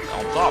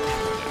 On top.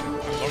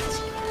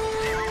 Unlocked.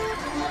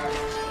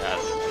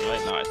 Yes,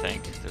 right now I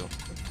think too.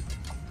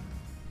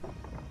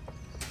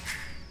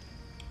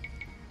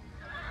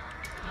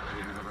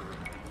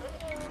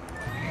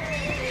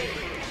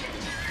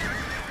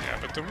 Yeah,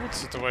 but the wood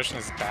situation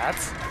is bad.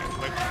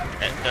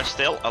 Like, There's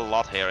still a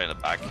lot here in the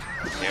back.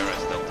 Here is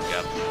still to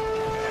get.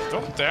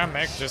 don't dare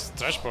make just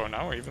trash bow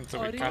now, even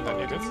though we kinda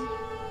need it.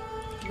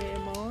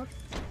 معمار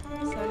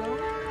سلام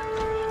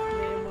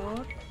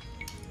معمار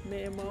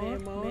معمار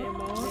معمار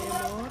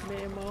معمار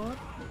معمار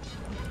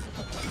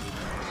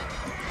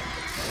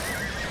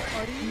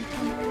آری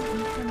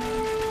میکنم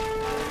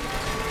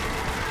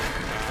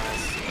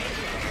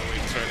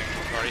We're trading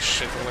very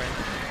shittily.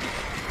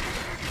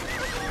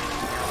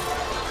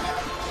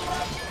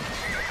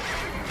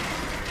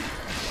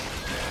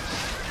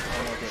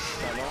 آماده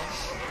سلام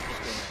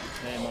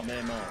معمار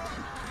معمار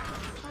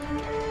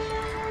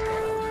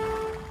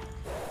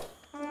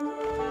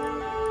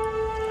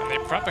And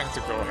they're prepping to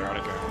go here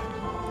again.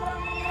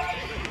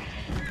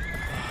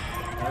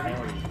 آری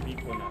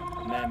میکنم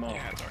معمار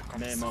Yeah, there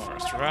comes the معمار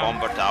first round.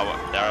 Bomber tower.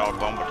 There are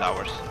bomber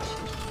towers.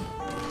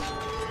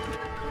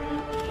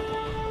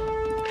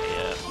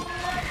 Yeah.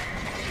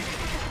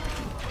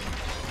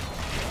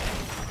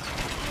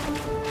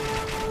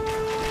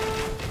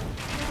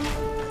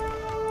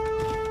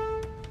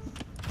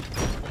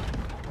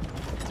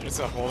 There's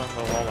a hole in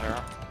the wall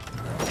here.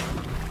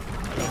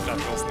 I don't know if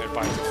that was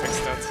nearby to fix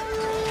that.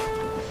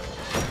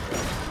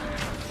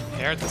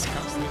 Here, this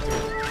comes need to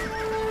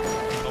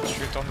not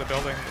shoot on the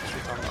building, but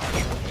shoot on the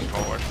archer.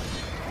 Forward.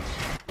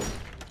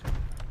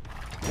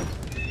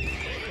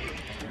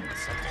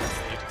 Something's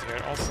needed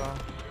here also.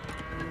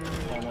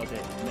 آماده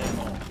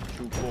معمار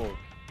چوب برد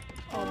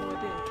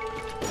آماده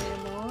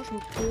معمار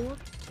چوب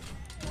برد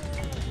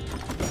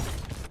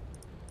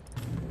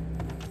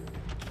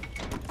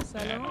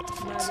سلام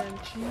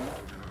معدنچی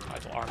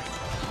Idle army.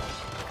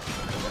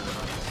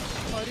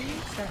 آری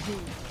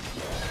صحیح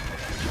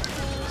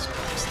So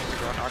we just need to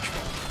go an archer.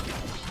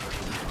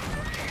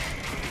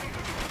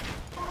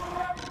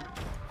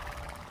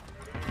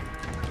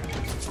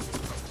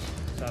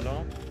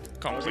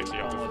 completely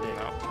out of it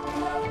now.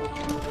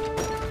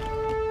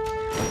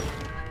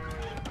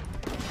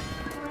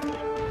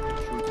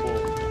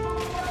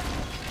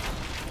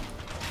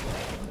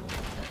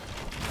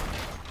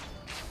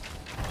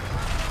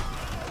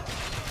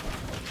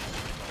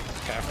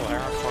 Careful here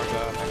for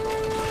the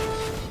Mangonel.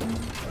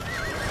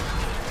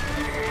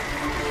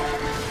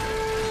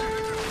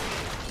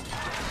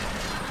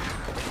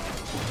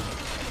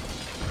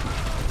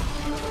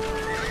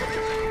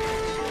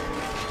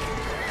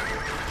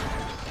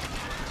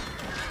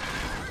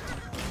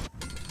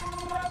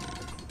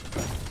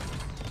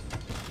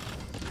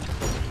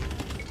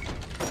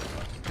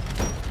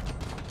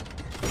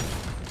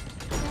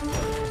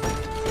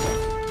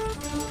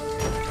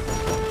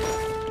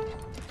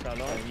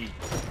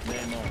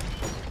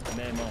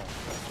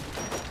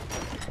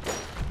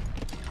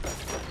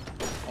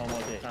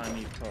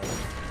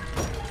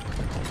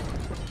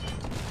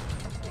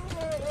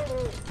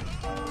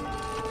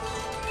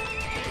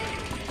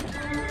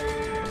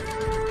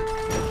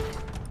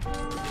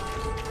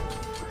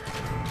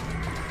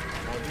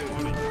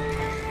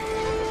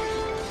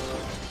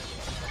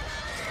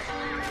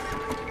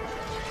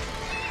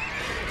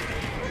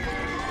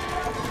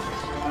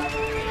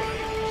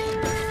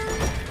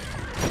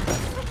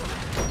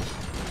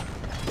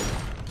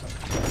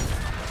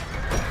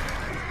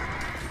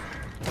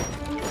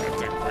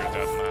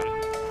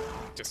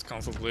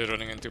 Constantly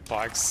running into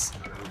pikes,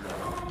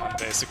 and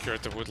they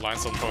secured the wood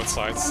lines on both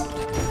sides.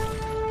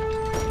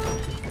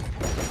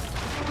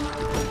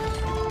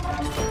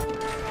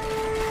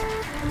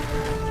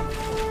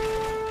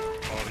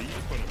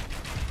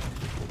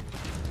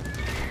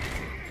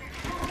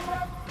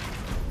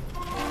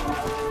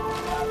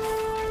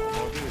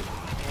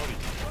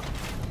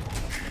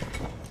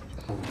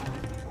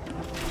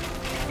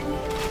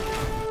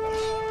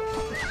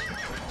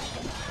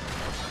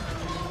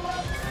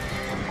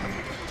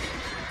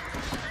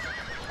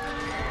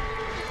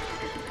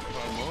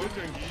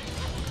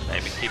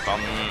 Maybe keep on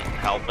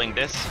helping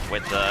this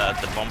with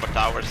the bomber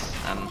towers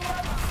and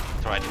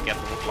try to get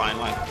the wood line.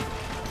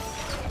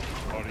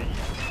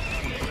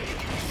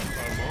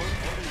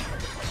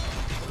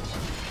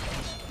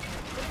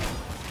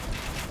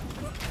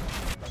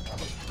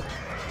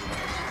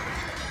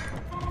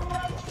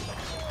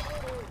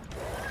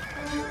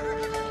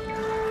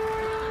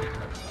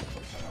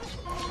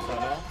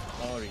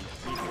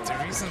 The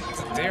reason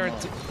that they are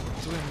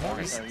doing more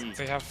is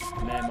they have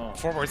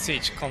forward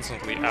siege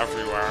constantly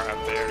everywhere,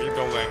 and they're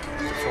rebuilding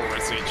the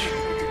forward siege.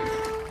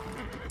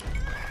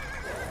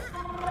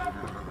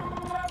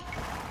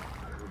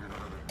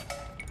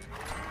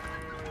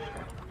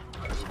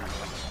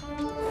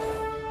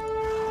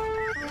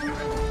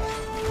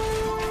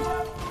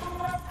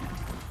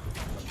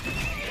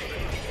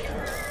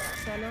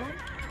 سلام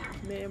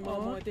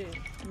معمار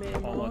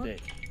آماده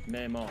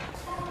معمار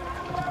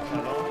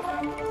سلام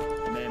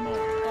معمار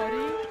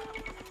آری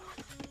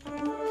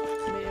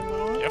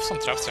معمار You have some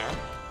traps here.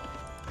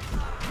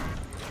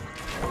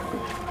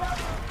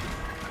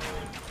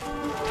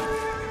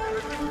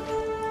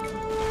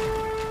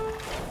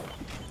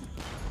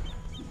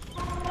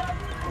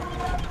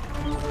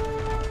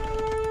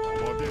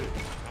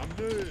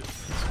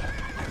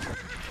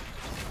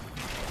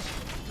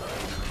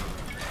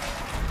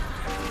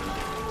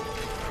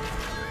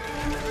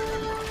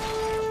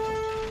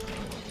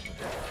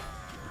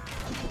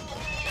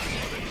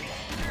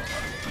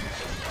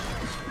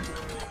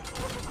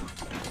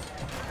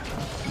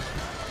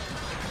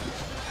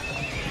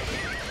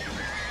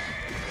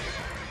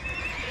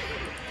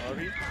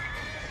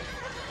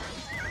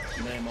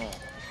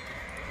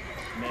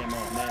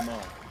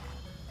 معمار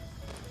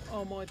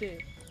آماده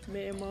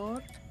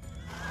معمار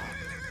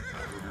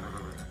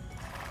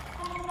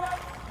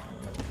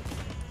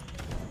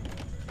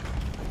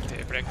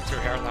They break through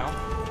here now.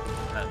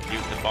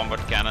 Use the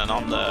bombard cannon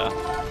on the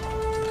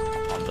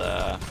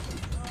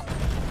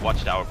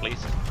watchtower,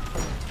 please.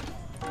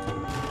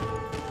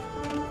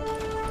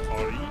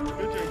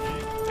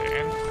 They're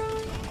in.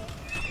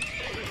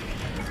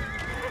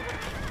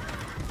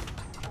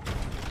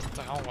 What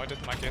the hell? Why did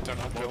my gator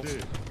not build?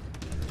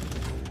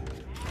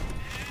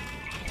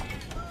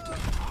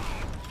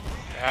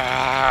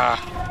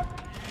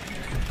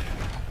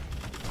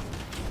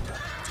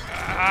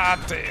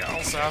 They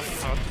also have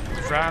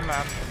a ram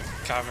and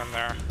cav in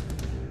there.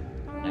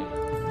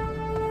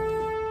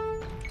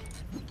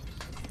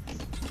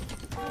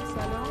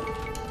 سلام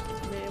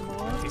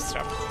معمار He's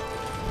trapped.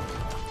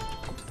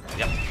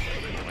 Yep.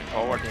 Going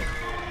forward.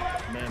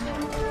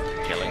 معمار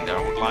Killing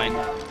their wood line.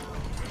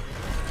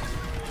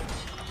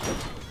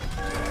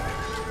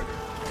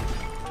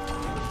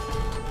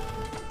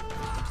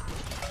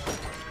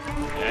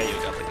 Yeah, you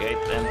got the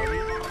gate then.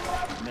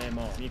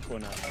 معمار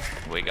میکنم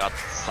We got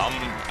some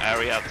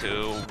area to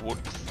wood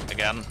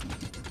again.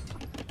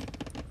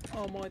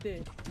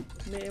 آماده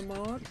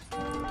معمار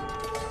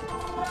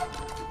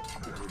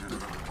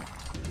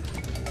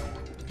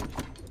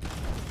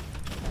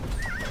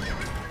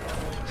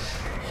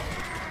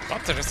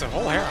But there is a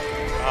hole here.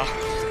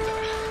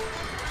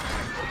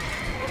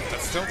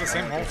 That's still the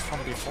same hole from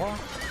before.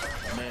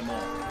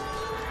 معمار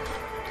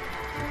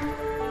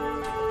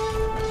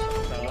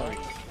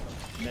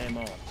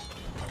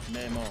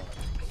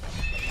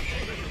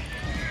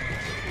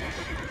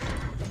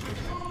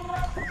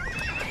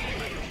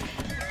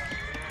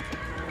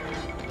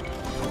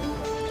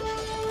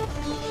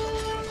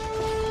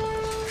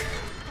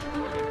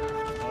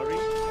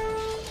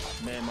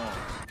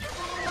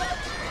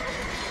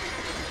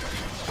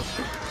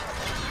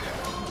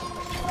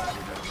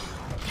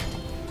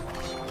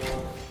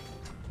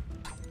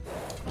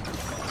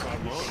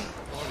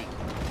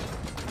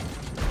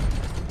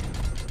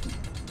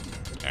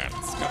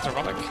get the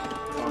relic.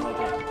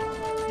 آماده.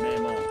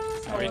 معمار.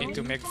 Oh, we need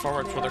to make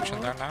forward production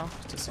there now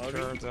to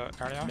secure the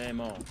area.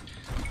 معمار.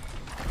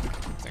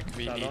 I think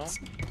we need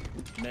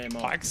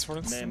معمار. pikes, for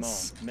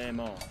instance.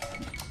 معمار.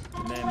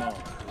 معمار.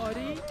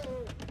 آری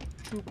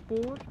چوب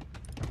بر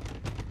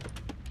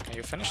Can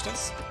you finish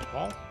this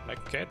wall?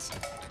 Like gate?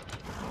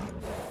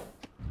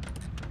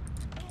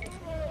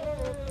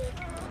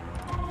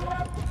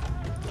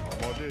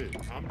 آماده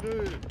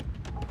حمله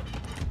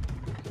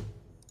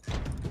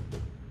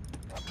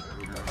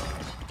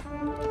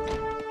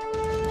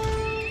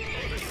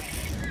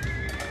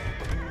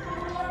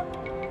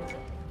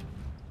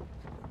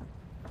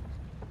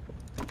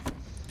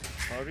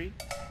آری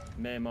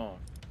معمار.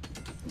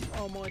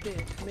 آماده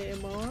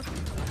معمار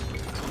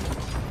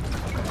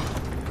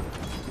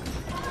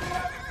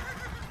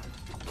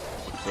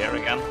Here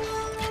again.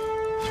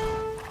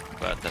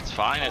 But that's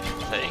fine, I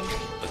think.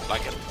 Looks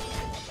like it.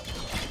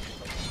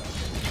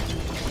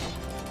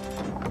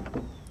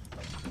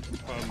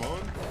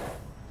 فرمان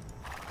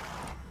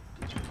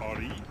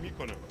آری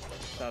میکنم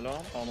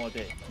سلام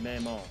آماده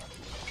معمار.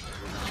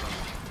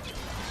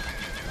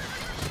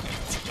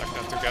 Let's check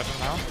that together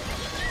now.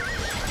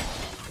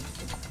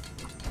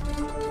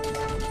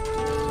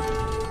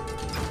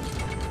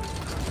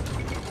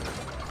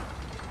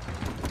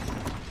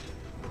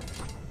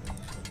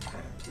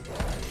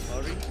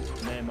 آری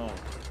معمار.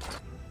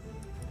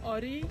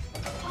 آری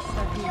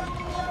صحیح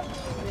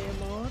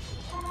معمار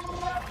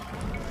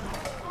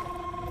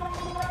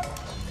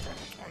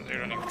Are they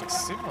running into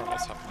Civ or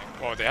what's happening?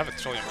 Oh, they have a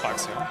trillion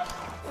pikes here.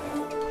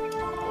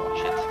 Oh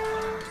shit.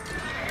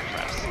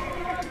 Traps.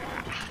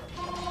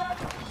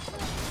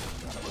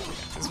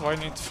 This is why you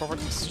need forward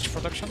siege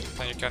production,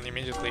 then you can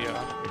immediately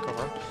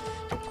recover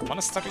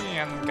Monastery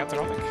and get the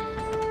relic.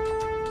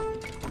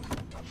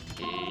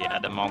 Yeah,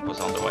 the monk was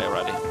on the way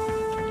already.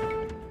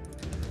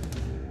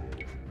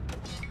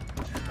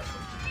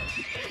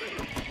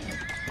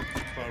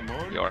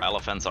 فرمان Your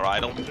elephants are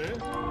idle.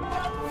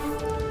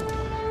 حمله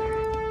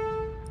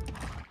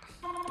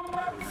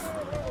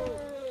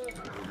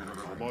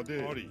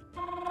آماده آری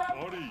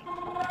آری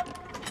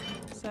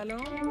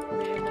سلام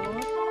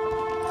معمار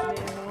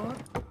معمار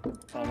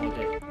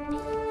آماده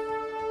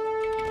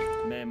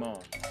معمار.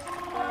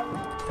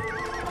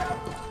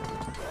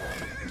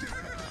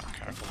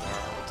 Careful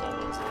there with all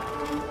those.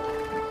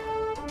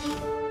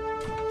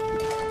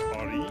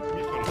 آری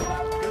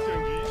میکنم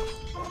بجنگی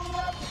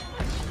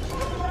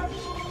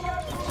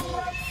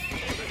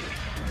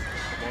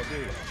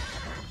آماده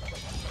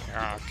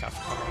Yeah,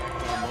 careful coming in.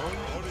 فرمان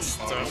آری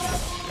Stuff.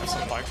 Yeah,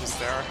 some pikes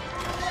there.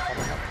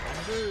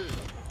 حمله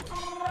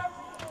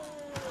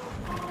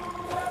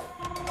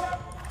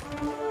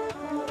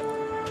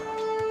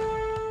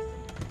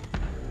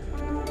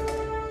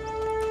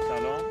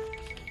سلام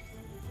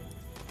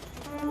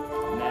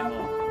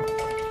معمار.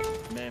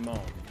 معمار.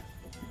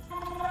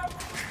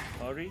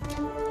 آری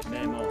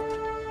معمار.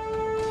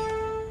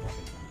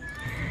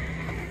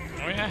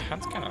 Oh yeah,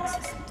 hand cannons.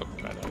 Isn't a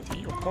bad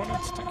idea.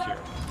 Opponent, thank you.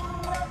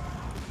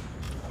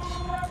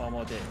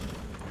 آماده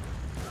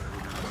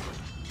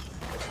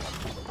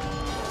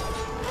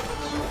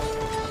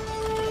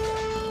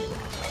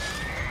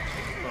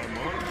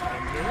فرمان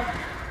حمله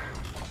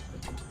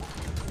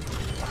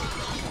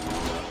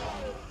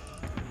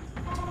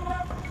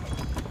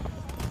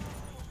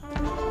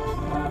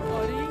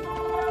آری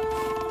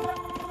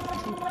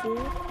چوب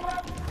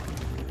بر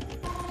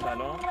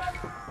سلام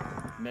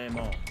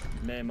معمار.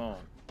 معمار.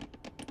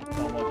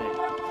 آماده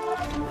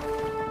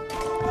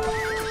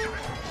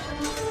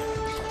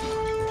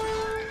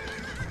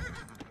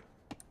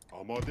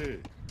آماده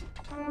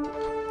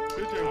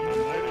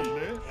بجنگی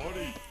حمله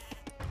آری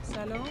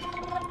سلام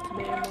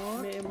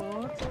معمار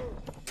معمار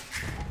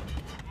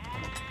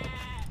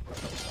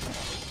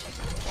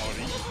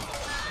آری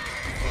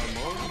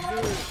فرمان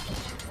حمله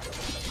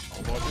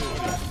آماده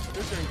آری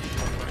بجنگی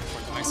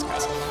Nice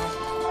castle now.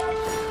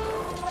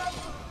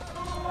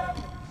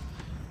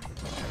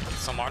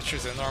 Some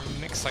archers in our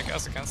mix, I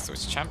guess, against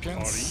those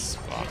champions.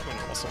 But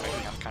also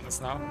making hand cannons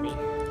now. Me.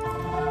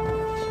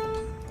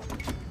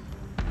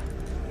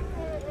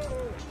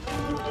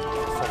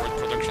 Forward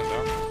production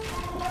though.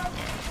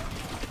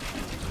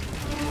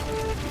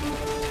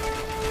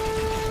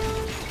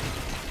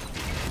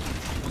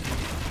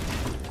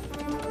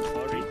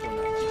 آری کنم.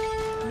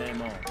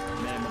 معمار.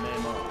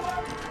 معمار.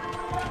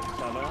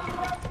 سلام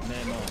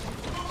معمار.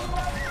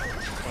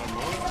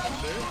 فرمان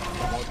حمله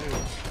آماده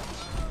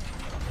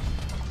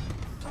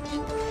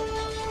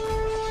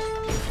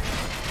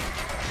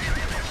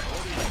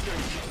آری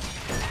بجنگی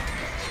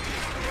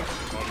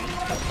آری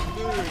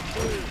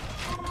حمله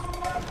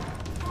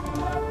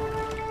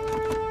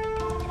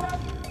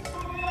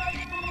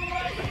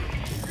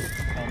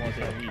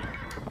آماده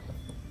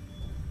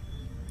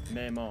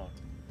معمار.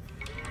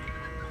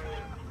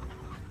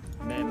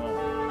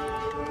 معمار.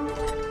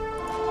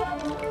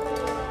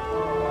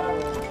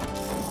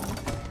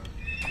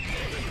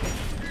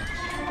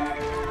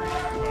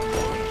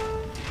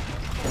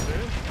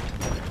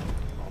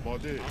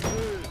 آماده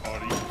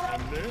آری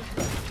حمله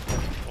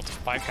lot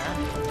of pike here.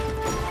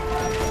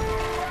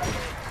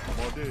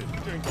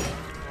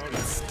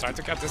 Let's try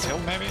to get this hill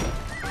maybe.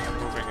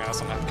 Moving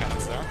some hand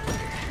cannons there.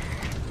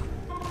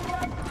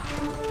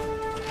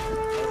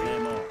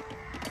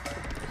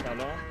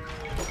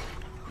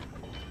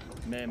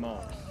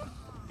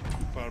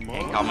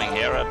 Incoming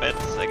here a bit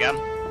again.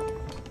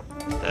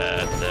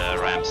 The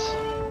ramps.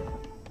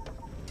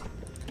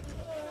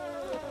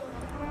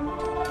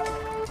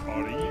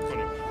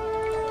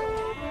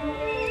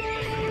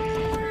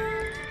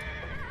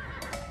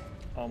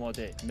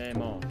 آماده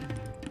معمار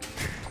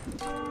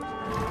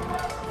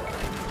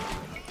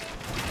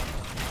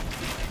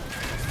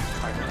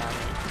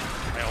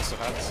I also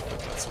had, but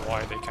that's why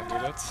they can do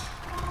that.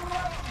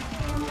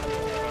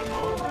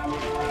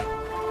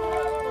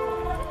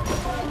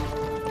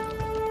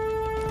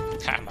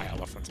 My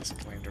elephant is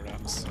killing the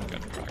rams.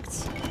 Get wrecked.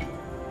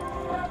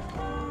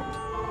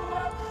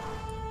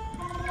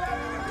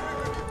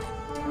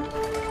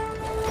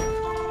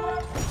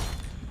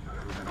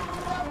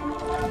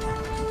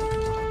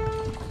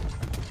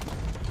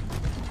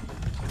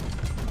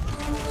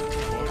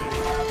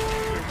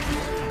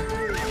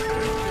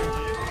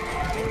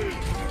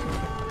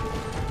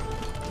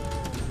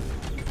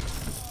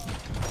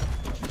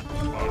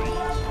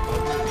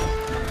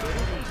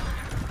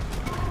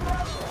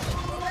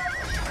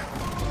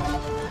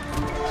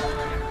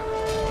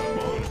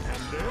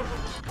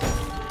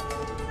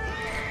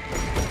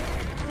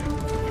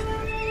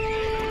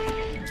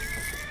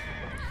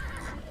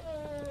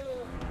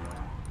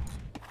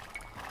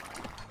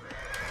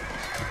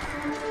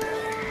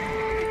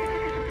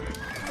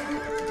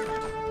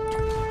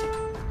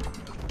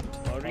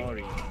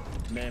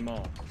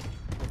 معمار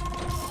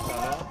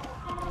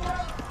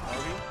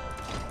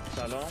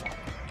سلام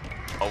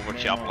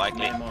Overchop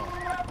likely.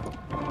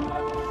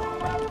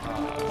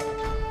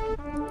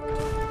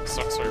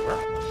 Sorry,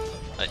 where?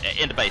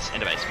 In the base,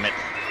 mid.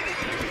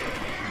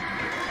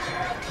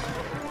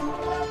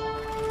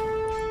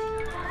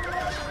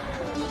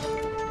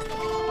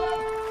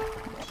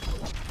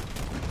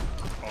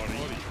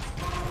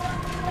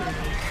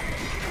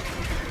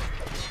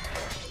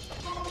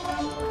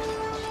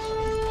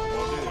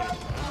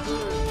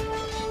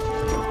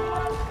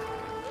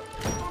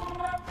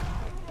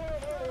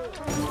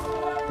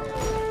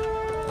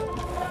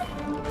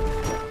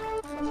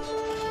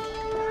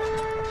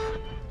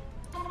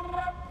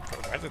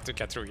 To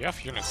get through, you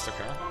have units stuck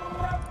here.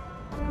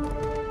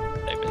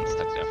 They've been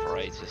stuck there for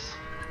ages.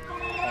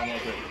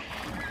 آماده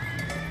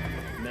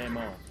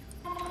معمار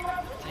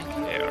Think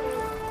here.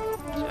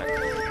 Check.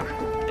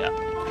 Yeah,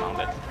 found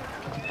it.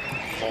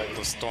 All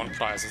the stone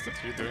prizes that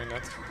you're doing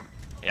that.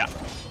 Yeah.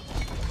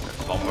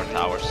 Bomber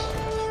towers.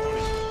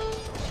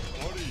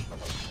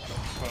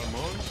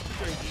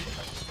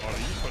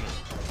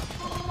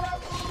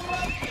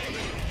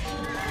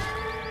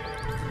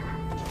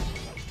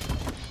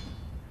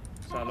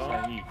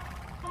 سلام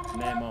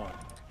معمار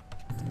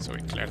So we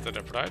cleared the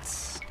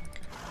uprights.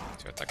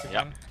 To attack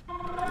again.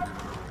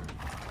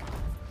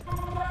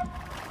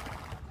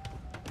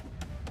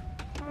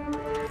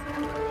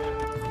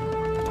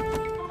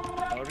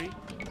 آری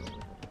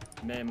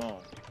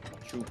معمار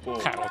چوبو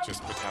I'll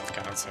just put hand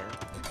cannons here.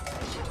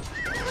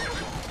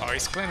 Oh,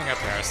 he's cleaning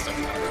up here stuff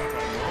now.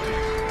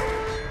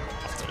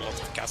 After a lot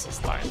of castles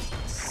died.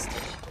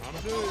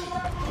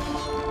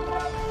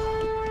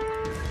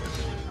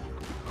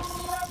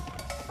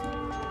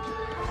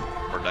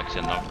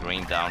 Production of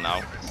green down now.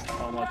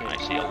 آماده I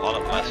see a lot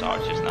of less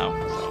archers now.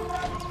 So.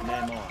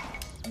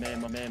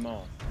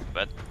 معمار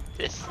But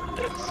this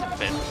looks a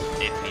bit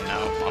iffy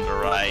now on the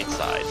right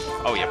side.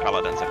 Oh yeah,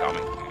 paladins are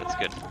coming. That's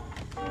good.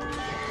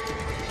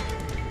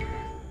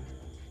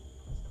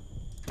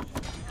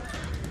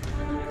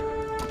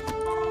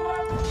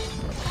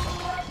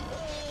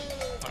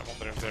 I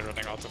wonder if they're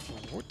running out of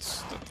woods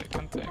that they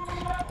can take.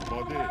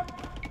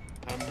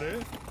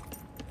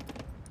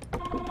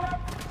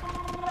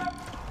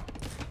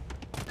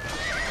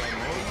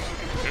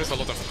 There's a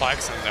lot of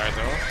pikes in there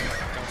though.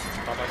 Against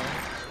paladin.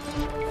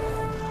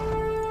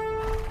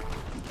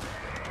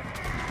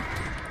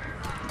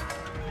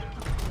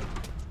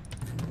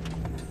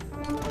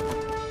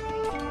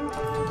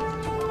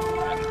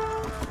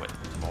 With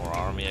more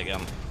army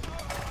again.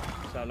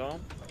 سلام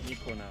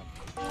میکنم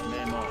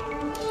معمار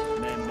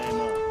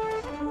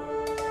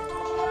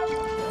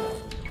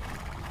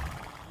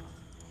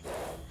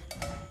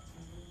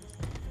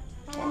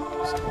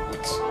Some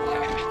woods.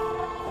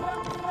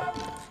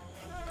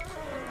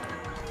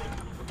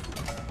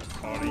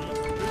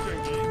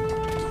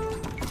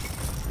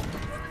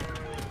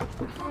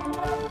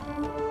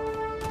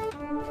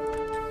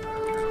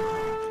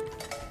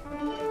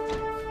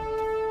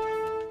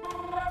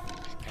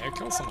 Can you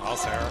kill some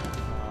house here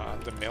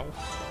and the mill?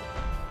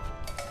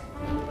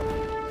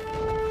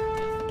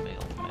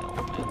 Mill.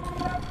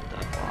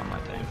 That one, I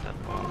think, that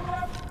one.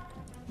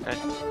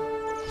 Okay.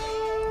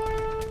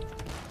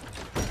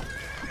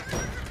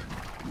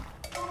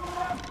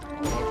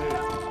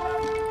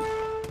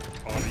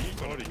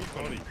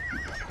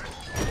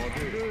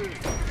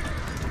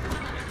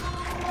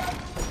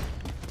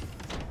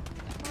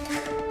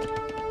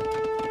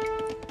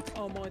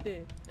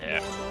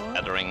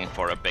 tethering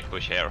for a big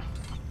push here.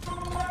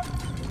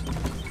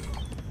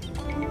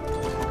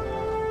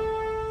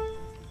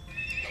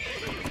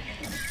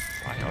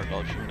 Our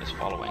DauT is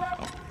following.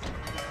 Oh.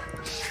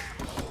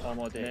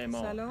 آماده.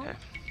 سلام. Okay.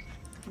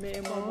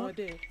 معمار.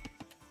 آماده.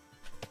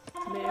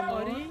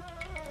 معماری.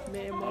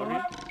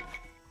 معمار.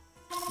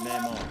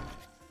 معمار.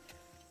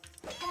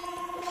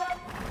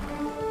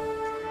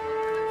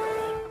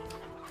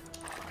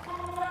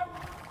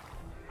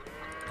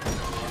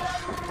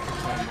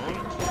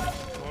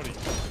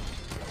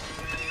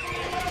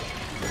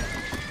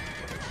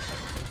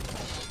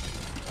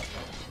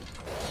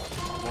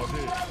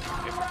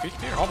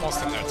 They're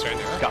almost in there, trader.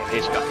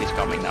 He's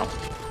coming now.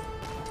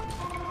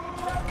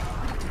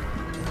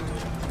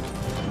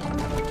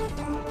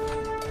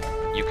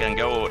 You can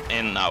go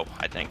in now,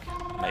 I think.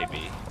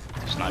 Maybe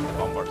to snipe the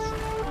bombers.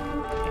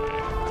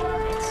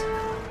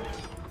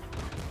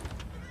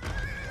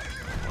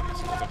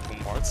 The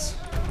bombards.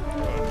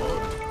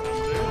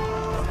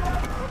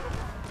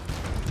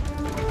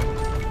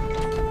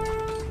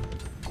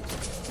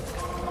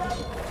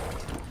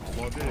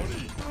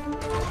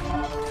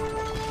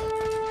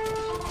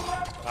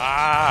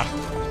 Ah!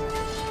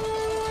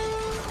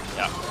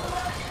 Yeah.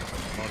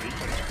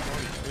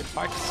 Good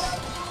fights.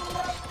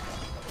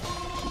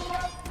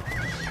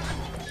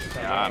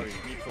 Yeah.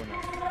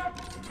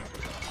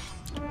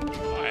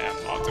 I am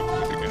out of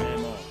food again.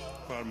 معمار.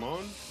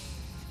 فرمان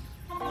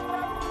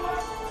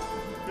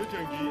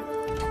بجنگی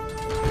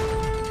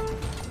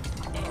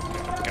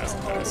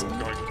Castle is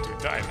going to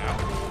die now.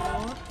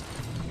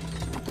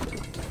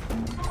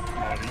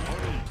 آری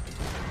آری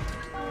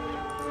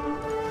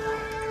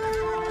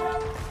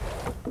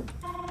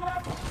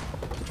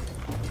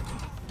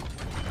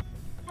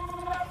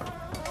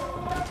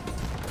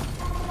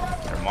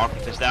Their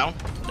market is down.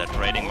 The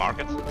trading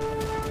market.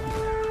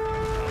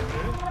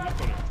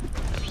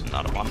 There's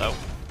another one though.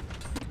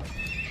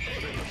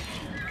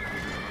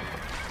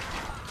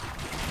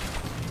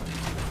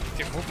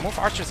 Okay, move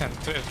archers in.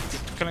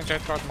 Killing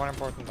trade card more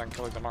important than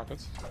killing the market.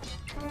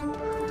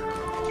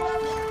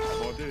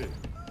 آماده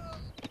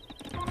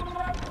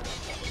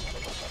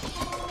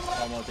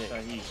آماده.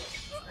 صحیح.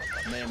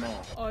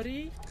 معمار.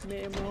 آری.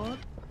 معمار.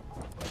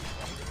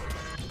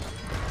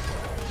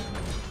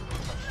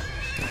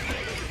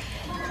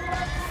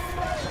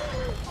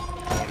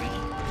 آری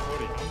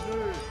آری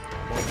حمله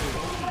آماده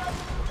فرمان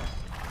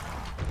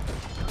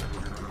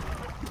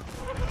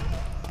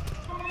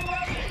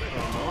حمله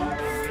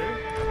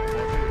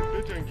آماده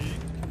بجنگی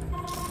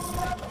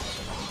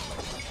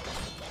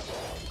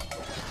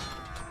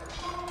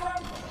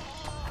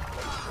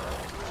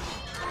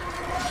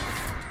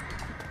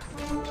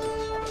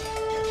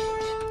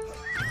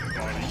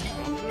آری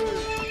حمله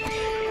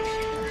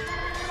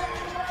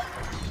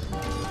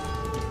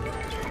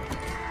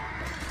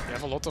You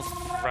have a lot of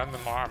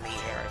random army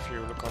here if you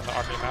look on the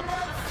army map.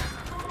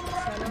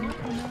 سلام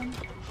میکنم.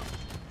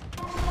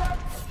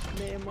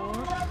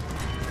 معمار.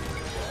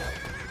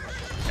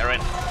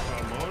 Terrian,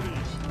 فرمانی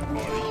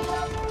آری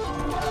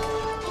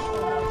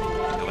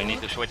do we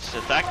need to switch the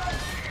attack?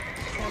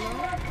 سلام.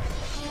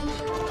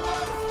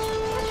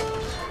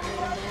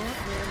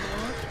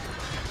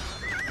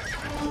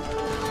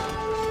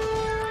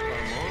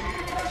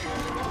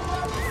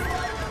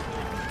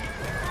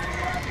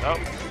 No.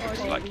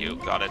 Looks like you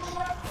got it.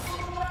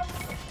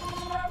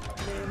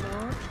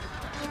 معمار.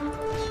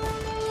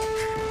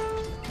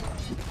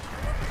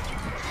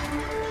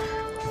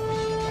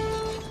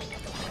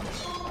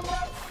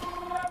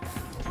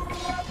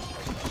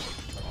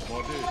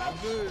 آماده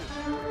حمله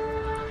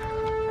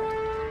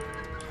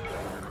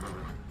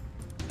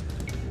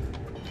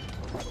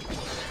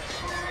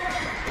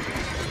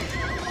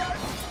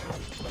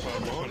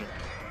فرمان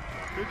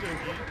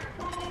بجنگی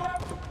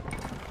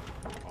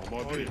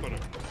آماده کنم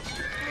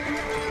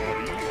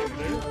آری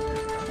حمله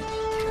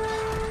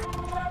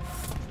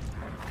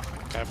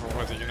Careful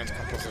with the unit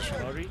composition.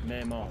 آری.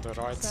 معمار. On the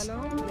right. سلام.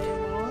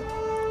 معمار.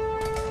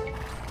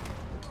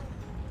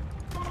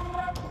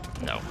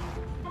 No.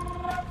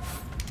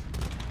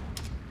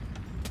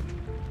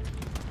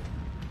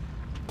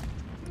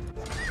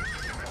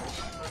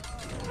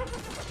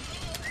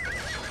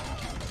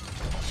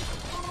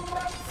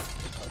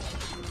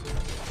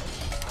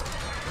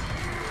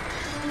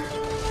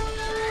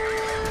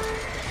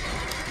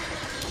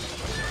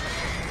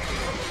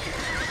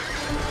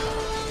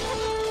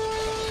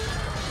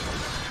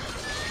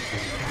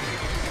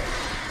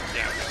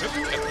 Yeah, we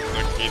did get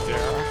lucky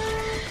there.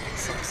 In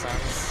some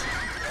sense.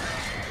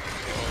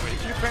 Well,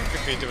 if Ukraine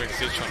could be doing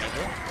siege on it,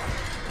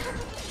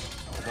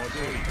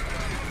 آماده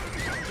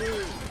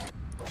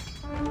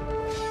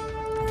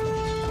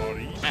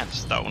آری Man,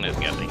 stone is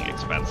getting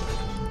expensive.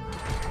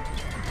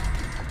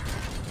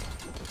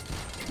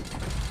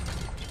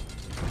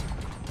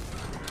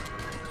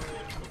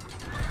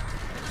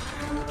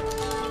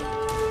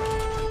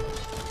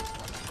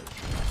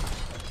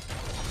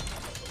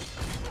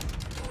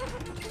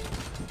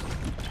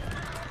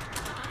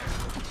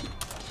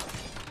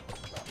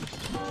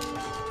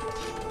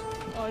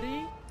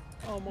 آری.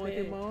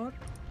 آماده. معمار.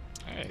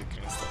 hey, you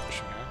can stop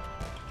pushing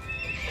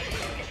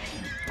here.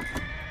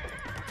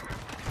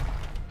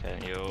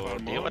 Can you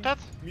deal with that?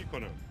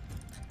 میکنم.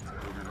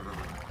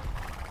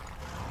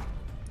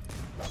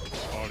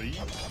 آری.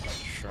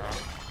 Sure.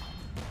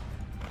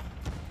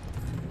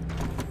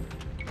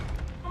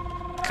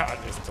 God,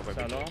 it's still a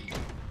bit. سلام.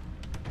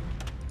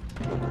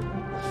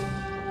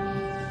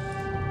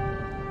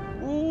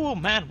 Ooh,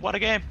 man, what a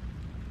game!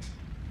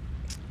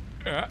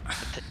 Yeah. I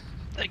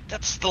think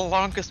that's the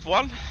longest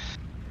one.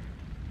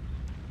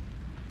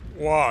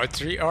 Wow,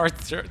 3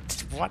 hours.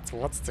 What?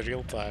 What's the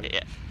real time?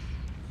 Yeah.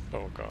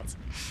 Oh god.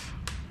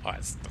 Oh,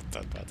 it's not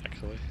that bad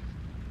actually.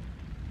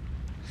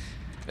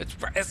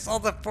 It's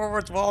on the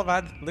forward wall,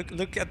 man.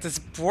 Look at this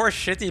poor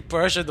shitty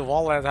Persian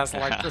wall that has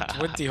like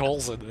 20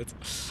 holes in it.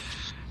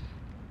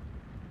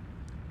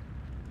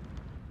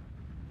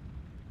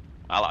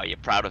 Well, are you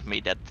proud of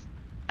me that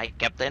I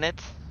kept in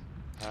it?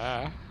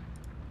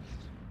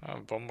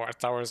 Bombard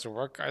towers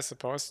work, I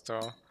suppose,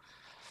 so...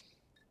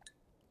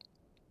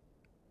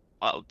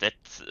 Well, that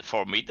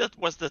for me that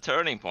was the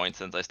turning point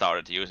since I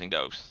started using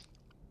those.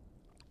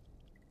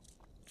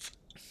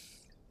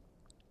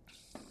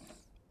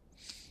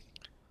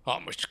 How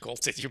much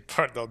gold did you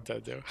burn on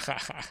that though?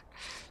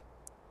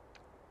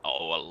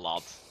 Oh, a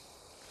lot.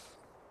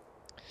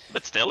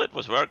 But still, it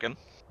was working.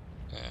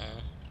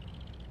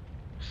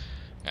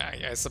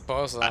 Yeah, I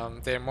suppose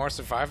they're more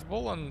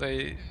survivable and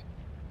they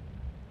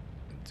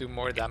do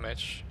more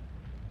damage.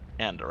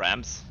 And the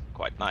Rams,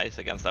 quite nice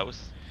against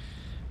those.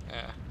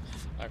 Yeah.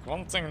 Like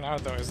one thing now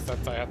though is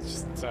that I had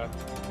just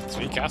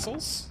 3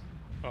 castles,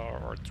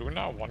 or 2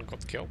 now, 1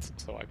 got killed,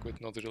 so I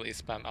could not really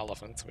spam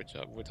elephant, which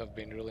would have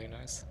been really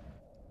nice.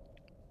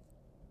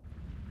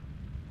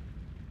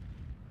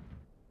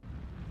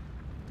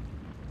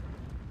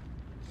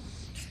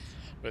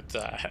 But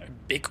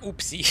big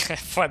oopsie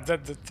for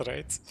that the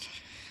trade.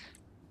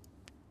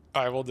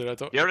 I wonder at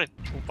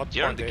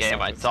during the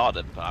game I thought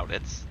about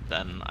it,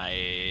 then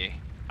I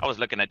was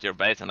looking at your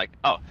base and like,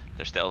 oh,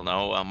 there's still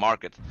no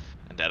market,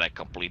 and then I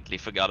completely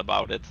forgot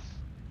about it.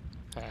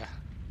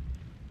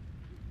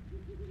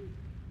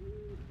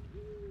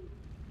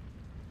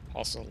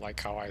 Also like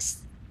how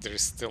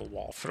there's still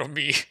wall from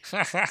me.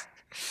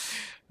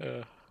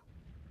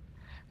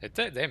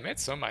 They made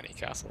so many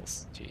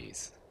castles,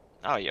 jeez.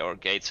 Oh, your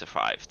gate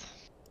survived.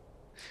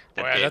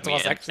 Oh yeah, that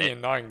was actually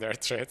annoying their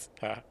trade.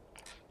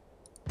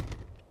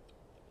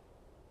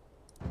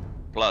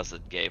 Plus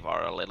it gave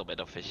her a little bit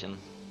of vision.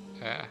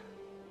 Yeah.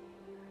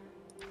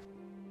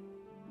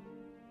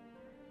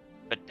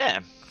 But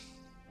damn,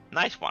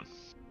 nice one.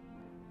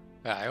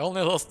 Yeah, I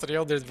only lost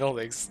 300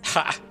 buildings.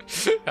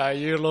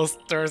 You lost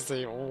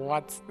 30.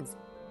 What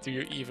do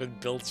you even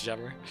build,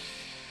 Jammer?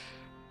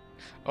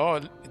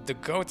 Oh, the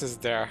goat is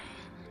there.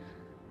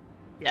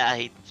 Yeah,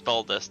 he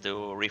told us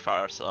to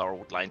reverse our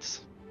wood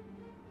lines.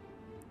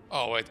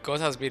 Oh wait,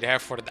 goat has been here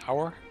for an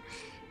hour?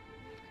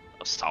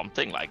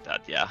 Something like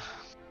that, yeah.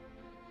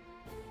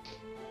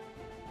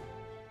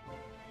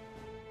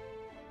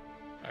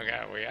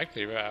 Okay, we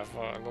actually have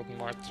a lot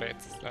more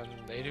trades than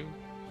they do.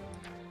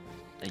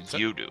 So,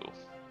 you do.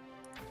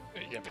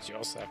 Yeah, but you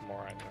also have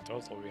more, and in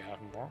total we have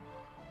more.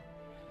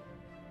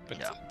 But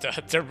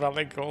yeah. They're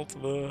running gold.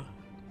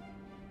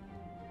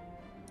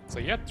 So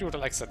you had 2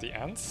 relics at the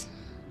end?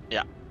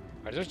 Yeah.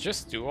 Are there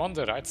just 2 on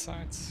the right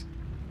side?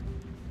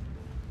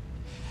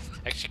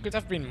 Actually, could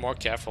have been more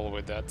careful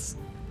with that.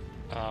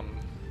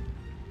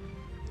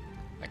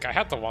 Like I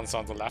had the ones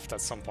on the left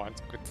at some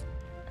point.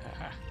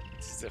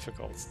 It's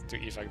difficult to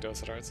evac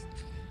those roads.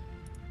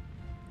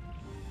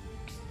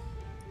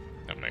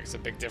 That makes a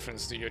big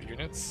difference to your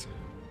units.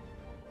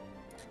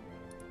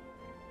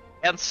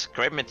 And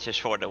scrimmages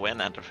for the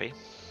win, Entropy.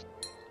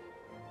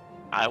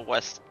 I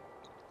was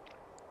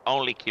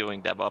only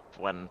queuing them up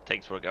when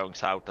things were going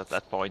south at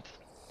that point.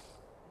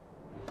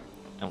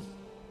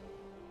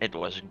 It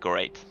was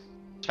great.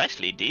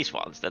 Especially these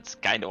ones, that's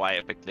kind of why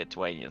I picked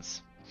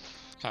Lithuanians.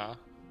 Huh?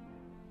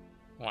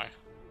 Why?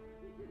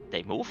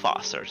 They move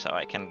faster, so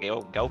I can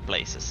go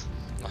places.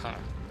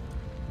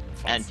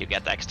 And you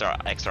get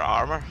extra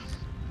armor.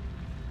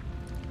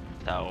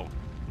 So...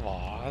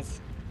 What?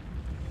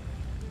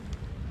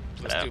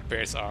 Plus 2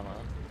 pairs armor.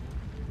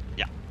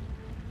 Yeah.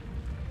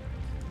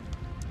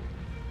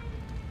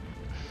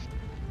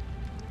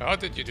 How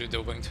did you do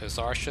the winged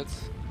hussar shit?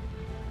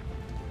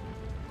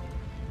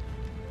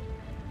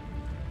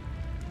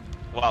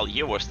 Well,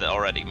 you were still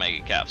already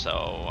making cap, so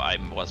I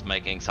was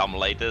making some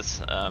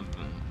latest, and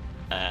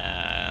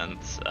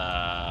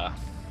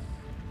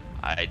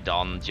I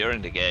done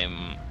during the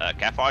game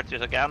cap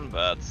archers again,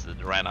 but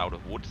it ran out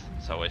of wood,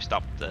 so I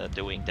stopped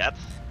doing that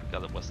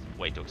because it was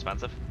way too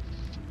expensive.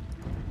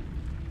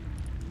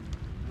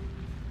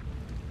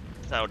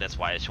 So that's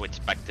why I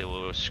switched back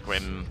to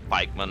scrim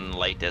pikeman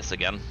latest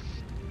again.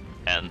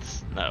 And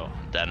no,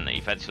 then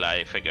eventually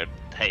I figured,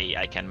 hey,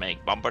 I can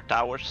make bomber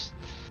towers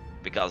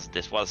because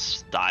this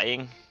was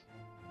dying.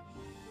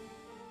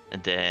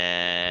 And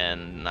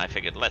then I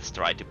figured, let's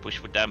try to push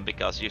with them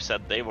because you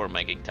said they were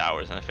making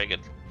towers, and I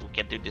figured we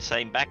can do the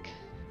same back.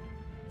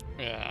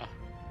 Yeah,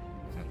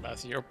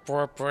 that's your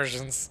poor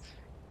Persians.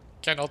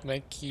 cannot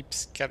make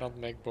keeps, cannot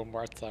make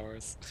bombard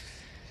towers.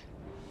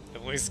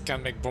 At least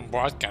can make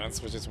bombard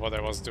cannons, which is what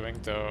I was doing.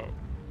 The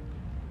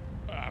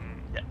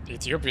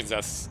Ethiopians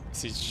has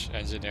siege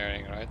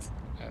engineering, right?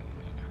 And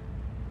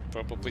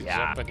probably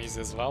Japanese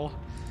as well.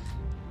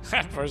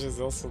 And Persia's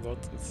also not.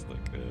 It's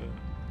like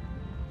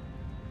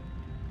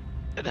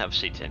Did have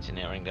siege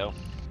engineering though.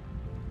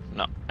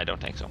 No, I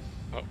don't think so.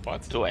 oh,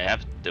 what? Do I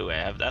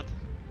have that?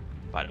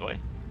 By the way.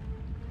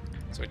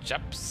 So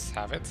Japs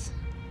have it.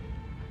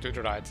 To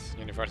the right,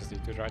 university,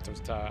 to the right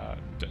of the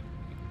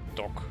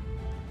dock.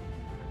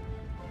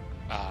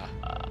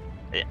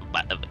 Yeah,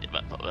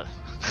 but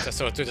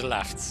So to the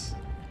left,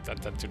 then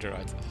to the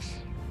right.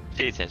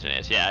 siege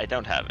engineers. Yeah, I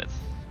don't have it.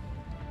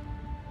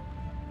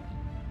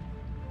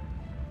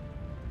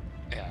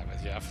 Yeah,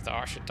 but you have the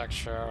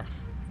architecture,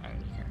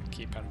 and you can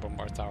keep and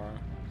bombard tower,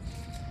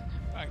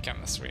 and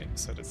chemistry,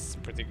 so that's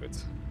pretty good.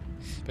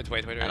 But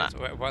wait,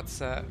 what's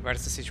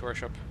where's the siege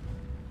workshop?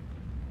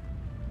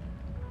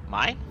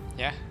 Mine?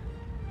 Yeah.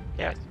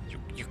 Yeah.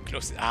 You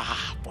close it.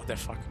 Ah, what the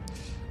fuck?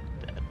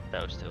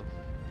 Those two.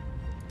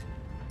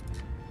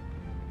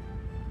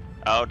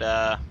 Oh,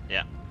 that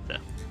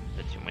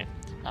you mean?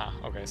 Ah,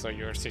 okay. So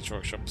your siege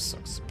workshop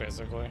sucks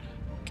basically.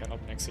 Cannot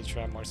make siege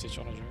ram or siege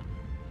energy.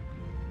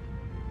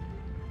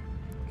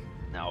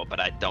 No, but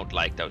I don't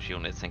like those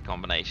units in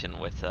combination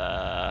with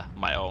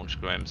my own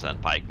scrims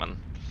and pikemen.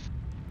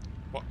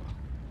 What?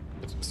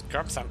 But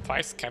scrubs and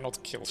pikes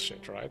cannot kill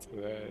shit, right?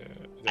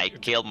 I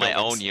killed my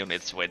buildings. own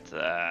units with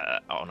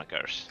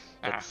onagers.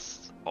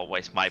 That's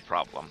always my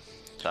problem.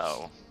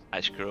 So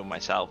I screw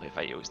myself if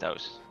I use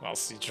those. Well,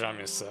 siege ram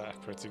is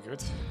pretty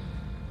good.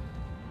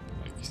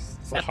 Like,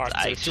 it's That hard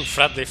I to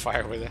friendly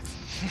fire with it.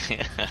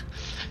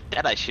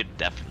 That I should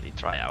definitely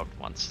try out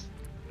once.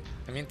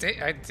 I mean,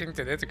 I think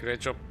they did a great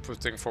job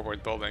putting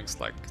forward buildings,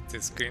 like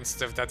this green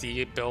stuff that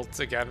he built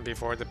again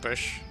before the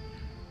push.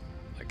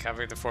 Like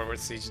having the forward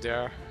siege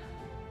there.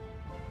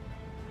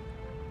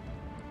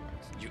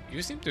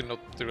 You seem to not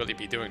really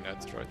be doing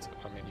that, right?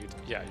 I mean, you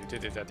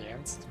did it at the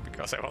end,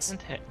 because I was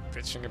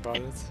bitching about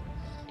it.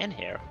 In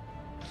here.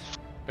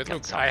 But Got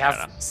look, some I have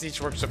there.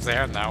 siege workshops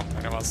there now,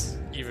 and I was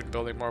even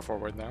building more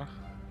forward now.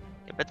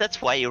 Yeah, but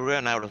that's why you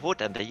run out of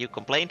wood, and then you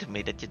complain to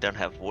me that you don't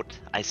have wood.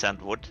 I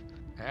send wood.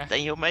 Yeah.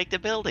 Then you make the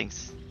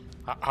buildings.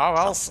 How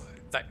else?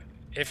 Like,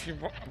 if you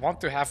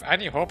want to have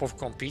any hope of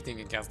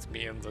competing against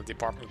me in the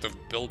Department of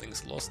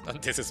Buildings Lost, then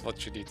this is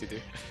what you need to do.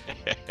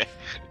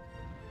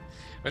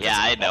 But Yeah,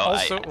 I know.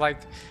 Also, like,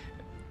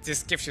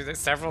 this gives you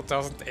several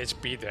thousand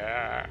HP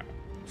there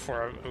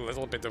for a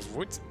little bit of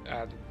wood,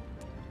 and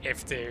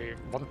if they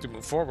want to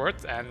move forward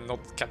and not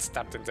get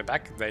stabbed in the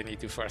back, they need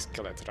to first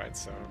kill it, right?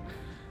 So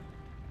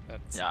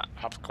that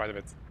helps quite a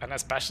bit. And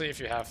especially if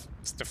you have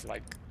stuff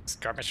like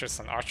skirmishers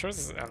and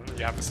archers, and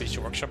you have a siege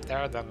workshop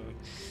there, then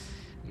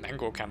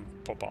Mango can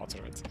pop out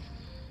of it.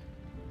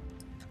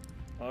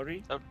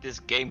 Ari, So this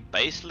game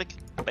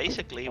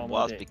basically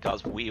was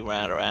because we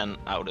ran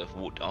out of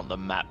wood on the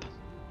map.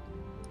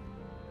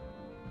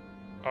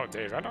 Oh,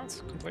 they ran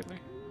out completely?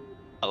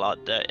 A lot.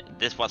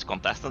 This was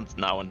contestants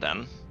now and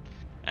then,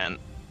 and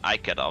I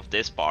cut off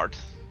this part.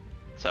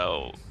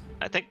 So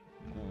I think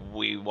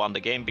we won the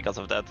game because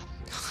of that.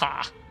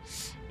 Ha!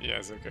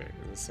 Yes, okay.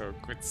 So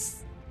good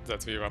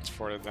that we went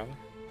for it then.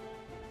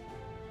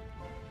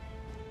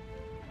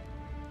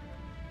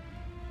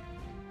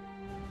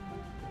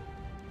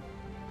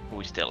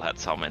 We still had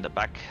some in the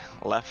back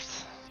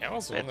left. Yeah, I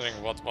was wondering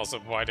what was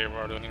it, why they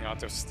were running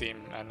out of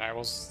steam, and I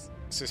was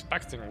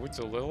suspecting wood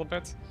a little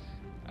bit,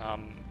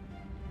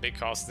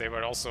 because they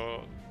were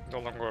also no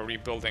longer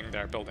rebuilding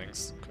their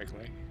buildings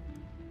quickly.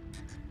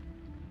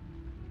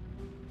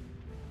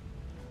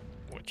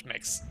 Which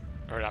makes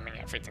ramming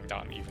everything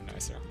down even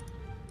nicer.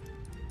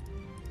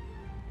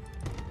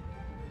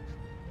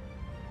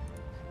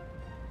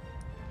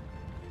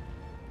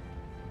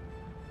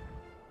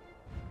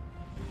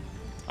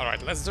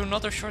 Alright, let's do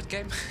another short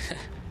game.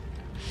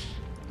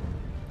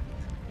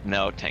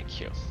 No,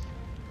 thank you.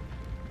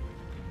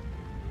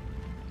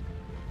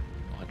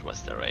 What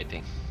was the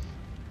rating?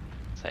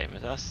 Same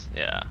as us?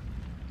 Yeah,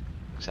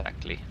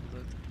 exactly.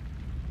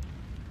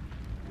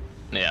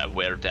 Yeah,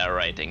 we're their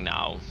rating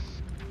now,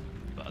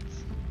 but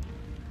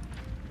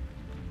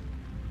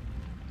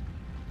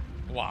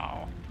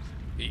Wow.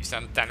 You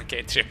sent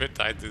 10k tribute,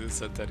 I didn't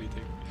send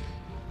anything.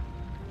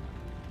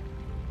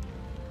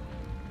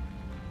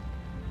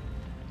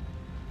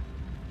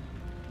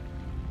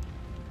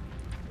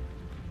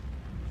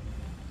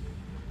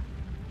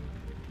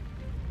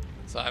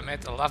 So I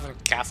made 11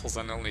 castles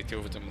and only 2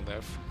 of them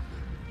live.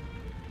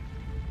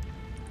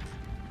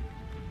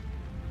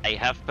 I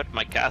have put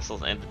my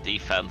castles in the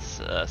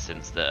defense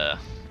since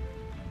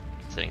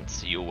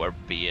you were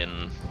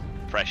being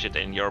pressured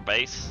in your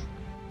base,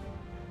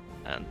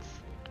 and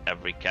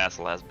every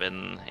castle has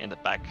been in the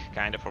back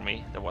kind of for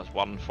me. There was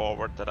one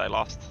forward that I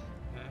lost.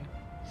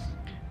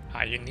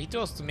 You need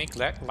those to make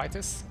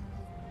lightest?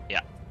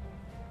 Yeah.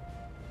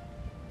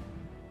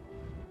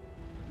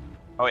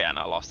 Oh yeah, and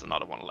I lost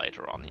another one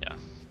later on. Yeah.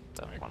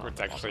 I could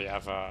actually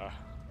have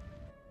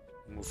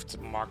Move the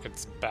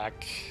markets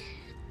back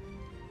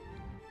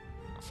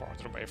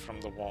farther away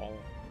from the wall.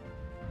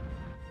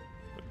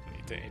 Would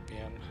need the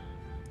APM.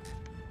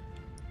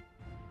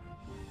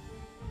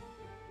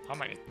 How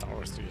many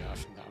towers do you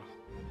have now?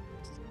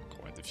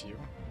 Quite a few.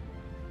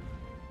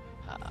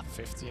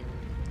 15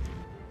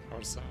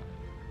 or so.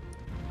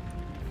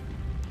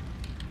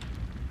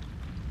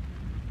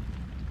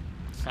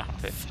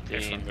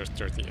 15. There's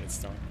 38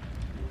 stone.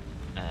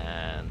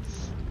 And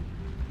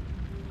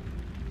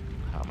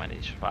how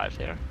many survived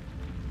here?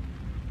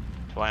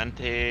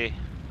 20.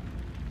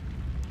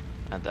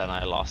 And then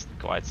I lost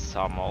quite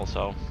some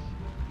also.